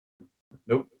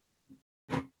 Nope.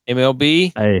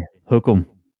 MLB. Hey, hook 'em.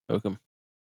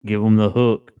 Give them the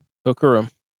hook. Hooker 'em.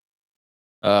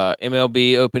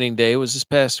 MLB opening day was this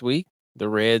past week. The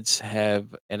Reds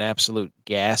have an absolute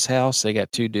gas house. They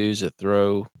got 2 dudes that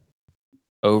throw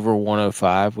over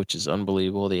 105, which is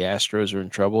unbelievable. The Astros are in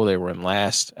trouble. They were in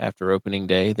last after opening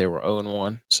day. They were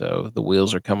 0-1, so the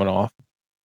wheels are coming off.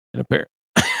 And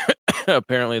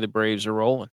apparently the Braves are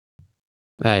rolling.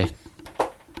 Hey.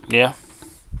 Yeah.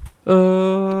 Nah,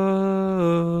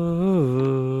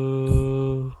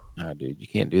 dude, you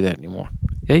can't do that anymore.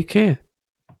 Yeah, you can.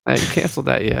 I ain't canceled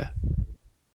that yet.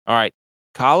 All right.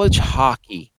 College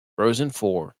hockey, Frozen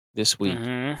 4 this week.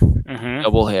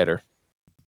 Doubleheader.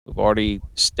 We've already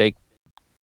staken,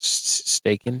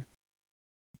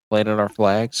 planted our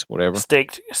flags, whatever.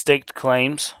 Staked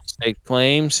claims. Staked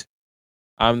claims.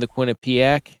 I'm the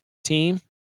Quinnipiac team.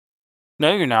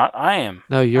 No, you're not. I am.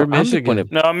 No, you're Michigan.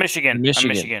 No, I'm Michigan. I'm Michigan.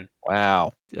 Michigan.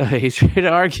 Wow. He's trying to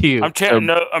argue. I'm changing.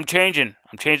 I'm changing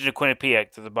to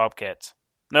Quinnipiac to the Bobcats.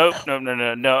 No.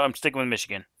 I'm sticking with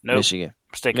Michigan. Nope. Michigan.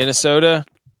 I'm sticking. Minnesota.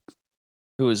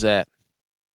 Who is that?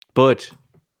 Butch.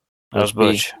 That was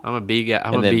Butch. I'm a B guy.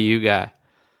 I'm a BU guy.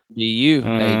 BU.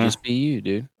 Hey, just BU,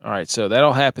 dude. All right, so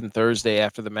that'll happen Thursday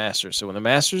after the Masters. So when the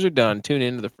Masters are done, tune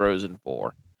into the Frozen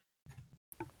 4.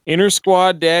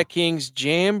 Intersquad Dad-Kings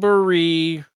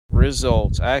Jamboree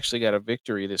results. I actually got a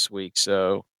victory this week,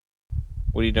 so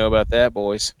what do you know about that,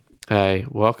 boys? Hey,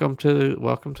 welcome to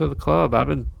the club. I've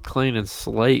been cleaning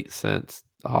slate since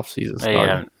the off season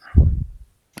started.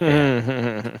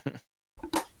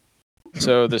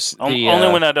 So only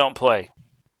when I don't play.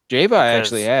 Javi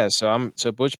actually has. So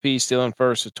Butch P still in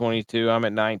first with 22. I'm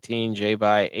at 19.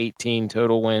 Javi 18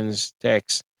 total wins.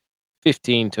 Tex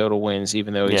 15 total wins,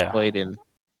 even though he's played in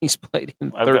 13.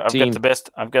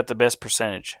 I've got the best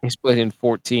percentage. He's played in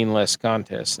 14 less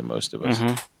contests than most of us.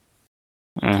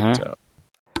 So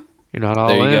you're not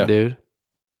all in, dude.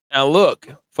 Now look,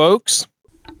 folks,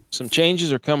 some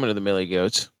changes are coming to the Millie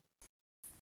Goats.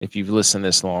 If you've listened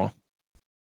this long,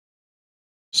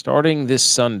 starting this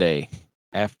Sunday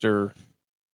after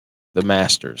the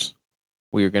Masters,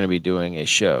 we are going to be doing a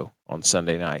show on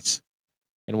Sunday nights,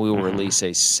 and we will release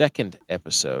a second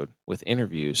episode with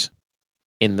interviews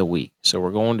in the week. So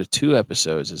we're going to 2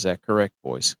 episodes. Is that correct,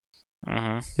 boys?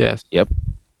 Yes. Yep.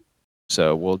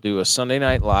 So we'll do a Sunday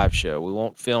night live show. We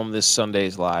won't film this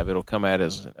Sunday's live. It'll come out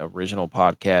as an original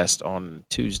podcast on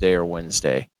Tuesday or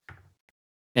Wednesday.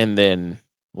 And then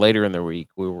later in the week,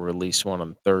 we will release one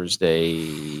on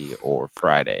Thursday or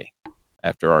Friday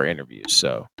after our interviews.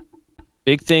 So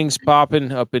big things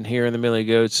popping up in here in the Millie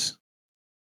Goats.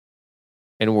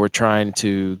 And we're trying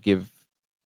to give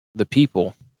the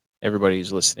people, everybody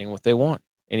who's listening, what they want.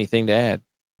 Anything to add,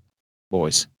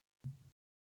 boys?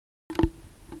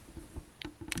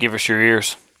 Give us your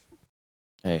ears.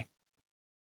 Hey.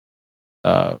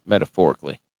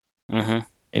 Metaphorically.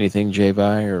 Anything,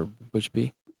 Javi or Butch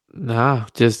B? Nah,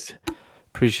 just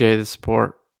appreciate the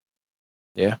support.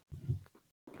 Yeah.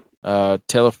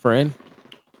 Tell a friend.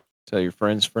 Tell your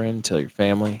friend's friend. Tell your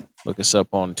family. Look us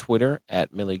up on Twitter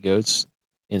at Millie Goats.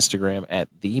 Instagram at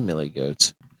The Millie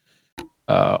Goats.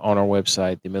 On our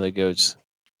website,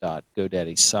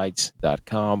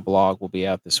 themilliegoats.godaddysite.com. Blog will be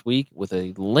out this week with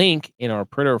a link in our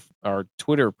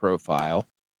Twitter profile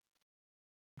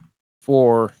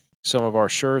for some of our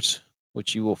shirts,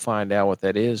 which you will find out what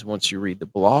that is once you read the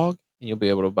blog, and you'll be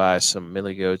able to buy some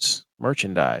Millie Goats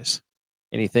merchandise.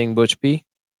 Anything, Butch P?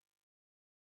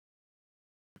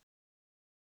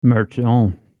 Merch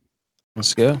on.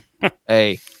 Let's go.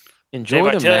 Hey,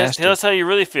 enjoy the Masters. Tell us how you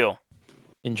really feel.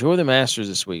 Enjoy the Masters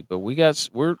this week, but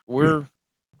we're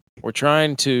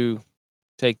trying to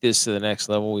take this to the next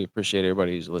level. We appreciate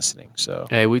everybody who's listening. So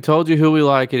hey, we told you who we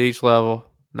like at each level.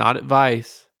 Not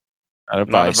advice. Not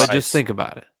advice. But just think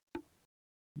about it.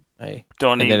 Hey,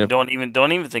 don't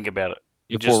even think about it.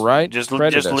 If we're right, just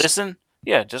listen.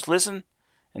 Yeah, just listen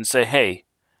and say, hey,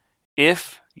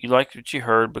 if you liked what you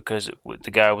heard because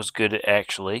the guy was good at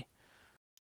actually,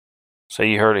 so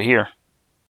you heard it here.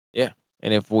 Yeah,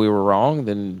 and if we were wrong,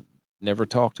 then never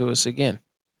talk to us again.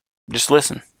 Just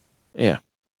listen. Yeah.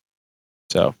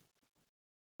 So,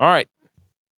 all right,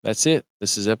 that's it.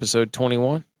 This is episode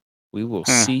 21. We will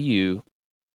see you.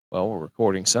 Well, we're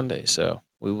recording Sunday, so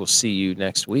we will see you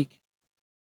next week.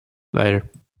 Later.